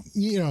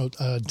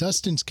were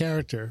Dustin's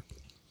character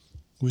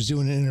was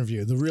doing an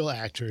interview, the real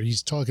actor,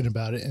 he's talking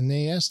about it. And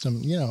they asked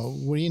him,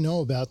 what do you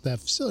know about that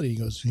facility? He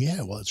goes,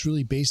 yeah, well, it's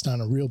really based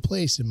on a real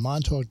place in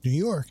Montauk, New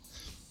York.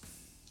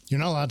 You're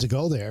not allowed to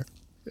go there.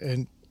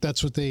 And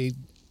that's what they,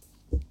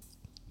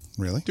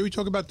 Really? Did we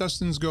talk about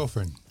Dustin's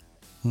girlfriend?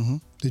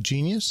 the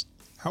genius.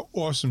 How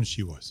awesome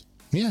she was.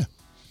 Yeah.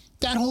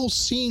 That whole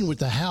scene with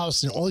the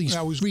house and all these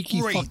That was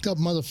freaky, great. fucked up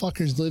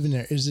motherfuckers living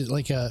there. Is it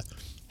like a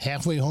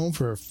halfway home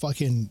for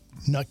fucking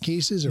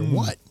nutcases or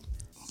what?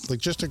 Like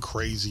just a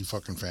crazy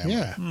fucking family.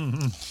 Yeah.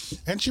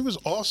 And she was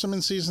awesome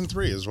in season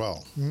 3 as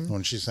well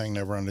when she sang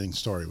Neverending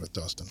Story with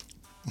Dustin.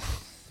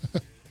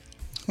 It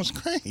was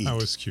great. That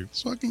was cute.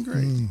 It's fucking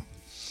great.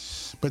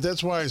 But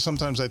that's why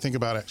sometimes I think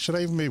about it. Should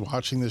I even be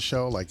watching this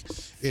show? Like,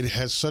 it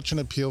has such an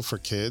appeal for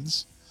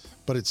kids,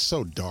 but it's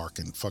so dark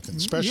and fucking,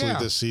 especially Yeah.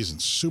 this season.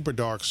 Super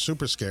dark,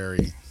 super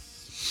scary.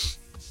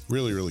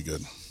 Really, really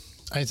good.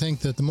 I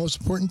think that the most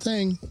important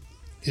thing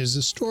is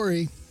the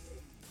story.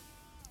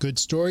 Good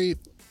story,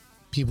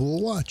 people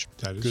will watch.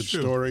 That is Good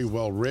true. story,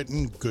 well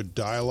written, good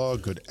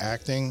dialogue, good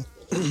acting.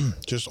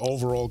 Just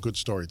overall good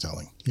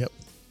storytelling. Yep.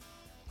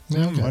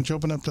 Why don't you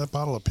open up that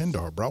bottle of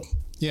Pindar, bro?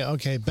 Yeah,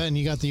 okay. Ben,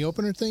 you got the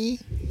opener thingy?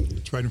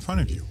 It's right in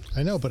front of you.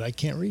 I know, but I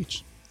can't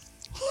reach.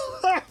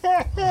 I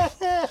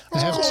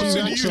have two Closer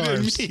to you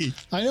than Xars. me.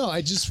 I know.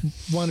 I just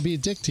want to be a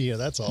dick to you.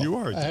 That's all. You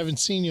are a I dick. haven't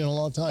seen you in a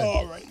long time.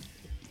 All right.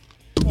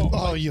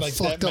 Oh, you like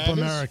fucked that up matters?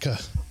 America.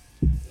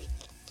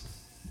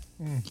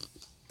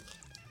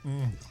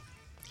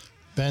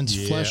 Ben's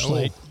Yeah,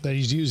 fleshlight that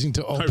he's using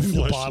to open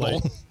the fleshlight.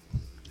 bottle.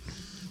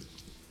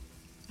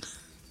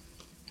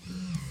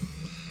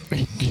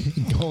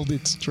 Hold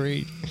it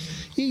straight.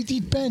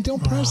 Ben,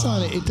 don't press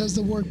on it. It does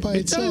the work by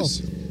It itself.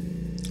 does.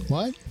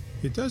 What?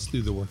 It does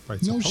do the work by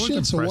itself. No I shit,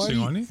 wasn't so why pressing do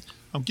you- on it.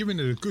 I'm giving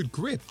it a good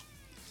grip.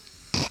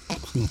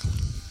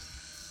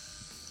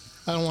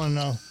 I don't want to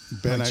know.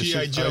 Ben, Like I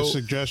G.I. I Joe.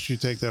 suggest you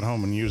take that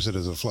home and use it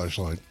as a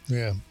flashlight.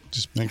 Yeah.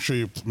 Just Make sure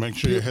you hit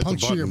the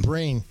puncture your button.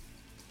 brain.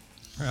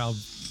 I'll, you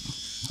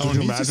I don't need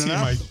to imagine see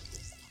that? my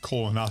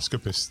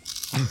colonoscopist.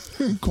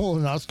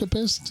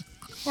 Colonoscopist?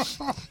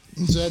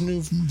 Is that a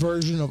new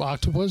version of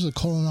octopus? A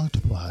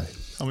colonoscopy.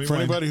 I mean, For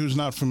when- anybody who's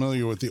not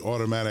familiar with the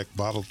automatic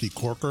bottle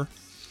decorker,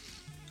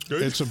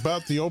 Good. it's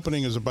about the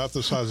opening is about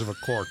the size of a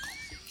cork.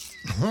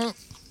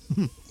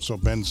 So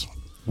Ben's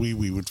wee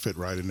would fit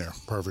right in there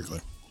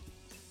perfectly.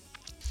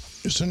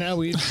 So now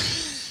we,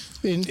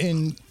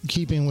 in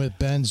keeping with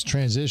Ben's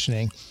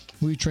transitioning,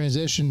 we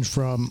transitioned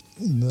from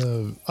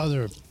the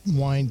other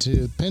wine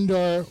to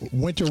Pindar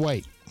Winter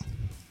White,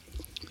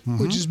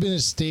 which has been a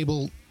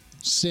staple.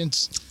 That's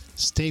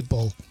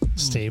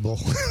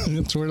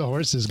where the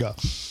horses go.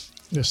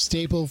 A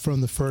staple from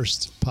the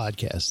first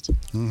podcast.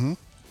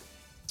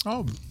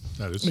 Oh,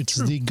 that is It's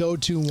true. the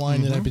go-to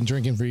wine that I've been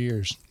drinking for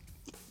years.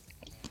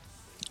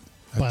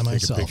 By Take a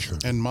myself. picture.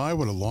 And my,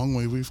 what a long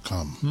way we've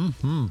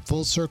come.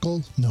 Full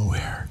circle,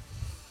 nowhere.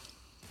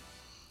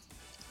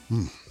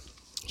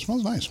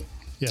 Smells nice.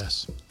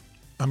 Yes.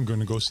 I'm going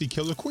to go see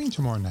Killer Queen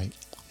tomorrow night.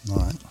 All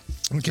right.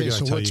 Okay, Figured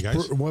so I'd tell you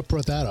guys. what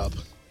brought that up?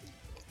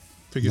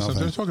 Figure Nothing.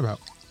 something to talk about.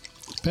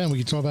 Ben, we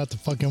can talk about the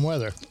fucking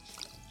weather.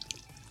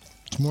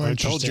 It's more I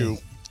told interesting.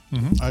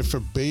 you, I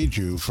forbade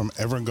you from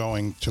ever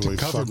going to a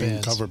cover fucking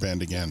bands. cover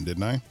band again,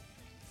 didn't I?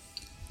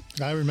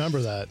 I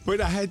remember that.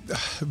 But I had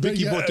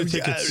Vicky bought the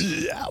tickets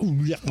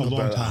a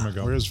long time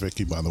ago. Where's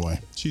Vicky, by the way?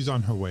 She's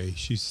on her way.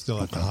 She's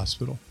still at the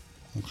hospital.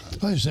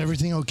 Oh, is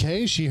everything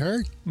okay? Is she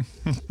hurt?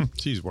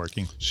 She's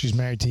working. She's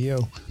married to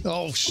you.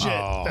 Oh, shit.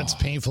 That's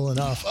painful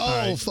enough. Oh, All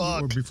right,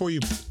 fuck. well, before you,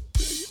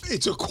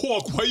 it's a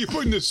cork. Why are you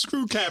putting the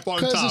screw cap on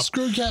Because the top?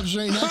 screw cap's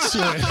right next to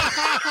it.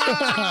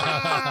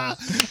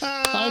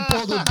 I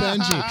pulled a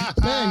Benji.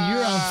 Ben,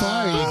 you're on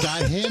fire. You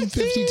got him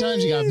 50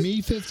 times. You got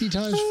me 50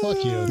 times.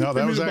 Fuck you. No, that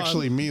Give me was the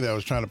actually me that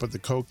was trying to put the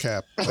Coke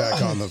cap back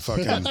on the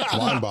fucking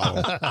wine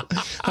bottle.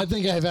 I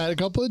think I've had a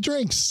couple of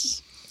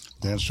drinks.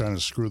 Dan's trying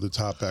to screw the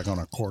top back on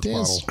a cork Dan's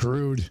bottle.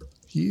 screwed.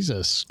 He's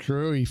a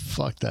screwy.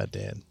 Fuck that,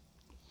 Dan.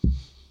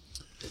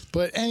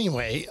 But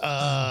anyway,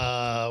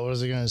 what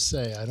was I going to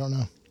say? I don't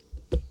know.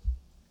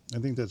 I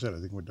think that's it. I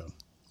think we're done.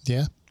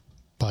 Yeah.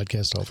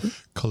 Podcast over.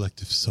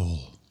 Collective Soul.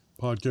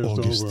 Podcast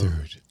August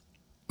 3rd.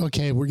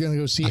 Okay, we're going to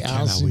go see I cannot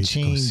Alice in wait to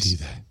go Chains see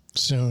that.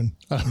 soon.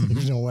 I don't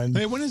even know when.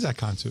 Hey, when is that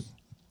concert?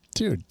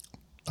 Dude,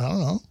 I don't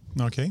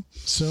know. Okay.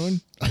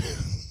 Soon.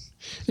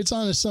 It's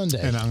on a Sunday.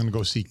 And I'm going to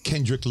go see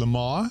Kendrick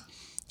Lamar.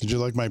 Did you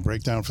like my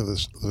breakdown for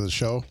the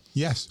show?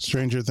 Yes.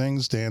 Stranger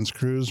Things, Dan's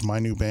Cruise, My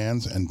New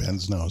Bands, and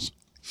Ben's Nose.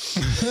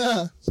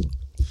 That's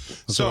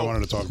So- what I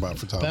wanted to talk about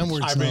for topics. Ben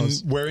Ward's I've been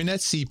nose. wearing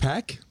that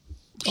CPAC.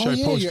 Should Oh, I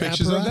yeah, post your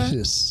pictures of that?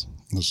 apparatus.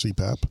 The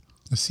CPAP.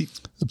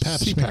 The Pap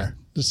smear.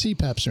 The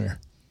CPAP smear.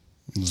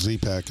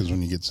 Z-Pack is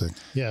when you get sick.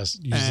 Yes,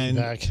 you And-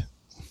 Z-pack.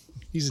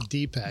 He's a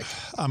D-pack.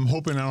 I'm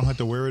hoping I don't have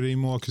to wear it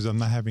anymore because I'm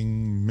not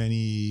having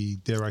many,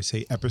 dare I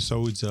say,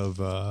 episodes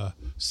of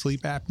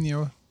sleep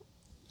apnea.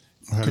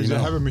 How do you Because I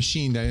know? have a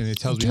machine that and it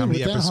tells me Dude, how many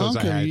with that episodes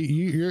I honker, had.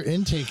 your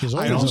intake is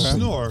I always don't up.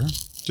 snore,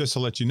 just to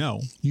let you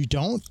know. You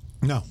don't?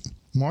 No,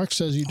 Mark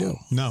says you do.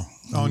 no.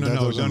 Oh, no, That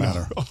no, doesn't no,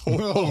 matter.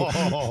 no.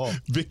 Oh,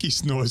 Vicky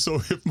snores, so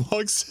if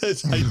Mark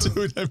says I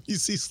do, that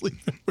means he's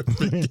sleeping with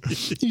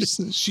Vicky.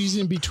 She's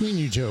in between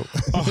you two.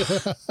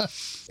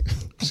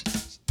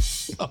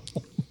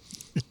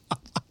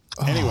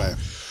 Anyway,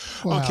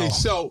 Wow. Okay,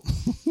 so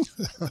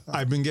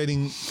I've been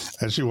getting,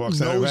 as she walks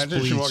down,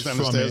 imagine she Nosebleeds walked down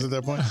the from stairs it. at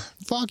that point.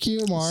 Fuck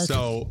you, Mark.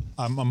 so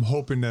I'm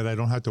hoping that I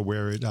don't have to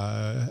wear it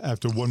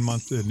after 1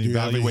 month in Do you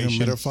have a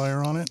evaluation.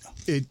 humidifier on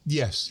it?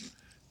 Yes.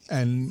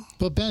 And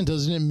But Ben,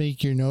 doesn't it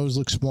make your nose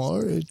look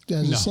smaller? It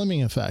has No. a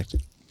slimming effect.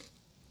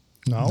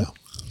 No?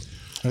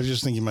 I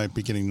just think you might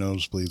be getting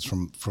nosebleeds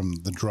from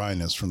the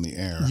dryness from the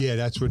air. yeah,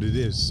 that's what it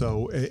is.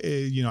 So,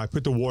 I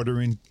put the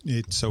water in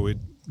it so it,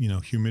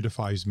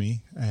 humidifies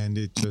me, and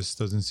it just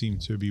doesn't seem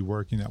to be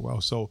working that well.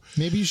 So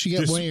Maybe you should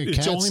get one of your cats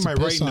it's only to my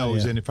piss right on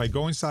nose, you. and if I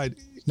go inside,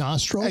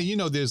 Nostril? hey,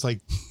 there's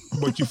like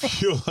what you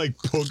feel like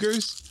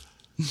boogers.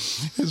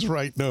 His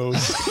right nose.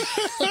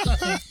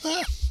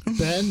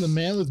 Ben, the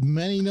man with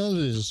many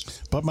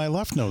noses. But my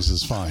left nose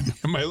is fine.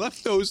 And my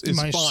left nose is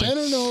My fine.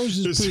 center nose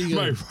is It's pretty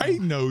my good.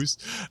 right nose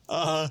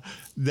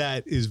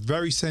that is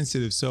very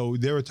sensitive. So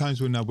there are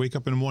times when I wake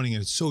up in the morning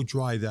and it's so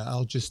dry that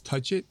I'll just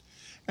touch it,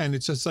 and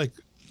it's just like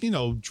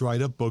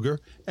dried up booger,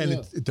 and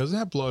Yeah. it doesn't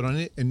have blood on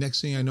it. And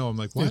next thing I know, I'm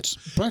like, what? It's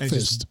And breakfast.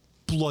 just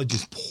blood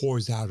just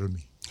pours out of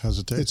me. How's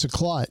it taste? It's a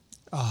clot.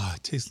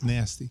 It tastes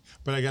nasty.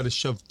 But I got to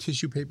shove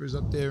tissue papers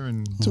up there,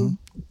 and So,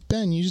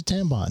 Ben, use a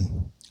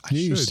tampon.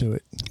 You're used should. to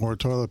it. Or a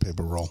toilet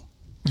paper roll.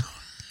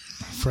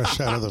 Fresh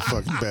out of the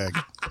fucking bag.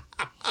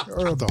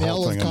 Or a The bale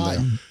whole of thing in there.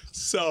 cotton.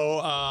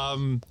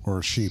 so Or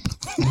a sheep.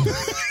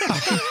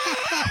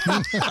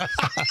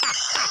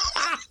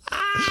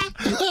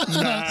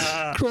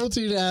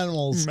 Cruelty to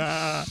animals.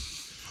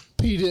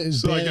 Peter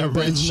is So I banned got on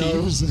Ben's red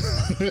nose.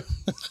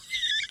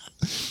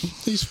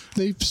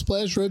 They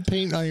splash red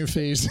paint on your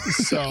face.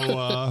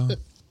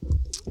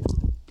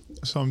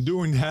 So I'm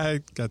doing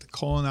that. Got the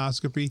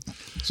colonoscopy.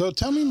 So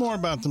tell me more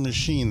about the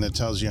machine that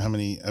tells you how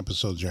many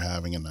episodes you're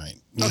having a night.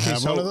 You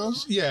have one of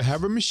those? Yeah, I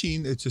have a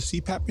machine. It's a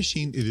CPAP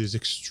machine. It is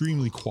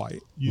extremely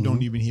quiet. You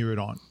don't even hear it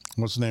on.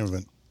 What's the name of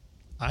it?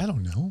 I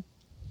don't know.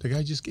 The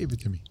guy just gave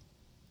it to me.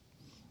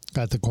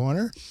 Got the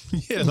corner?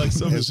 Yeah, like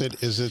some. Is it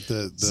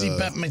the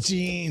CPAP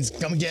machines.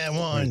 Come get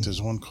one. Right,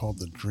 there's one called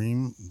the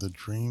Dream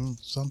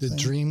something. The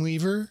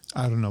Dreamweaver?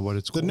 I don't know what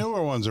it's The called.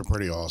 newer ones are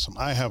pretty awesome.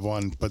 I have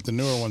one, but the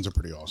newer ones are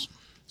pretty awesome.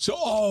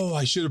 So,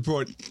 I should have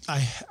brought.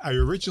 I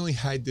originally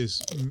had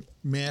this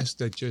mask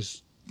that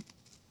just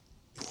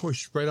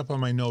pushed right up on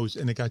my nose,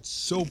 and it got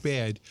so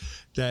bad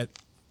that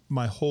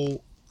my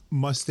whole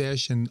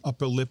mustache and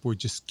upper lip were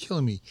just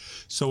killing me.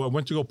 So I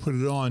went to go put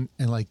it on,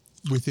 and like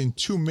within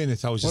 2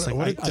 minutes, I was just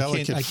What a I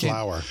delicate can't,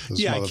 flower this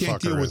yeah, I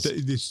can't deal motherfucker with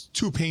is. it's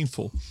too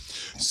painful.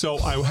 So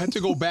I had to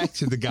go back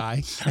to the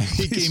guy. And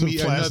he Piece gave me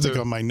of plastic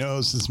another. on my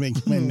nose is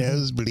making my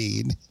nose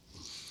bleed.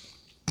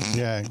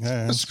 Yeah,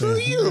 Screw I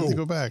have to you.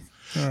 go back.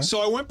 All right.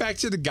 So I went back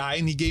to the guy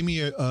and he gave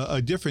me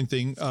a different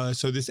thing.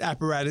 So this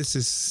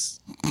apparatus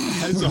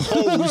has a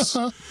hose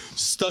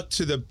stuck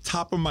to the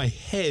top of my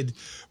head,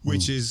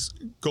 which is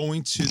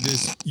going to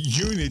this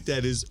unit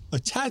that is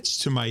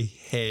attached to my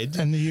head.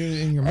 And the unit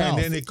in your mouth.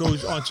 And then it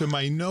goes onto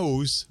my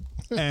nose,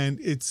 and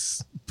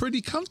it's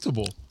pretty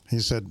comfortable. He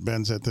said,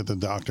 Ben said to the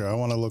doctor, I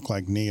want to look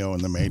like Neo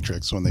in the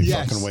Matrix when they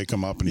Yes. fucking wake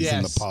him up and he's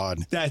in the pod.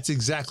 That's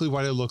exactly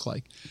what I look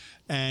like.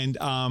 And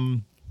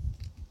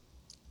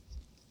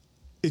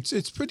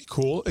it's pretty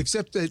cool,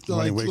 except that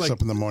When he like, wakes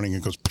up in the morning,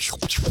 it goes.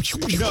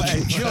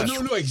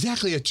 no,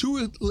 exactly. At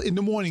 2 in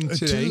the morning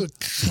today,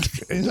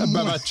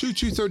 about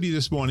 2:30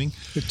 this morning,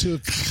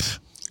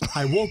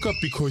 I woke up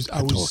because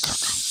I was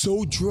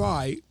so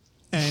dry,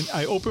 and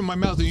I opened my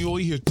mouth, and you all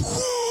hear.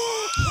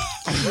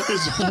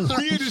 It's the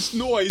weirdest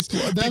noise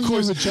that's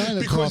your vagina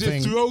because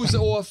coughing. it throws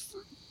off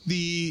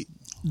the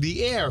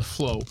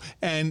airflow,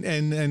 and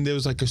there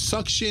was like a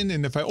suction,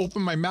 and if I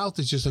open my mouth,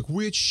 it's just like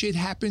weird shit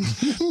happened,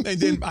 and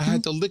then I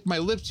had to lick my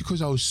lips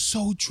because I was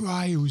so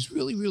dry. It was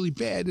really, really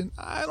bad, and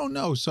I don't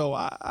know. So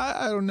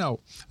I don't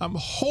know. I'm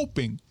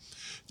hoping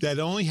that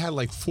it only had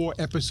like 4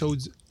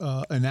 episodes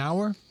an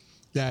hour.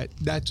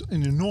 That's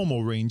in a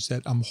normal range.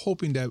 That I'm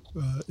hoping that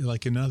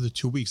like in another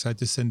 2 weeks, I had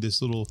to send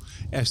this little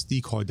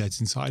SD card that's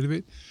inside of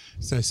it.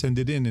 So I send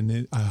it in, and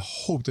then I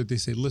hope that they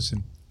say,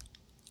 listen,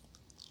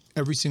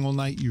 every single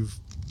night you've,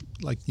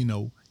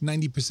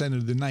 90%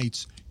 of the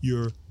nights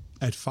you're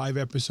at 5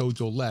 episodes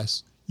or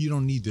less. You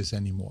don't need this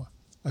anymore.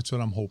 That's what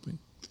I'm hoping,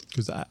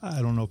 because I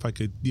don't know if I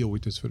could deal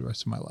with this for the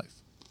rest of my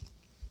life.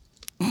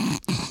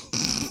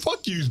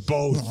 Fuck yous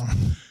both.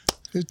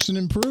 It's an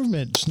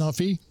improvement,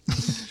 Snuffy.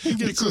 He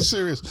gets so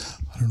serious.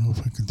 I don't know if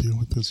I can deal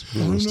with this. For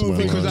the rest of my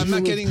Because life. I'm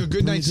not getting a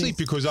good night's sleep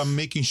because I'm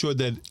making sure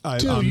that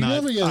Dude, I'm you not.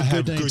 never get a I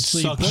have good good night's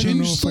sleep. When I do suction. don't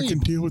you know if I can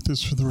sleep? deal with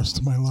this for the rest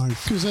of my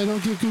life. Because I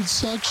don't get good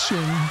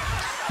suction.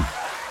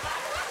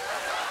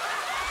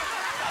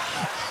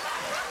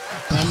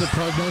 And the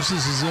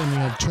prognosis is in. You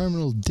have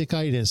terminal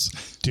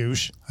dickitis,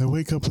 douche. I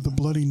wake up with a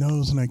bloody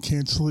nose and I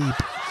can't sleep.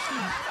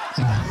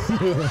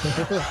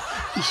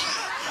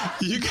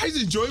 You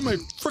guys enjoy my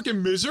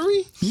freaking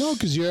misery? No,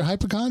 because you're a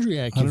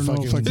hypochondriac. I don't know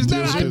if I can It's deal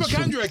not a with this.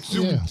 hypochondriac.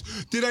 Yeah.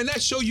 Did I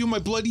not show you my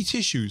bloody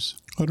tissues?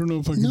 I don't know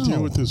if I can No.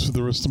 deal with this for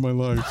the rest of my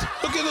life.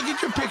 Look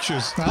at your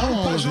pictures. I don't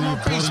want Post to them on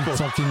putting Facebook.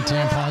 fucking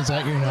tampons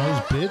at your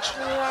nose,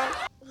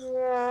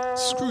 bitch.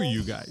 Screw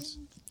you guys.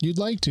 You'd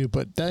like to,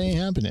 but that ain't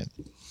happening.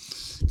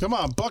 Come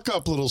on, buck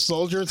up, little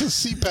soldier. It's a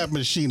CPAP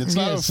machine. It's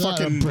Yeah, not it's a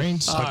fucking. brain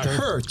It sucker.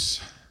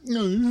 hurts.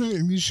 No,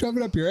 you shove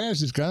it up your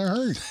ass, it's gonna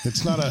hurt.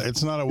 It's not a.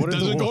 It's not a. What is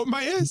Doesn't it? go up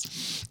my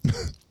ass.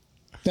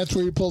 That's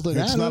where you pulled it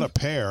It's out not a of.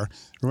 pear.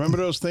 Remember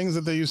those things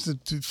that they used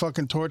to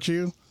fucking torture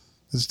you?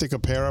 They'd stick a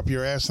pear up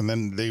your ass, and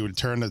then they would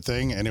turn the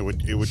thing, and it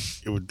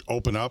would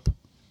open up,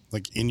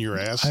 like in your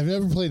ass. I've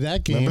never played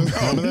that game. Remember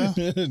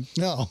that?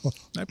 No.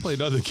 I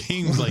played other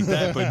games like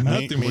that, but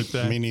nothing with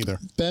that. Me neither.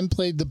 Ben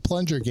played the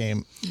plunger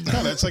game.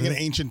 No, that's like an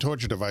ancient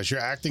torture device. You're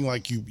acting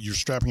like you're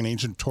strapping an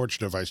ancient torture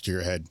device to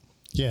your head.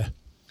 Yeah.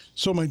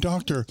 So my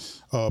doctor,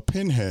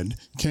 Pinhead,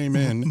 came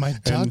in. My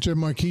and- Dr.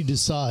 Marquis de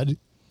Sade.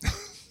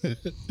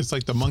 It's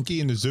like the monkey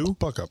in the zoo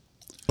Buck up,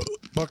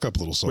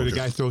 little where soldier. the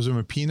guy throws him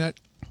a peanut.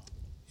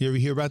 You ever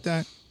hear about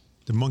that?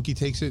 The monkey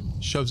takes it,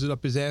 shoves it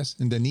up his ass,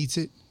 and then eats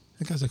it.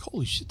 The guy's like,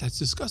 holy shit, that's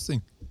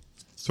disgusting.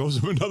 Throws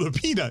him another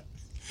peanut.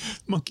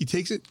 Monkey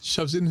takes it,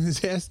 shoves it in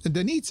his ass, and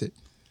then eats it.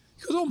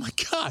 He goes, oh my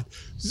God,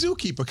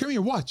 zookeeper, come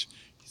here, watch.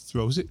 He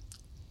throws it.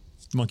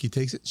 Monkey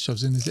takes it,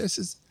 shoves it in his ass,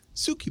 says,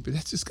 zookeeper,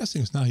 that's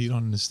disgusting. It's now you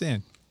don't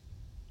understand.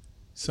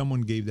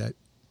 Someone gave that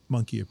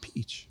monkey a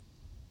peach,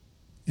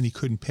 and he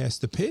couldn't pass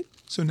the pit,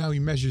 so now he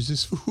measures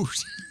his food.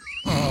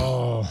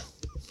 Oh.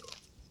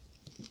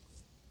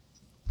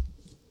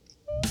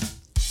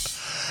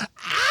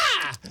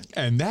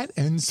 And that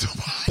ends the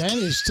podcast. Ben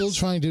is still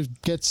trying to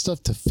get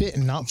stuff to fit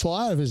and not fall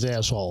out of his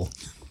asshole.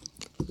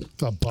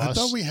 The I bus.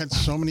 thought we had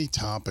so many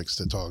topics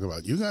to talk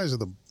about. You guys are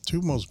the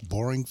two most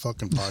boring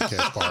fucking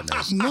podcast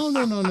partners. No.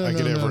 I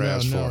could ever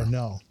ask for.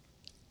 No.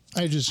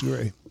 I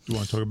disagree. You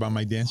want to talk about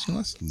my dancing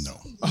lesson? No.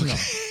 No.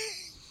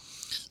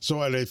 So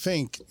what I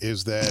think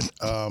is that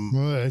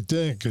What I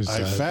think is I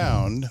that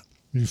found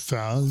you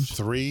found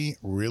 3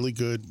 really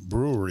good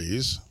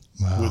breweries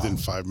within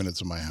 5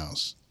 minutes of my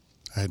house.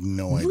 I had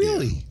no idea.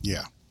 Really?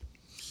 Yeah.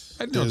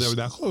 I didn't know they There's were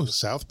that close.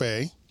 South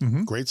Bay,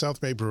 Great South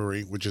Bay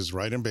Brewery, which is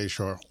right in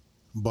Bayshore.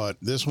 But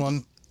this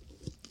one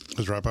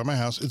is right by my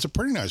house. It's a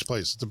pretty nice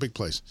place. It's a big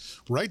place.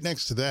 Right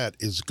next to that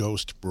is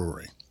Ghost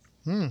Brewery.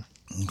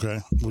 Okay.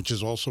 Which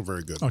is also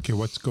very good. Okay,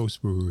 what's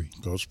Ghost Brewery?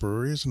 Ghost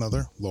Brewery is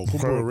another local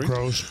brewery.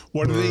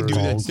 What do they do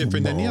that's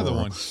different than the other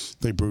one?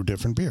 They brew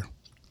different beer.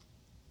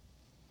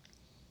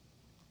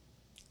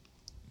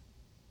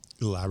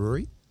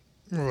 Elaborate.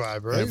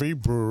 Right. Every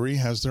brewery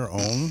has their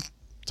own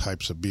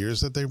types of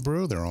beers that they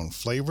brew, their own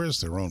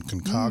flavors, their own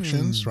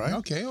concoctions, right?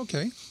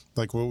 Okay.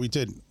 Like what we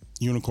did,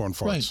 Unicorn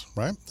Farts,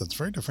 right? That's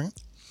very different.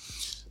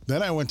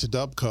 Then I went to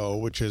Dubco,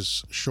 which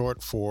is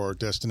short for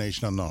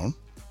Destination Unknown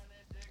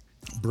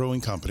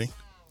Brewing Company,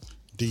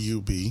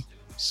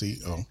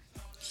 DUBCO,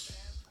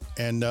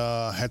 and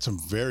had some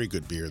very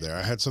good beer there.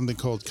 I had something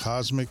called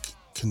Cosmic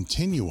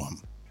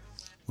Continuum,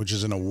 which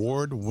is an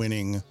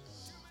award-winning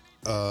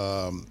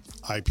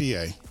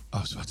IPA. I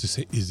was about to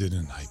say, is it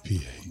an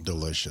IPA?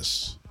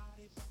 Delicious.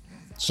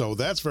 So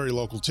that's very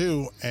local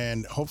too,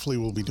 and hopefully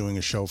we'll be doing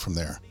a show from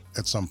there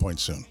at some point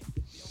soon.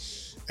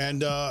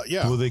 And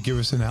yeah, Will they give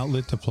us an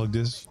outlet to plug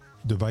this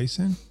device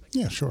in?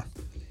 yeah, sure.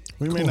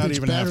 We may not It's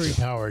even have battery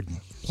to. powered.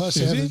 Plus,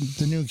 Is they it? have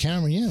the new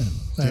camera. Yeah,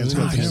 Yeah, it's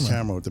got Nice. a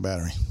camera with the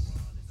battery.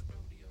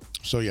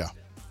 So yeah,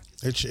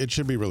 it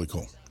should be really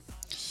cool.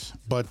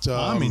 But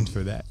I'm in for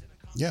that.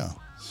 yeah.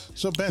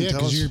 So Ben, Yeah, tell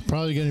us. because you're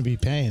probably going to be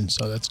paying,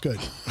 so that's good.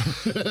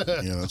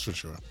 Yeah, that's for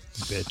sure.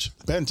 Bitch.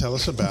 Ben, tell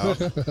us about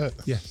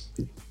Yes.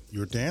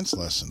 your dance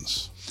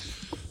lessons.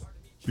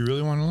 You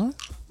really want to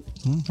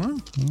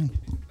learn?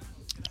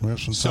 We have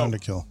some time to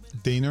kill.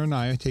 Dana and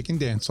I are taking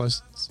dance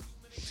lessons,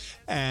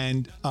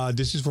 and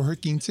this is for her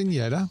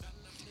quinceañera,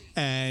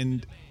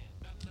 and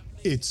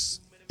it's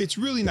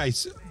really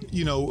nice.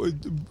 You know,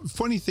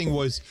 funny thing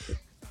was,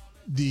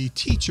 the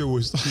teacher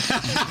was.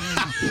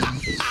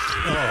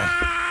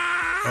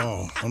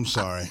 Oh, I'm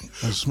sorry.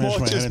 I smashed Paul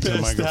my head just into the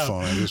passed out.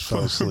 microphone. I just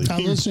fell asleep.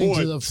 I'm listening to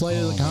bored. the Flight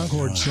of the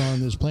Concord song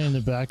that's playing in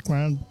the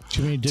background.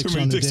 Too many dicks, Too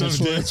many on, the dicks on dance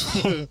the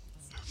floor. dance floor.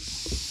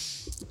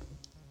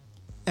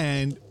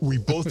 And we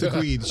both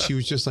agreed. She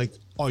was just like,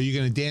 "Are you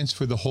going to dance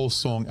for the whole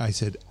song?" I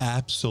said,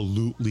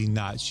 "Absolutely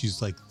not."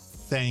 She's like,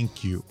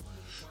 "Thank you."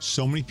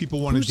 So many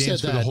people want Who to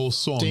dance said for the that? whole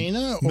song.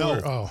 Dana No,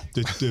 or- oh.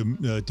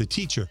 the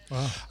teacher.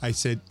 I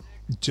said,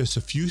 "Just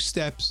a few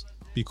steps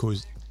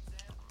because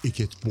it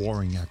gets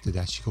boring after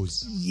that." She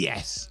goes,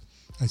 "Yes."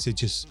 I said,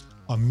 "Just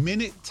a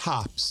minute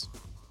tops."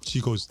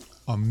 She goes,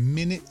 "A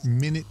minute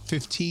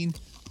 15,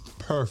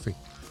 perfect.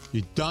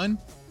 You're done,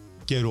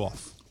 get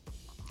off."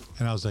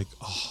 And I was like,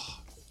 "Oh,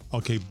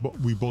 okay." But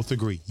we both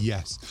agree,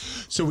 yes.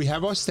 So we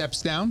have our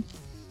steps down.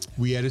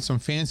 We added some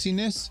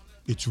fanciness.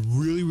 It's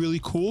really,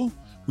 really cool.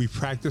 We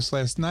practiced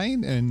last night,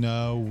 and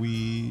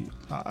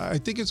I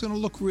think it's going to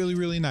look really,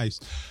 really nice.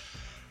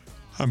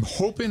 I'm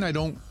hoping I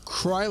don't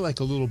cry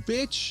like a little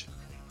bitch,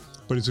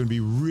 but it's going to be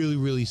really,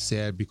 really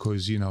sad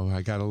because, you know,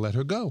 I got to let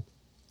her go.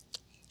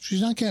 She's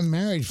not getting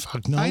married.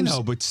 Fuck no. I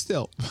know, but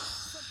still.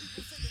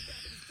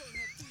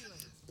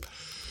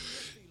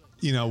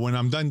 You know, when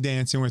I'm done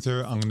dancing with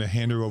her, I'm going to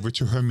hand her over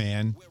to her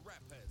man,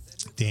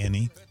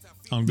 Danny.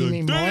 I'm You going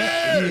mean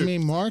Mark? You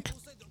mean Mark?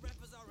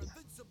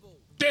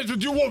 dance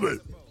with your woman.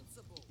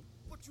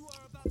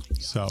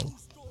 So,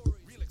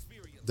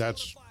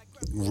 That's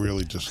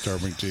really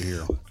disturbing to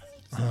hear.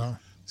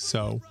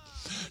 so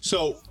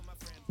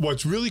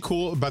what's really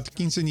cool about the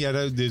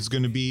quinceañera, there's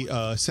going to be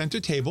a center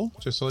table,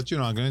 just to let you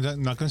know. I'm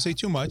not going to say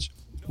too much,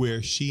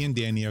 where she and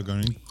Danny are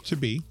going to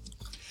be.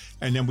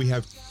 And then we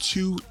have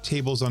 2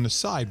 tables on the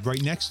side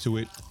right next to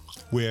it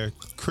where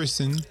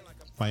Kristen,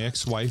 my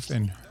ex-wife,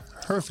 and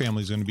her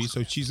family is going to be.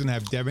 So she's going to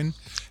have Devin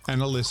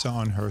and Alyssa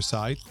on her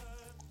side.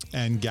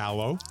 And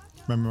Gallo.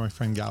 Remember my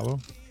friend Gallo?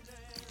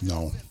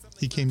 No.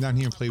 He came down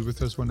here and played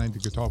with us one night, the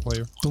guitar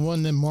player. The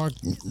one that Mark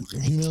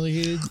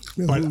humiliated,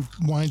 But- who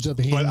winds up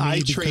hating but me I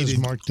because traded-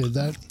 Mark did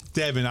that.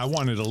 Devin, I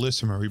wanted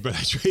Alyssa Marie, but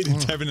I traded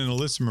Devin and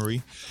Alyssa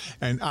Marie.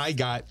 And I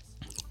got,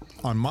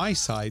 on my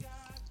side,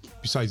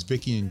 besides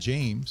Vicky and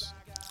James,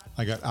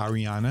 I got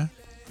Ariana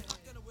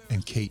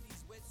and Kate.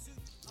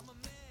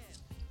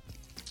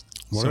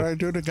 What So, did I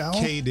do to Gal?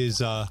 Kate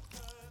is,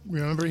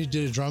 Remember he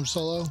did a drum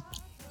solo?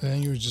 And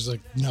then you were just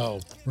like, no,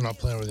 we're not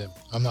playing with him.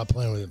 I'm not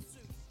playing with him.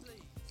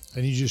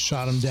 And you just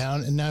shot him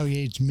down, and now he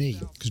hates me.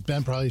 Because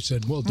Ben probably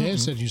said, well, Dan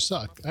said you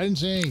suck. I didn't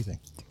say anything.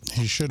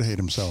 He should hate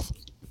himself.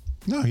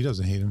 no, he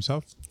doesn't hate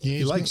himself. He He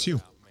hates likes me?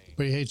 you.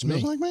 But he hates He me.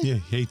 doesn't like me? Yeah,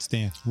 he hates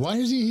Dan. Why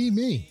does he hate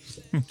me?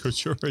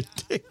 Because you're a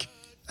dick.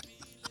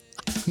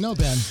 No,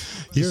 Ben.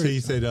 He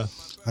said,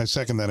 I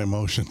second that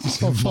emotion. Oh,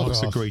 fuck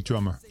Mark's a off. great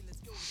drummer.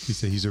 He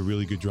said he's a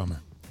really good drummer.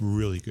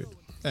 Really good.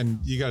 And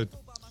you got to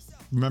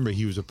remember,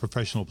 he was a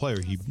professional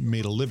player. He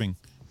made a living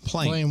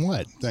Playing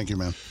what? Thank you,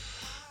 man.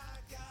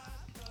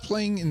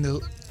 playing in the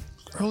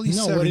early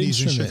No, what 70s in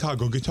instrument?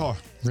 Chicago, guitar.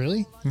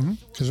 Really?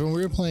 Because when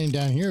we were playing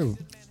down here,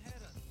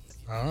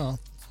 I don't know.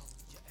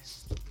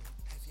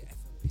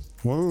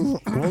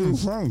 What are you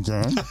saying,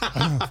 John?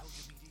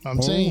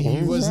 I'm saying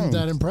he wasn't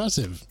that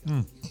impressive.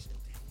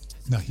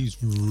 No, he's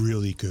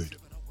really good.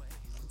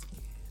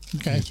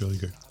 Okay. He's really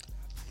good.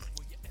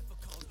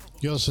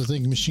 You also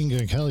think Machine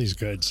Gun Kelly's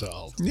good,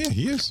 so. Yeah,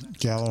 he is.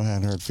 Gallo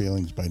had hurt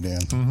feelings by Dan.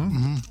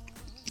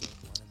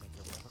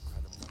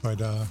 But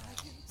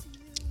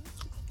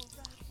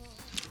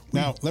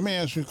Now, let me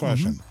ask you a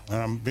question,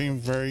 and I'm being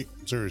very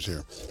serious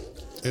here.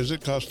 Is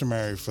it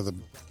customary for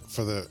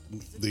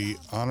the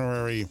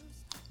honorary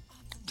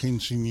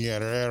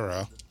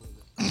quinceañera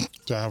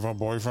to have her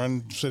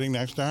boyfriend sitting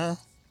next to her?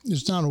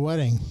 It's not a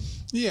wedding.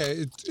 Yeah,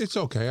 it's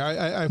okay.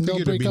 I They'll figured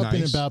it'd break be up in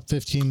nice. about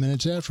 15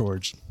 minutes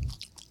afterwards.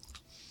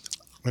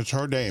 It's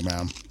her day,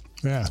 man.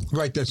 Yeah.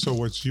 Right, that's so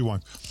what you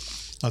want.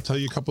 I'll tell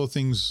you a couple of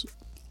things,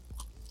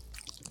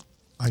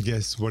 I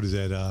guess, what is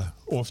that,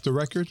 off the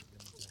record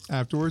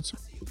afterwards,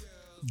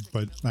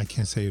 but I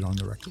can't say it on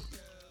the record.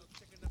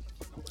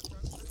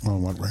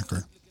 On what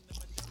record?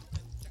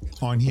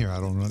 On here, I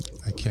don't know.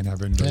 I can't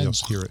have anybody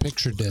else hear it.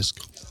 Picture disc.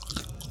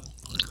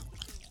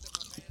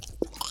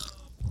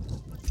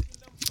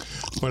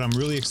 But I'm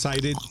really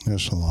excited Their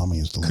salami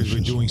is delicious. because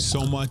we're doing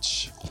so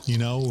much, you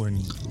know, and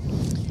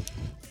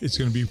it's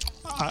going to be,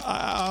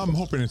 I'm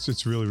hoping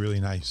it's really,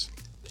 really nice.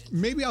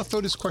 Maybe I'll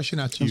throw this question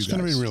out to It's you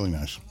guys. going to be really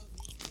nice.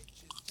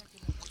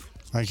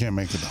 I can't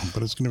make it though,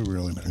 but it's going to be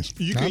really nice.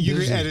 You I'm can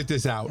busy. edit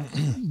this out.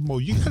 Well,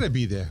 you gotta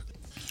be there.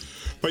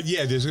 But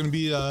yeah, there's gonna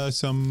be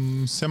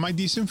some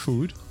semi-decent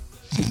food.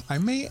 I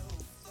may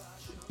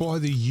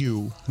bother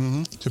you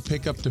to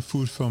pick up the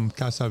food from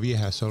Casa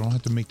Vieja, so I don't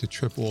have to make the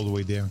trip all the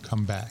way there and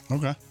come back.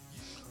 Okay.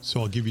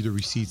 So I'll give you the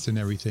receipts and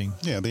everything.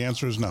 Yeah, the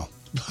answer is no.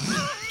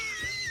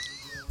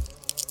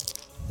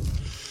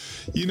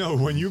 You know,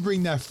 when you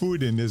bring that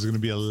food in, there's gonna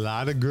be a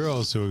lot of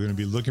girls who are gonna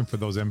be looking for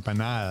those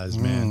empanadas,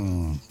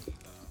 man.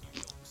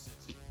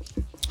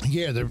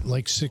 Yeah, they're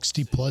like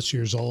 60 plus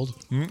years old.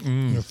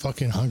 They're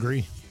fucking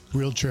hungry,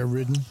 wheelchair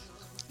ridden.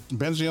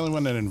 Ben's the only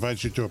one that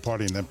invites you to a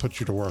party and then puts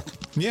you to work.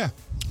 Yeah.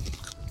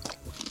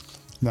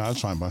 No,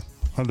 that's fine, bud.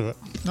 I'll do it.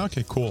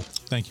 Okay, cool.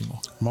 Thank you,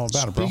 Mark. I'm all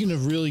about it, bro. Speaking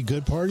of really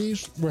good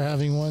parties, we're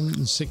having one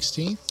the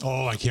 16th.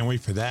 Oh, I can't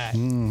wait for that.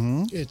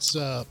 It's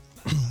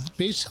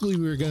basically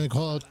we were going to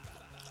call it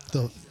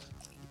the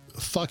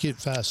Fuck It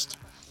Fest.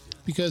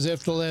 Because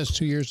after the last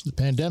 2 years of the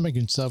pandemic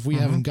and stuff, we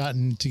haven't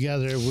gotten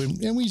together.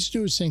 And we used to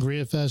do a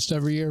Sangria Fest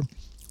every year.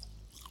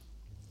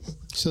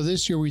 So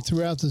this year we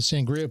threw out the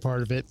Sangria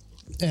part of it,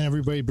 and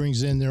everybody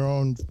brings in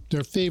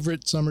their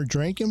favorite summer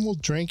drink, and we'll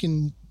drink,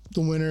 and the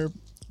winner,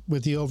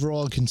 with the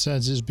overall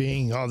consensus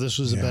being, oh, this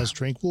was the best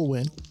drink, will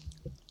win.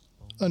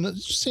 And the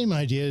same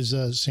idea as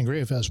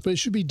Sangria Fest, but it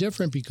should be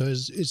different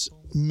because it's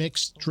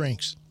mixed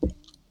drinks.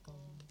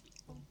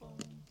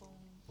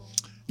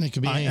 It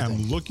could be I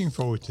anything. am looking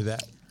forward to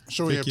that.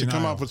 So we have Vicky to and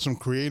come I up are. with some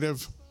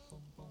creative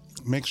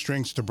mixed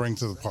drinks to bring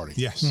to the party.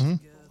 Yes.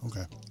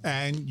 Okay.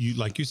 And you,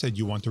 like you said,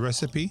 you want the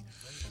recipe.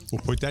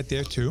 We'll put that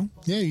there too.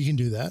 Yeah, you can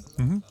do that.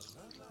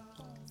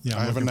 Yeah,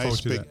 I have a looking nice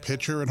forward to big that.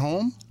 pitcher at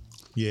home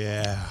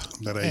Yeah.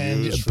 that I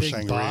And use a for big sangria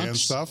and box.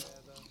 stuff.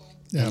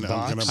 Yeah, And I'm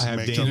box. gonna I have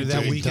make Dana them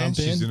that big. weekend.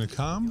 dump She's in. going to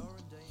come.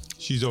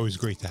 She's always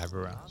great to have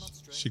around.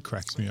 She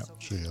cracks me up.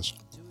 She is.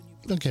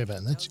 Okay,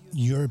 Ben, that's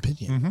your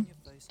opinion.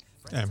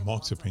 And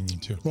Mark's opinion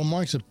too. Well,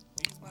 Mark's a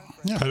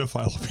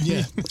Pedophile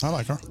opinion. yeah, I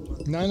like her.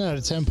 9 out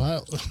of 10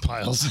 piles.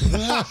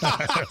 Pedophile.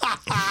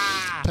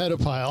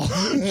 Pedophile.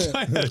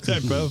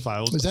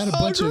 Is that a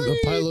bunch of a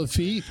pile of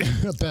feet? A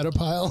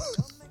pedophile?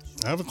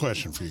 I have a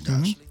question for you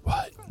guys.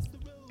 What?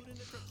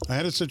 I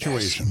had a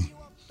situation.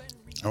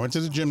 I went to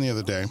the gym the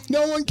other day.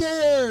 No one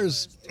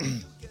cares.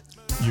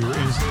 You were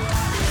in.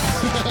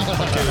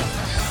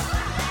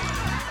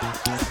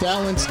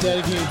 That one's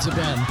dedicated to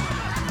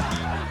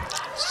Ben.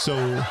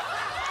 So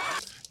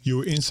you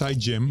were inside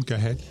gym. Go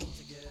ahead.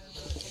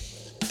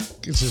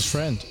 It's his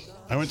friend.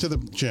 I went to the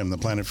gym, the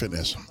Planet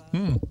Fitness,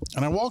 and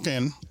I walk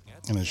in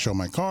and I show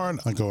my card.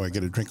 I go, I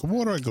get a drink of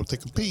water. I go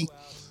take a pee.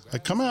 I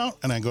come out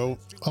and I go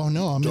Oh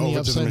no, I'm in the over to the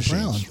upside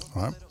machines. down.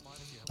 All right.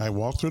 I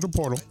walk through the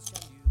portal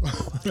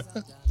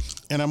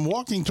and I'm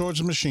walking towards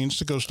the machines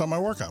to go start my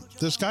workout.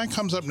 This guy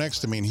comes up next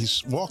to me and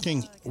he's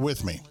walking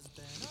with me.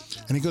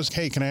 And he goes,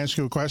 hey, can I ask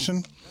you a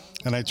question?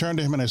 And I turned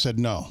to him and I said,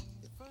 no.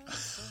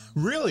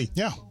 Really?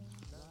 Yeah.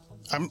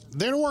 I'm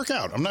there to work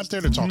out. I'm not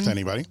there to talk to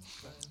anybody.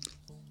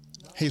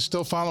 He's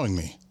still following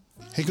me.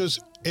 He goes,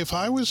 if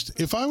I was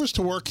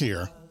to work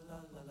here,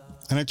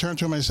 and I turned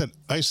to him,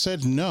 I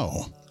said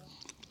no.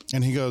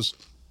 And he goes,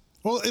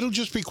 well, it'll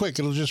just be quick.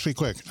 It'll just be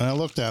quick. And I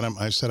looked at him.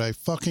 I said, I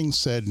fucking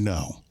said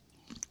no.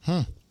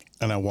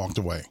 And I walked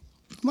away.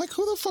 I'm like,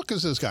 who the fuck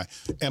is this guy?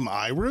 Am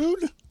I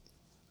rude?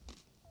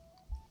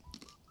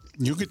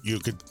 You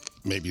could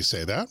maybe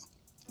say that.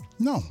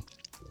 No.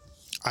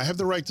 I have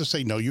the right to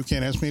say, no, you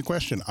can't ask me a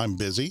question. I'm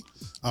busy.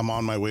 I'm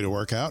on my way to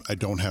work out. I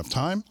don't have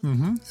time.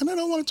 And I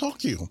don't want to talk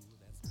to you.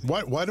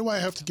 Why do I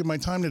have to give my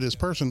time to this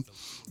person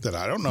that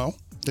I don't know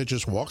that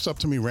just walks up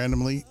to me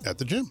randomly at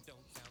the gym?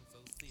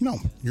 No,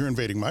 you're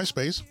invading my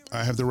space.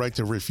 I have the right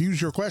to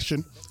refuse your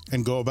question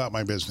and go about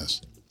my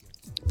business.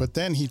 But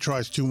then he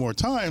tries 2 more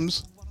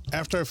times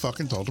after I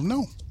fucking told him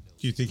no.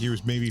 Do you think he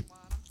was maybe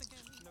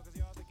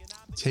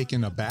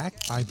taken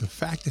aback by the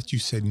fact that you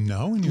said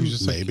no? And he was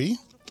just Maybe.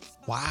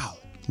 like, wow.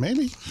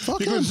 Maybe. Fuck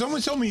Because him. if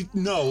someone told me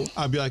no,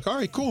 I'd be like, all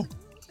right, cool.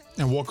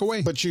 And walk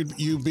away. But you'd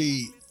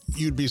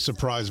be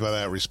surprised by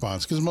that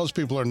response because most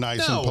people are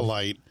nice No. and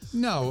polite.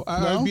 no, No?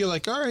 I'd be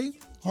like, all right.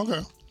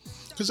 Okay.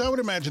 because I would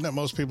imagine that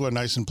most people are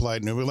nice and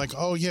polite and they'll be like,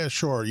 "Oh yeah,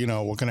 sure.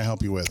 What can I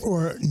help you with?"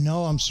 Or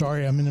no, I'm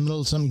sorry, I'm in the middle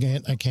of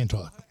something. I can't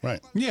talk. Right.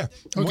 Yeah.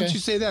 Okay. Once you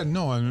say that,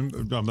 no, I'm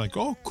like,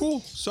 oh,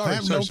 cool. Sorry. I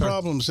have no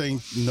problem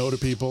saying no to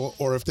people,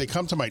 or if they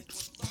come to my.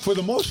 For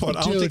the most part,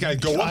 I don't Dude, think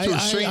I'd go up to a I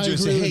stranger and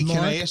say, agree hey, with can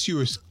I Mark. ask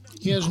you a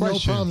He has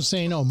question? no problem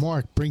saying, "No,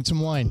 Mark, bring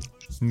some wine."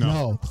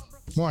 No.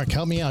 Mark,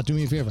 help me out. Do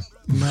me a favor.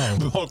 No.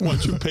 Mark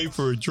wants you to pay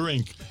for a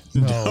drink.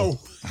 No.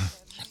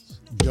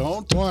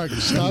 Don't. Mark,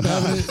 stop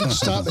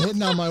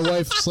hitting on my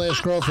wife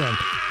 / girlfriend.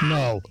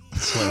 No.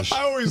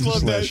 I always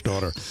love that. /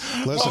 daughter.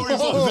 I Listen, always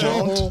love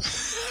don't.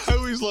 that. I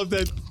always love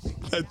that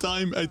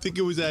time. I think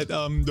it was at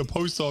the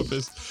post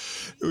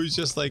office. It was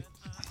just like,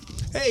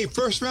 hey,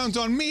 first round's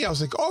on me. I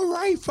was like, all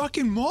right,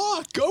 fucking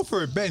Mark, go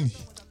for it, Ben.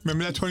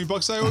 Remember that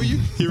 $20 I owe you?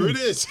 Here it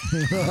is.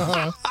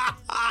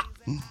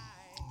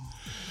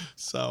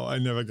 So I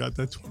never got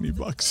that $20.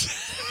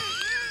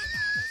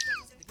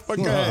 But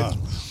go ahead.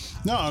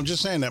 No, I'm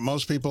just saying that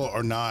most people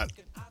are not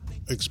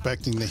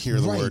expecting to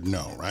hear the Right. word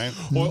no, right?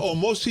 Or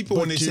most people,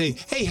 when they But say,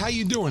 hey, how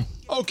you doing?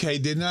 Okay,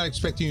 they're not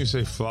expecting you to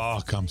say,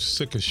 fuck, I'm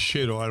sick of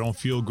shit, or I don't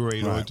feel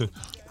great. Right. Or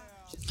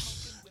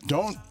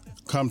Don't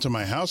come to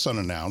my house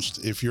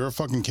unannounced. If you're a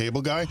fucking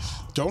cable guy,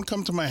 don't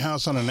come to my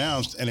house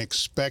unannounced and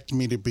expect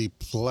me to be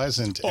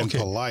pleasant and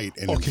polite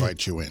and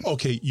invite you in.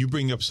 Okay, you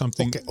bring up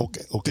something.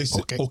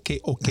 Okay.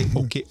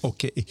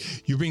 Okay.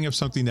 You bring up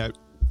something that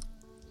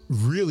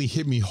really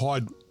hit me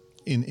hard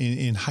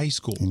in high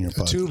school. In your A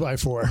butt.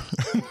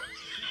 2x4.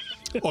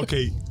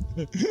 Okay,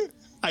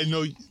 I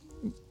know.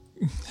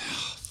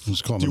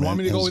 It's called Do you want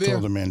me to go it's there?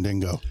 called a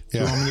mandingo. Do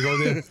you want Yeah. me to go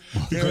there?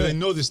 Because I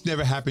know this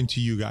never happened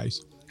to you guys.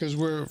 Because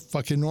we're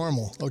fucking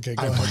normal. Okay,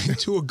 go I ahead. went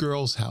into a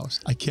girl's house.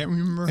 I can't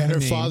remember And her her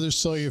name. father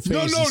saw your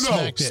face No, and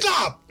smacked it.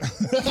 stop!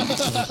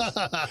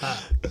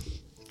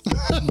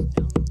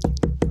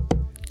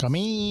 Come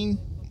in.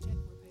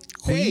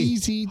 Hey.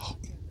 Easy.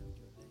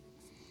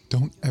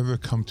 Don't ever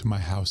come to my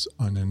house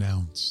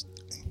unannounced.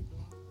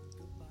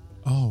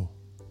 Oh.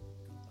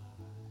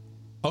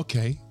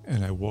 Okay.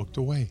 And I walked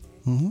away.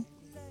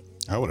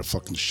 I would have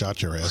fucking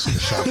shot your ass in the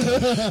shot.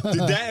 Did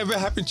that ever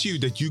happen to you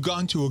that you got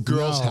into a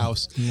girl's No,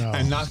 house no.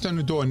 and knocked on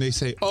the door and they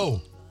say,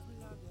 oh,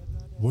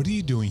 what are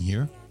you doing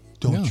here?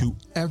 Don't No. you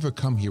ever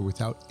come here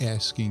without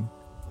asking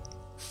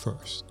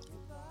first.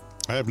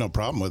 I have no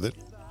problem with it.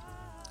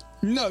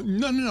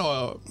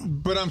 No.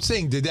 But I'm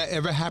saying, did that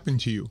ever happen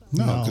to you?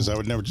 No, No. because I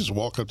would never just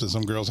walk up to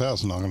some girl's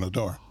house and knock on the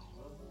door.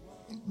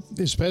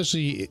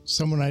 Especially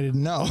someone I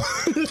didn't know.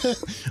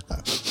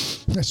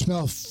 I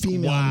smell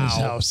female in this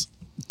Wow. house.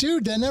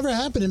 Dude, that never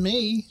happened to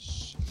me.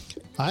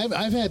 I've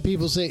had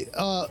people say,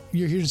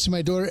 you're here to see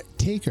my daughter?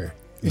 Take her.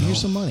 And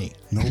here's some money.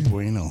 No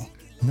bueno.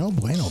 No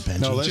bueno, Benji.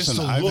 No, listen, Just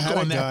the I've look had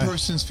a on that guy-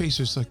 person's face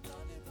is like,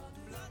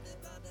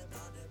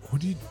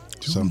 what are you doing?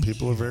 Some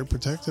people are very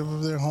protective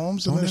of their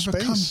homes and Don't their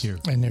ever come space. here.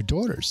 And their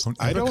daughters.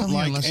 I ever don't come here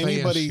like unless I ask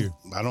anybody. you.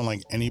 I don't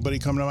like anybody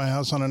coming to my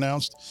house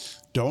unannounced.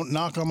 Don't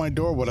knock on my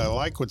door. What I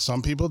like, what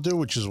some people do,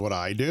 which is what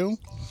I do,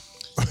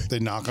 they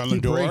knock on the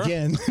You door break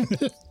in.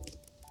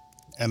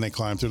 and they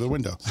climb through the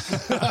window.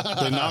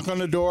 They knock on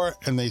the door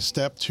and they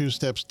step 2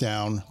 steps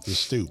down the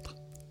stoop,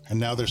 and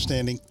now they're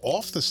standing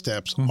off the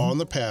steps on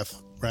the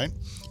path. Right?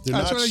 They're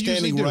That's not what I usually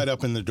standing do. right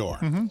up in the door.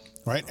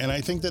 Right? And I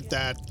think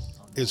that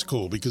is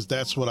cool because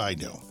that's what I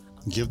do.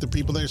 Give the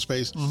people their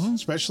space,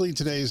 especially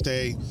today's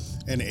day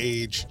and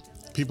age.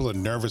 People are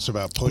nervous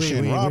about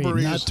pushing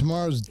robberies. Not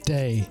tomorrow's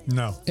day.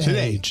 No, and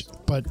today. age,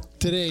 but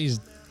today's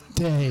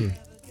day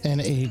and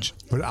age.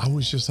 But I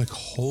was just like,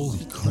 holy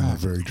I'm a crap.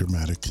 very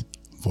dramatic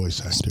voice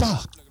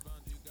actor.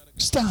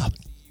 Stop.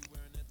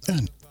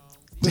 And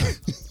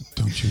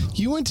Don't you?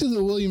 You went to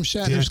the William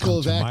Shatner Dare School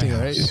of come to my Acting,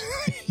 house.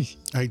 right?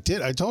 I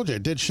did. I told you I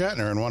did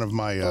Shatner in one of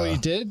my. Oh, you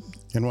did?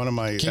 In one of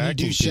my Can you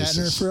acting do Shatner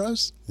pieces. for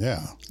us?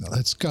 Yeah.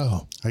 Let's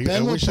go. I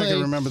Ben will wish I play-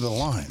 could remember the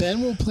line.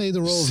 Ben will play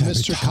the role of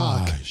Mr.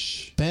 Cock.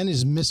 Sabotage. Ben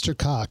is Mr.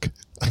 Cock.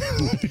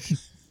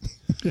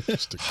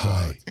 Mr.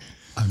 Hi,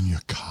 I'm your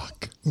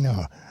cock.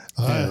 No.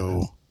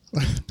 Ew.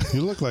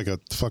 You look like a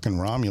fucking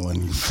Romulan,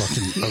 you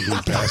fucking ugly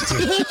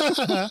bastard.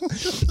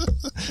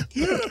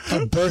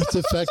 A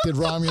birth-affected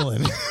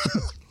Romulan.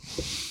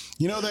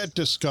 You know that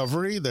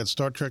Discovery, that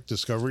Star Trek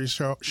Discovery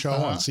show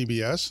on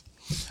CBS?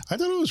 I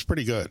thought it was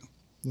pretty good.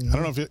 I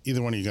don't know if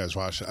either one of you guys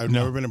watched it. I've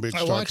never been a big I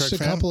Star watched Trek a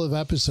fan. couple of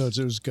episodes.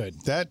 It was good.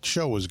 That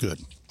show was good.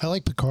 I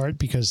like Picard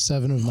because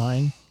 7 of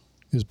 9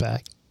 is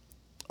back.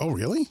 Oh,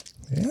 really?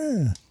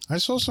 Yeah. I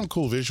saw some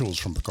cool visuals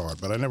from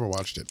Picard, but I never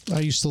watched it. I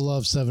used to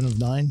love 7 of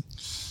 9.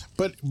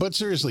 But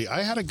seriously,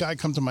 I had a guy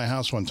come to my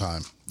house one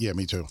time. Yeah,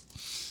 me too.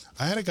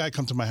 I had a guy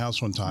come to my house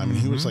one time, and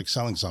he was like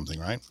selling something,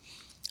 right?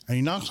 And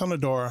he knocks on the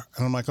door,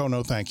 and I'm like, oh,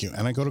 no, thank you.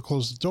 And I go to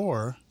close the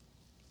door,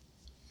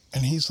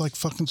 and he's like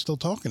fucking still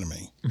talking to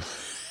me.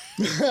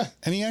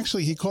 And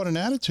he caught an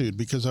attitude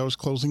because I was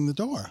closing the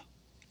door.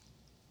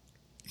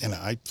 And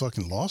I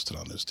fucking lost it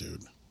on this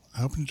dude.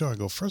 I opened the door. I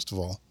go, first of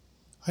all,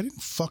 I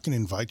didn't fucking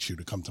invite you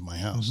to come to my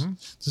house.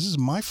 This is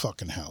my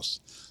fucking house.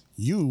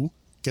 You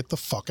get the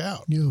fuck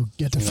out. You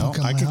get the You know, fuck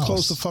out I of my can house.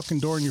 close the fucking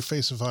door in your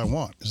face if I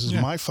want. This is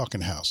my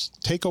fucking house.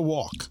 Take a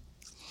walk.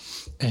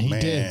 And he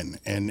Man, did.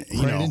 and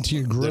you Right know, into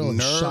your grill the and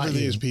nerve shot of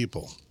these you.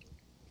 people.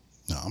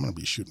 No, I'm going to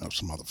be shooting up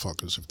some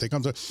motherfuckers. If they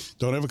come to,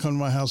 don't ever come to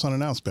my house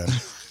unannounced, Ben.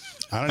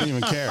 I don't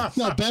even care.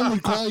 No, Ben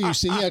would call you,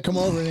 say, yeah, come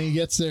over, and then he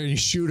gets there and you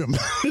shoot him.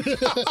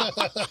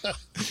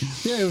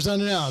 Yeah, it was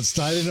unannounced.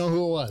 I didn't know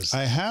who it was.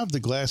 I have the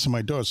glass in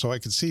my door so I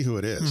can see who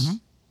it is.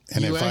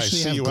 And You if I actually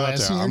see have you out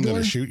glass there, in your I'm going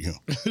door? to shoot you.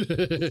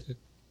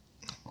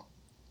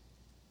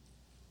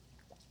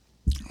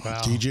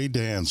 Wow. DJ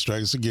Dan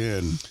strikes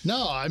again.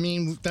 No, I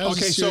mean, that was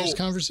Okay, a serious so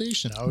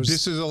conversation.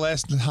 This is the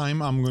last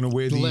time I'm going to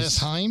wear the these. last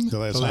time. The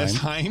last The last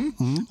time.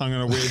 time I'm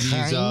going to wear these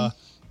Time.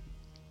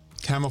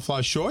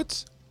 camouflage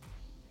shorts.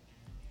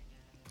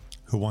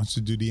 Who wants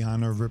to do the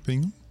honor of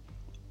ripping them?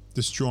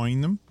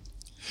 Destroying them?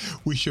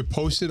 We should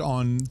post it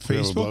on We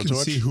have a Facebook and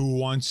blowtorch? see who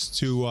wants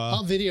to.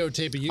 I'll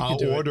videotape it. You can I'll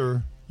do it.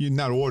 order. You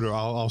not order.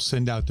 I'll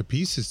send out the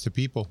pieces to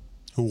people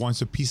who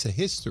wants a piece of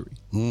history.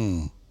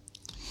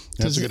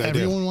 That's Does a good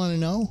idea. everyone want to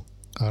know?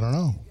 I don't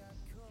know.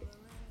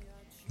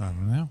 I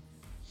don't know. All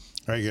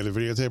right, you got the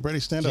videotape ready?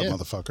 Stand up, Yeah.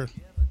 motherfucker.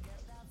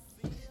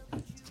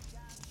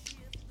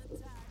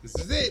 This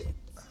is it.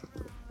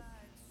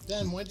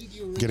 Ben, when did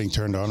you Getting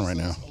turned on right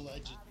now.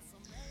 Alleged?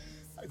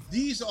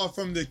 These are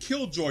from the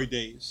Killjoy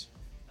days.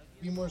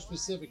 Be more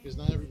specific, because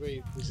not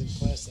everybody was in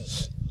class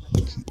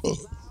that day.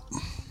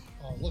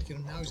 Oh, look at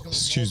him now. He's going.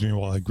 Excuse me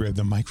while I grab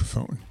the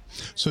microphone.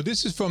 So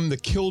this is from the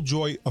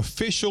Killjoy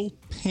official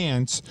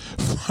pants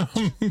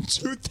from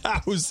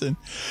 2000.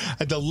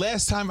 At the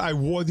last time I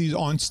wore these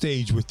on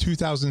stage was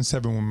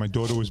 2007 when my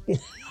daughter was born.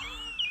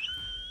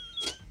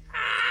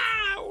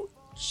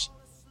 Ouch!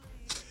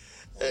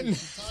 And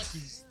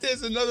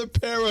there's another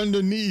pair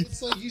underneath.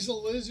 It's like he's a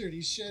lizard.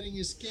 He's shedding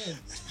his skin.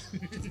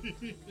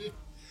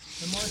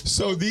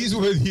 So these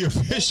were the He's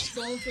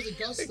official going for the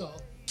gusto.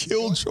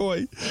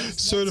 Killjoy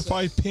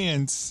certified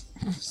pants.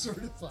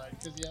 Certified,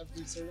 because you have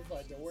to be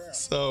certified to wear them.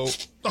 So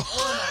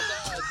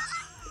Oh my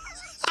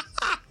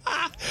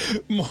God.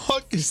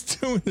 Mark is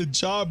doing a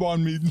job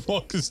on me.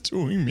 Mark is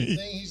doing The me.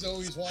 thing he's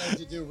always wanted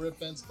to do, rip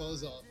Ben's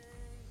clothes off.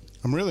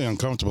 I'm really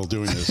uncomfortable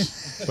doing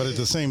this, but at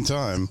the same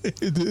time,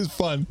 It is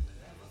fun.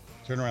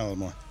 turn around a little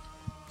more.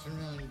 Turn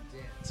around and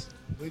dance.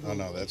 Wiggle, Oh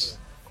no, wiggle.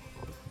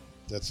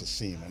 that's a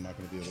seam. I'm not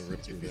going to be able to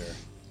rip through there.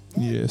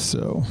 Yeah,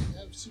 so.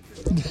 Have super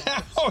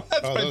Oh,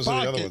 that's Oh, my those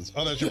are the other pocket. ones.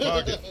 Oh, that's your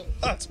pocket.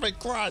 That's my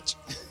crotch.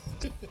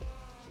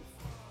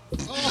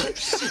 Oh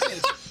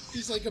shit!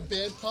 He's like a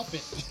bad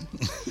puppet.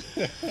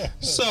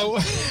 So,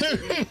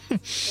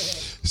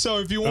 so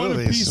if you want Oh, a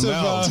they piece of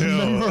smell, too. Oh,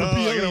 I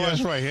memorabilia, gotta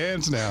wash my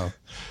hands now.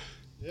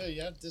 Yeah,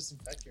 you have to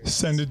disinfect your.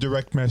 send a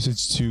direct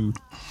message to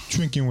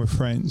Drinking with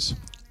Friends,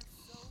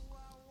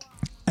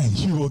 and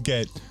you will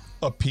get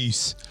a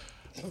piece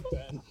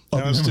Ben. of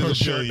Now let's do the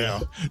shirt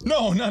memorabilia.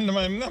 now.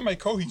 No, not my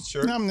Coheed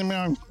shirt. Nom, nom,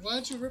 nom. Why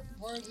don't you rip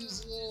apart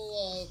his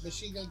little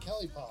Machine Gun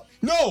Kelly pop?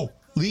 No,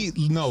 leave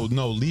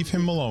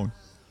him alone.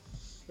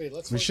 Wait,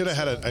 let's. We focus should have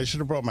had on- it. I should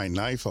have brought my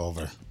knife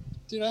over.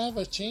 Dude, I have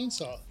a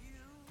chainsaw.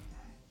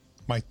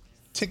 My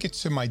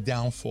tickets to my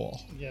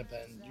downfall. Yeah, Ben,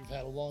 you've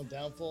had a long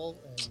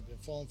downfall and you've been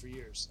falling for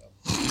years.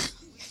 So.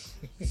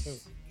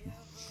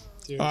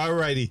 Dude.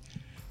 Alrighty.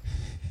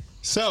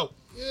 So,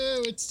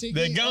 Ew, it's taking.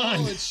 They're gone.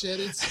 Oh, it's shed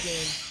its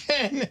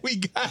skin. and we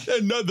got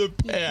another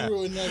He pair.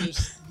 threw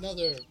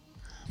another.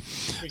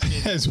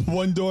 Freaking, As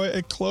one door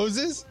it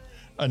closes,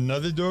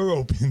 another door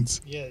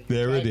opens. yeah, your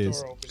There back it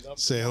is. door opened up.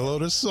 Say hello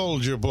to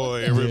Soldier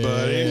Boy,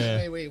 everybody.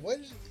 Yeah. Wait, what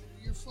is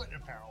your foot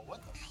apparel?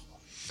 What the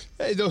fuck?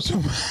 Hey, those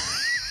are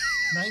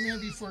Nightmare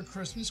Before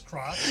Christmas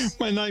Crocs.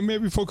 my Nightmare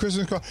Before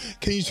Christmas car.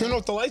 Can you turn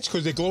off the lights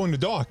because they glow in the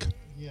dark?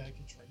 Yeah, I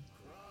can try.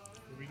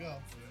 Here we go.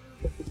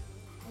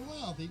 Oh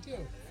wow, they do.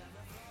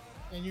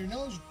 And your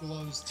nose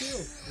glows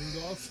too,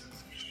 Rudolph.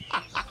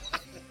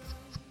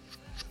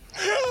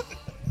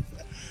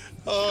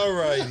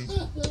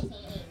 Alrighty.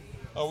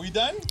 Are we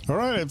done? All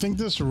right, I think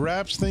this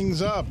wraps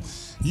things up.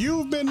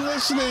 You've been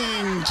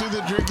listening to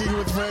the Drinking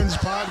with Friends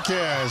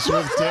podcast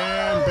with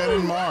Dan, Ben,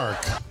 and Mark.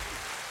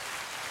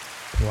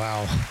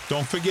 Wow.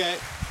 Don't forget,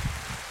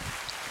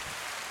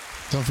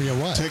 Don't forget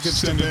what? Tickets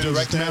Send to a Ben's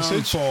direct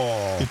message.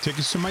 downfall. get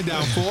tickets to my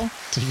downfall.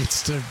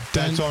 Tickets to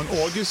That's Ben. on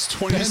August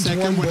Ben's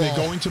 22nd one when they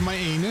ball. go into my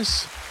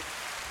anus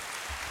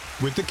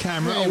with the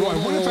camera. Hey, Oh, whoa,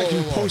 I wonder if I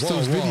can whoa, post whoa,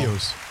 those whoa.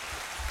 videos.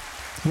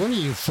 What are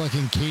you,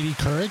 fucking Katie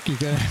Couric? You're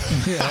gonna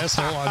be an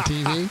asshole on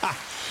TV?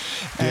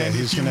 Yeah, And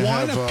he's if you gonna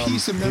want have a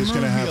piece of he's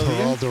gonna have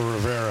memorabilia- Geraldo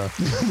Rivera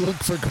Look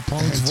for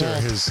Capone's enter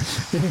vault.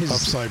 his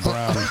upside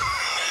brown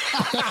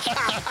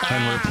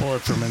and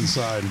report from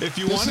inside. If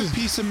you This want is- a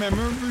piece of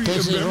memorabilia,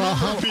 this is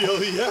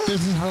memorabilia,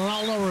 This is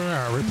Geraldo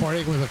Rivera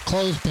reporting with a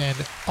clothespin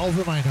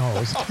over my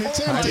nose. It's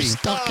I'm empty.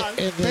 stuck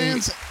in the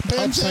Ben's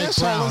upside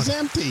asshole brown. is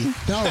empty.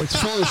 No, it's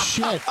full of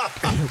shit.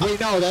 Wait,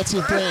 no, that's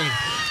his brain.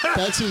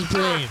 That's his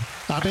brain.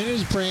 I'm in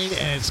his brain,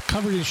 and it's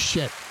covered in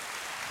shit.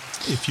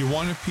 If you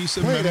want a piece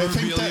of Wait,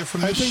 memorabilia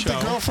from the show,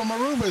 the girl from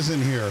Aruba's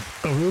in here.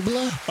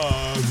 Arugula?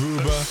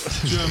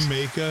 Aruba,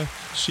 Jamaica,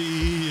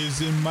 she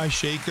is in my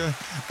shaker.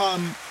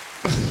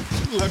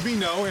 Let me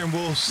know, and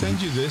we'll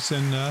send you this.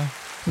 And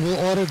We'll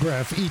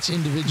autograph each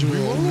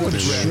individual wood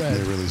shred.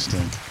 They really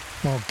stink.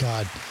 Oh,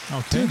 God.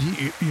 Okay.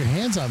 Dude, your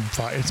hand's on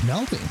fire. It's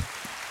melting.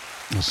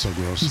 It's so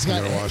gross. He's I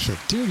gotta wash it.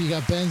 Dude, you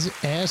got Ben's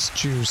ass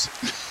juice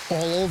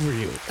all over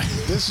you.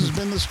 This has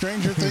been the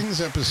Stranger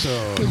Things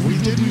episode. We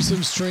did do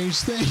some strange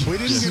things. We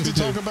didn't Yes, get we to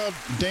talk did. about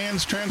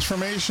Dan's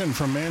transformation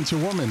from man to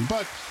woman,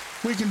 but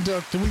we can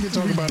talk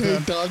about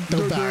did that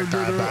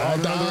on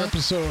another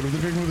episode of the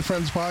Drinking with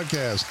Friends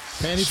podcast.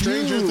 And if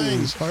Stranger you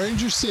Things. are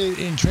interested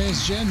in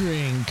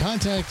transgendering,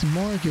 contact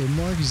Mark at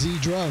Mark Z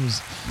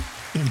Drums.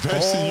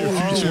 invest in your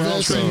All future are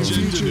welcome.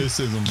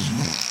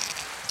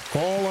 transgenderism.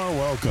 All are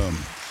welcome.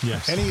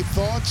 Yes. Any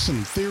thoughts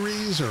and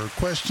theories or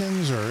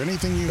questions or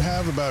anything you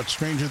have about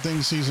Stranger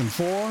Things season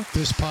 4?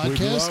 This We'd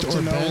podcast love or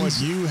to know Ben's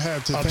what you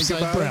have to think Upside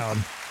about Brown.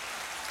 it.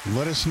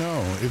 Let us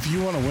know. If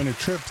you want to win a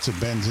trip to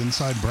Ben's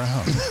Inside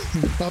Brown,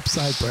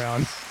 Upside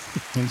Brown.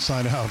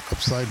 Inside Out,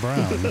 Upside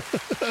Brown.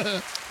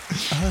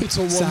 It's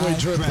a one-way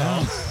trip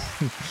now.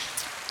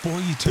 Boy,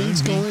 you turned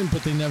Things go me. in,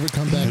 but they never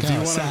come back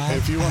out.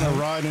 If you want to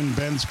ride in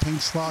Ben's pink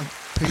sock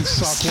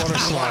water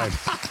slide,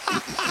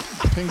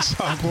 pink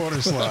sock water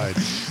slide,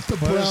 The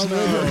let us Brown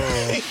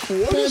know.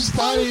 River. Ben's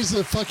body is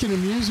a fucking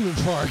amusement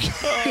park.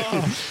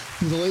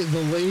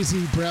 the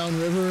lazy Brown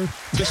River.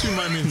 Just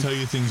remind me to tell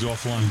you things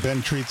offline.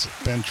 Ben treats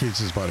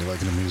his body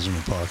like an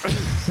amusement park.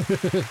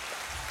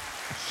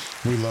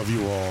 We love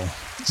you all.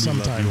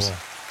 Sometimes.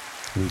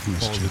 We love you all We've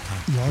missed all you. the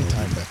time. Long Love you,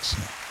 time. Bex.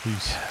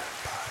 Peace.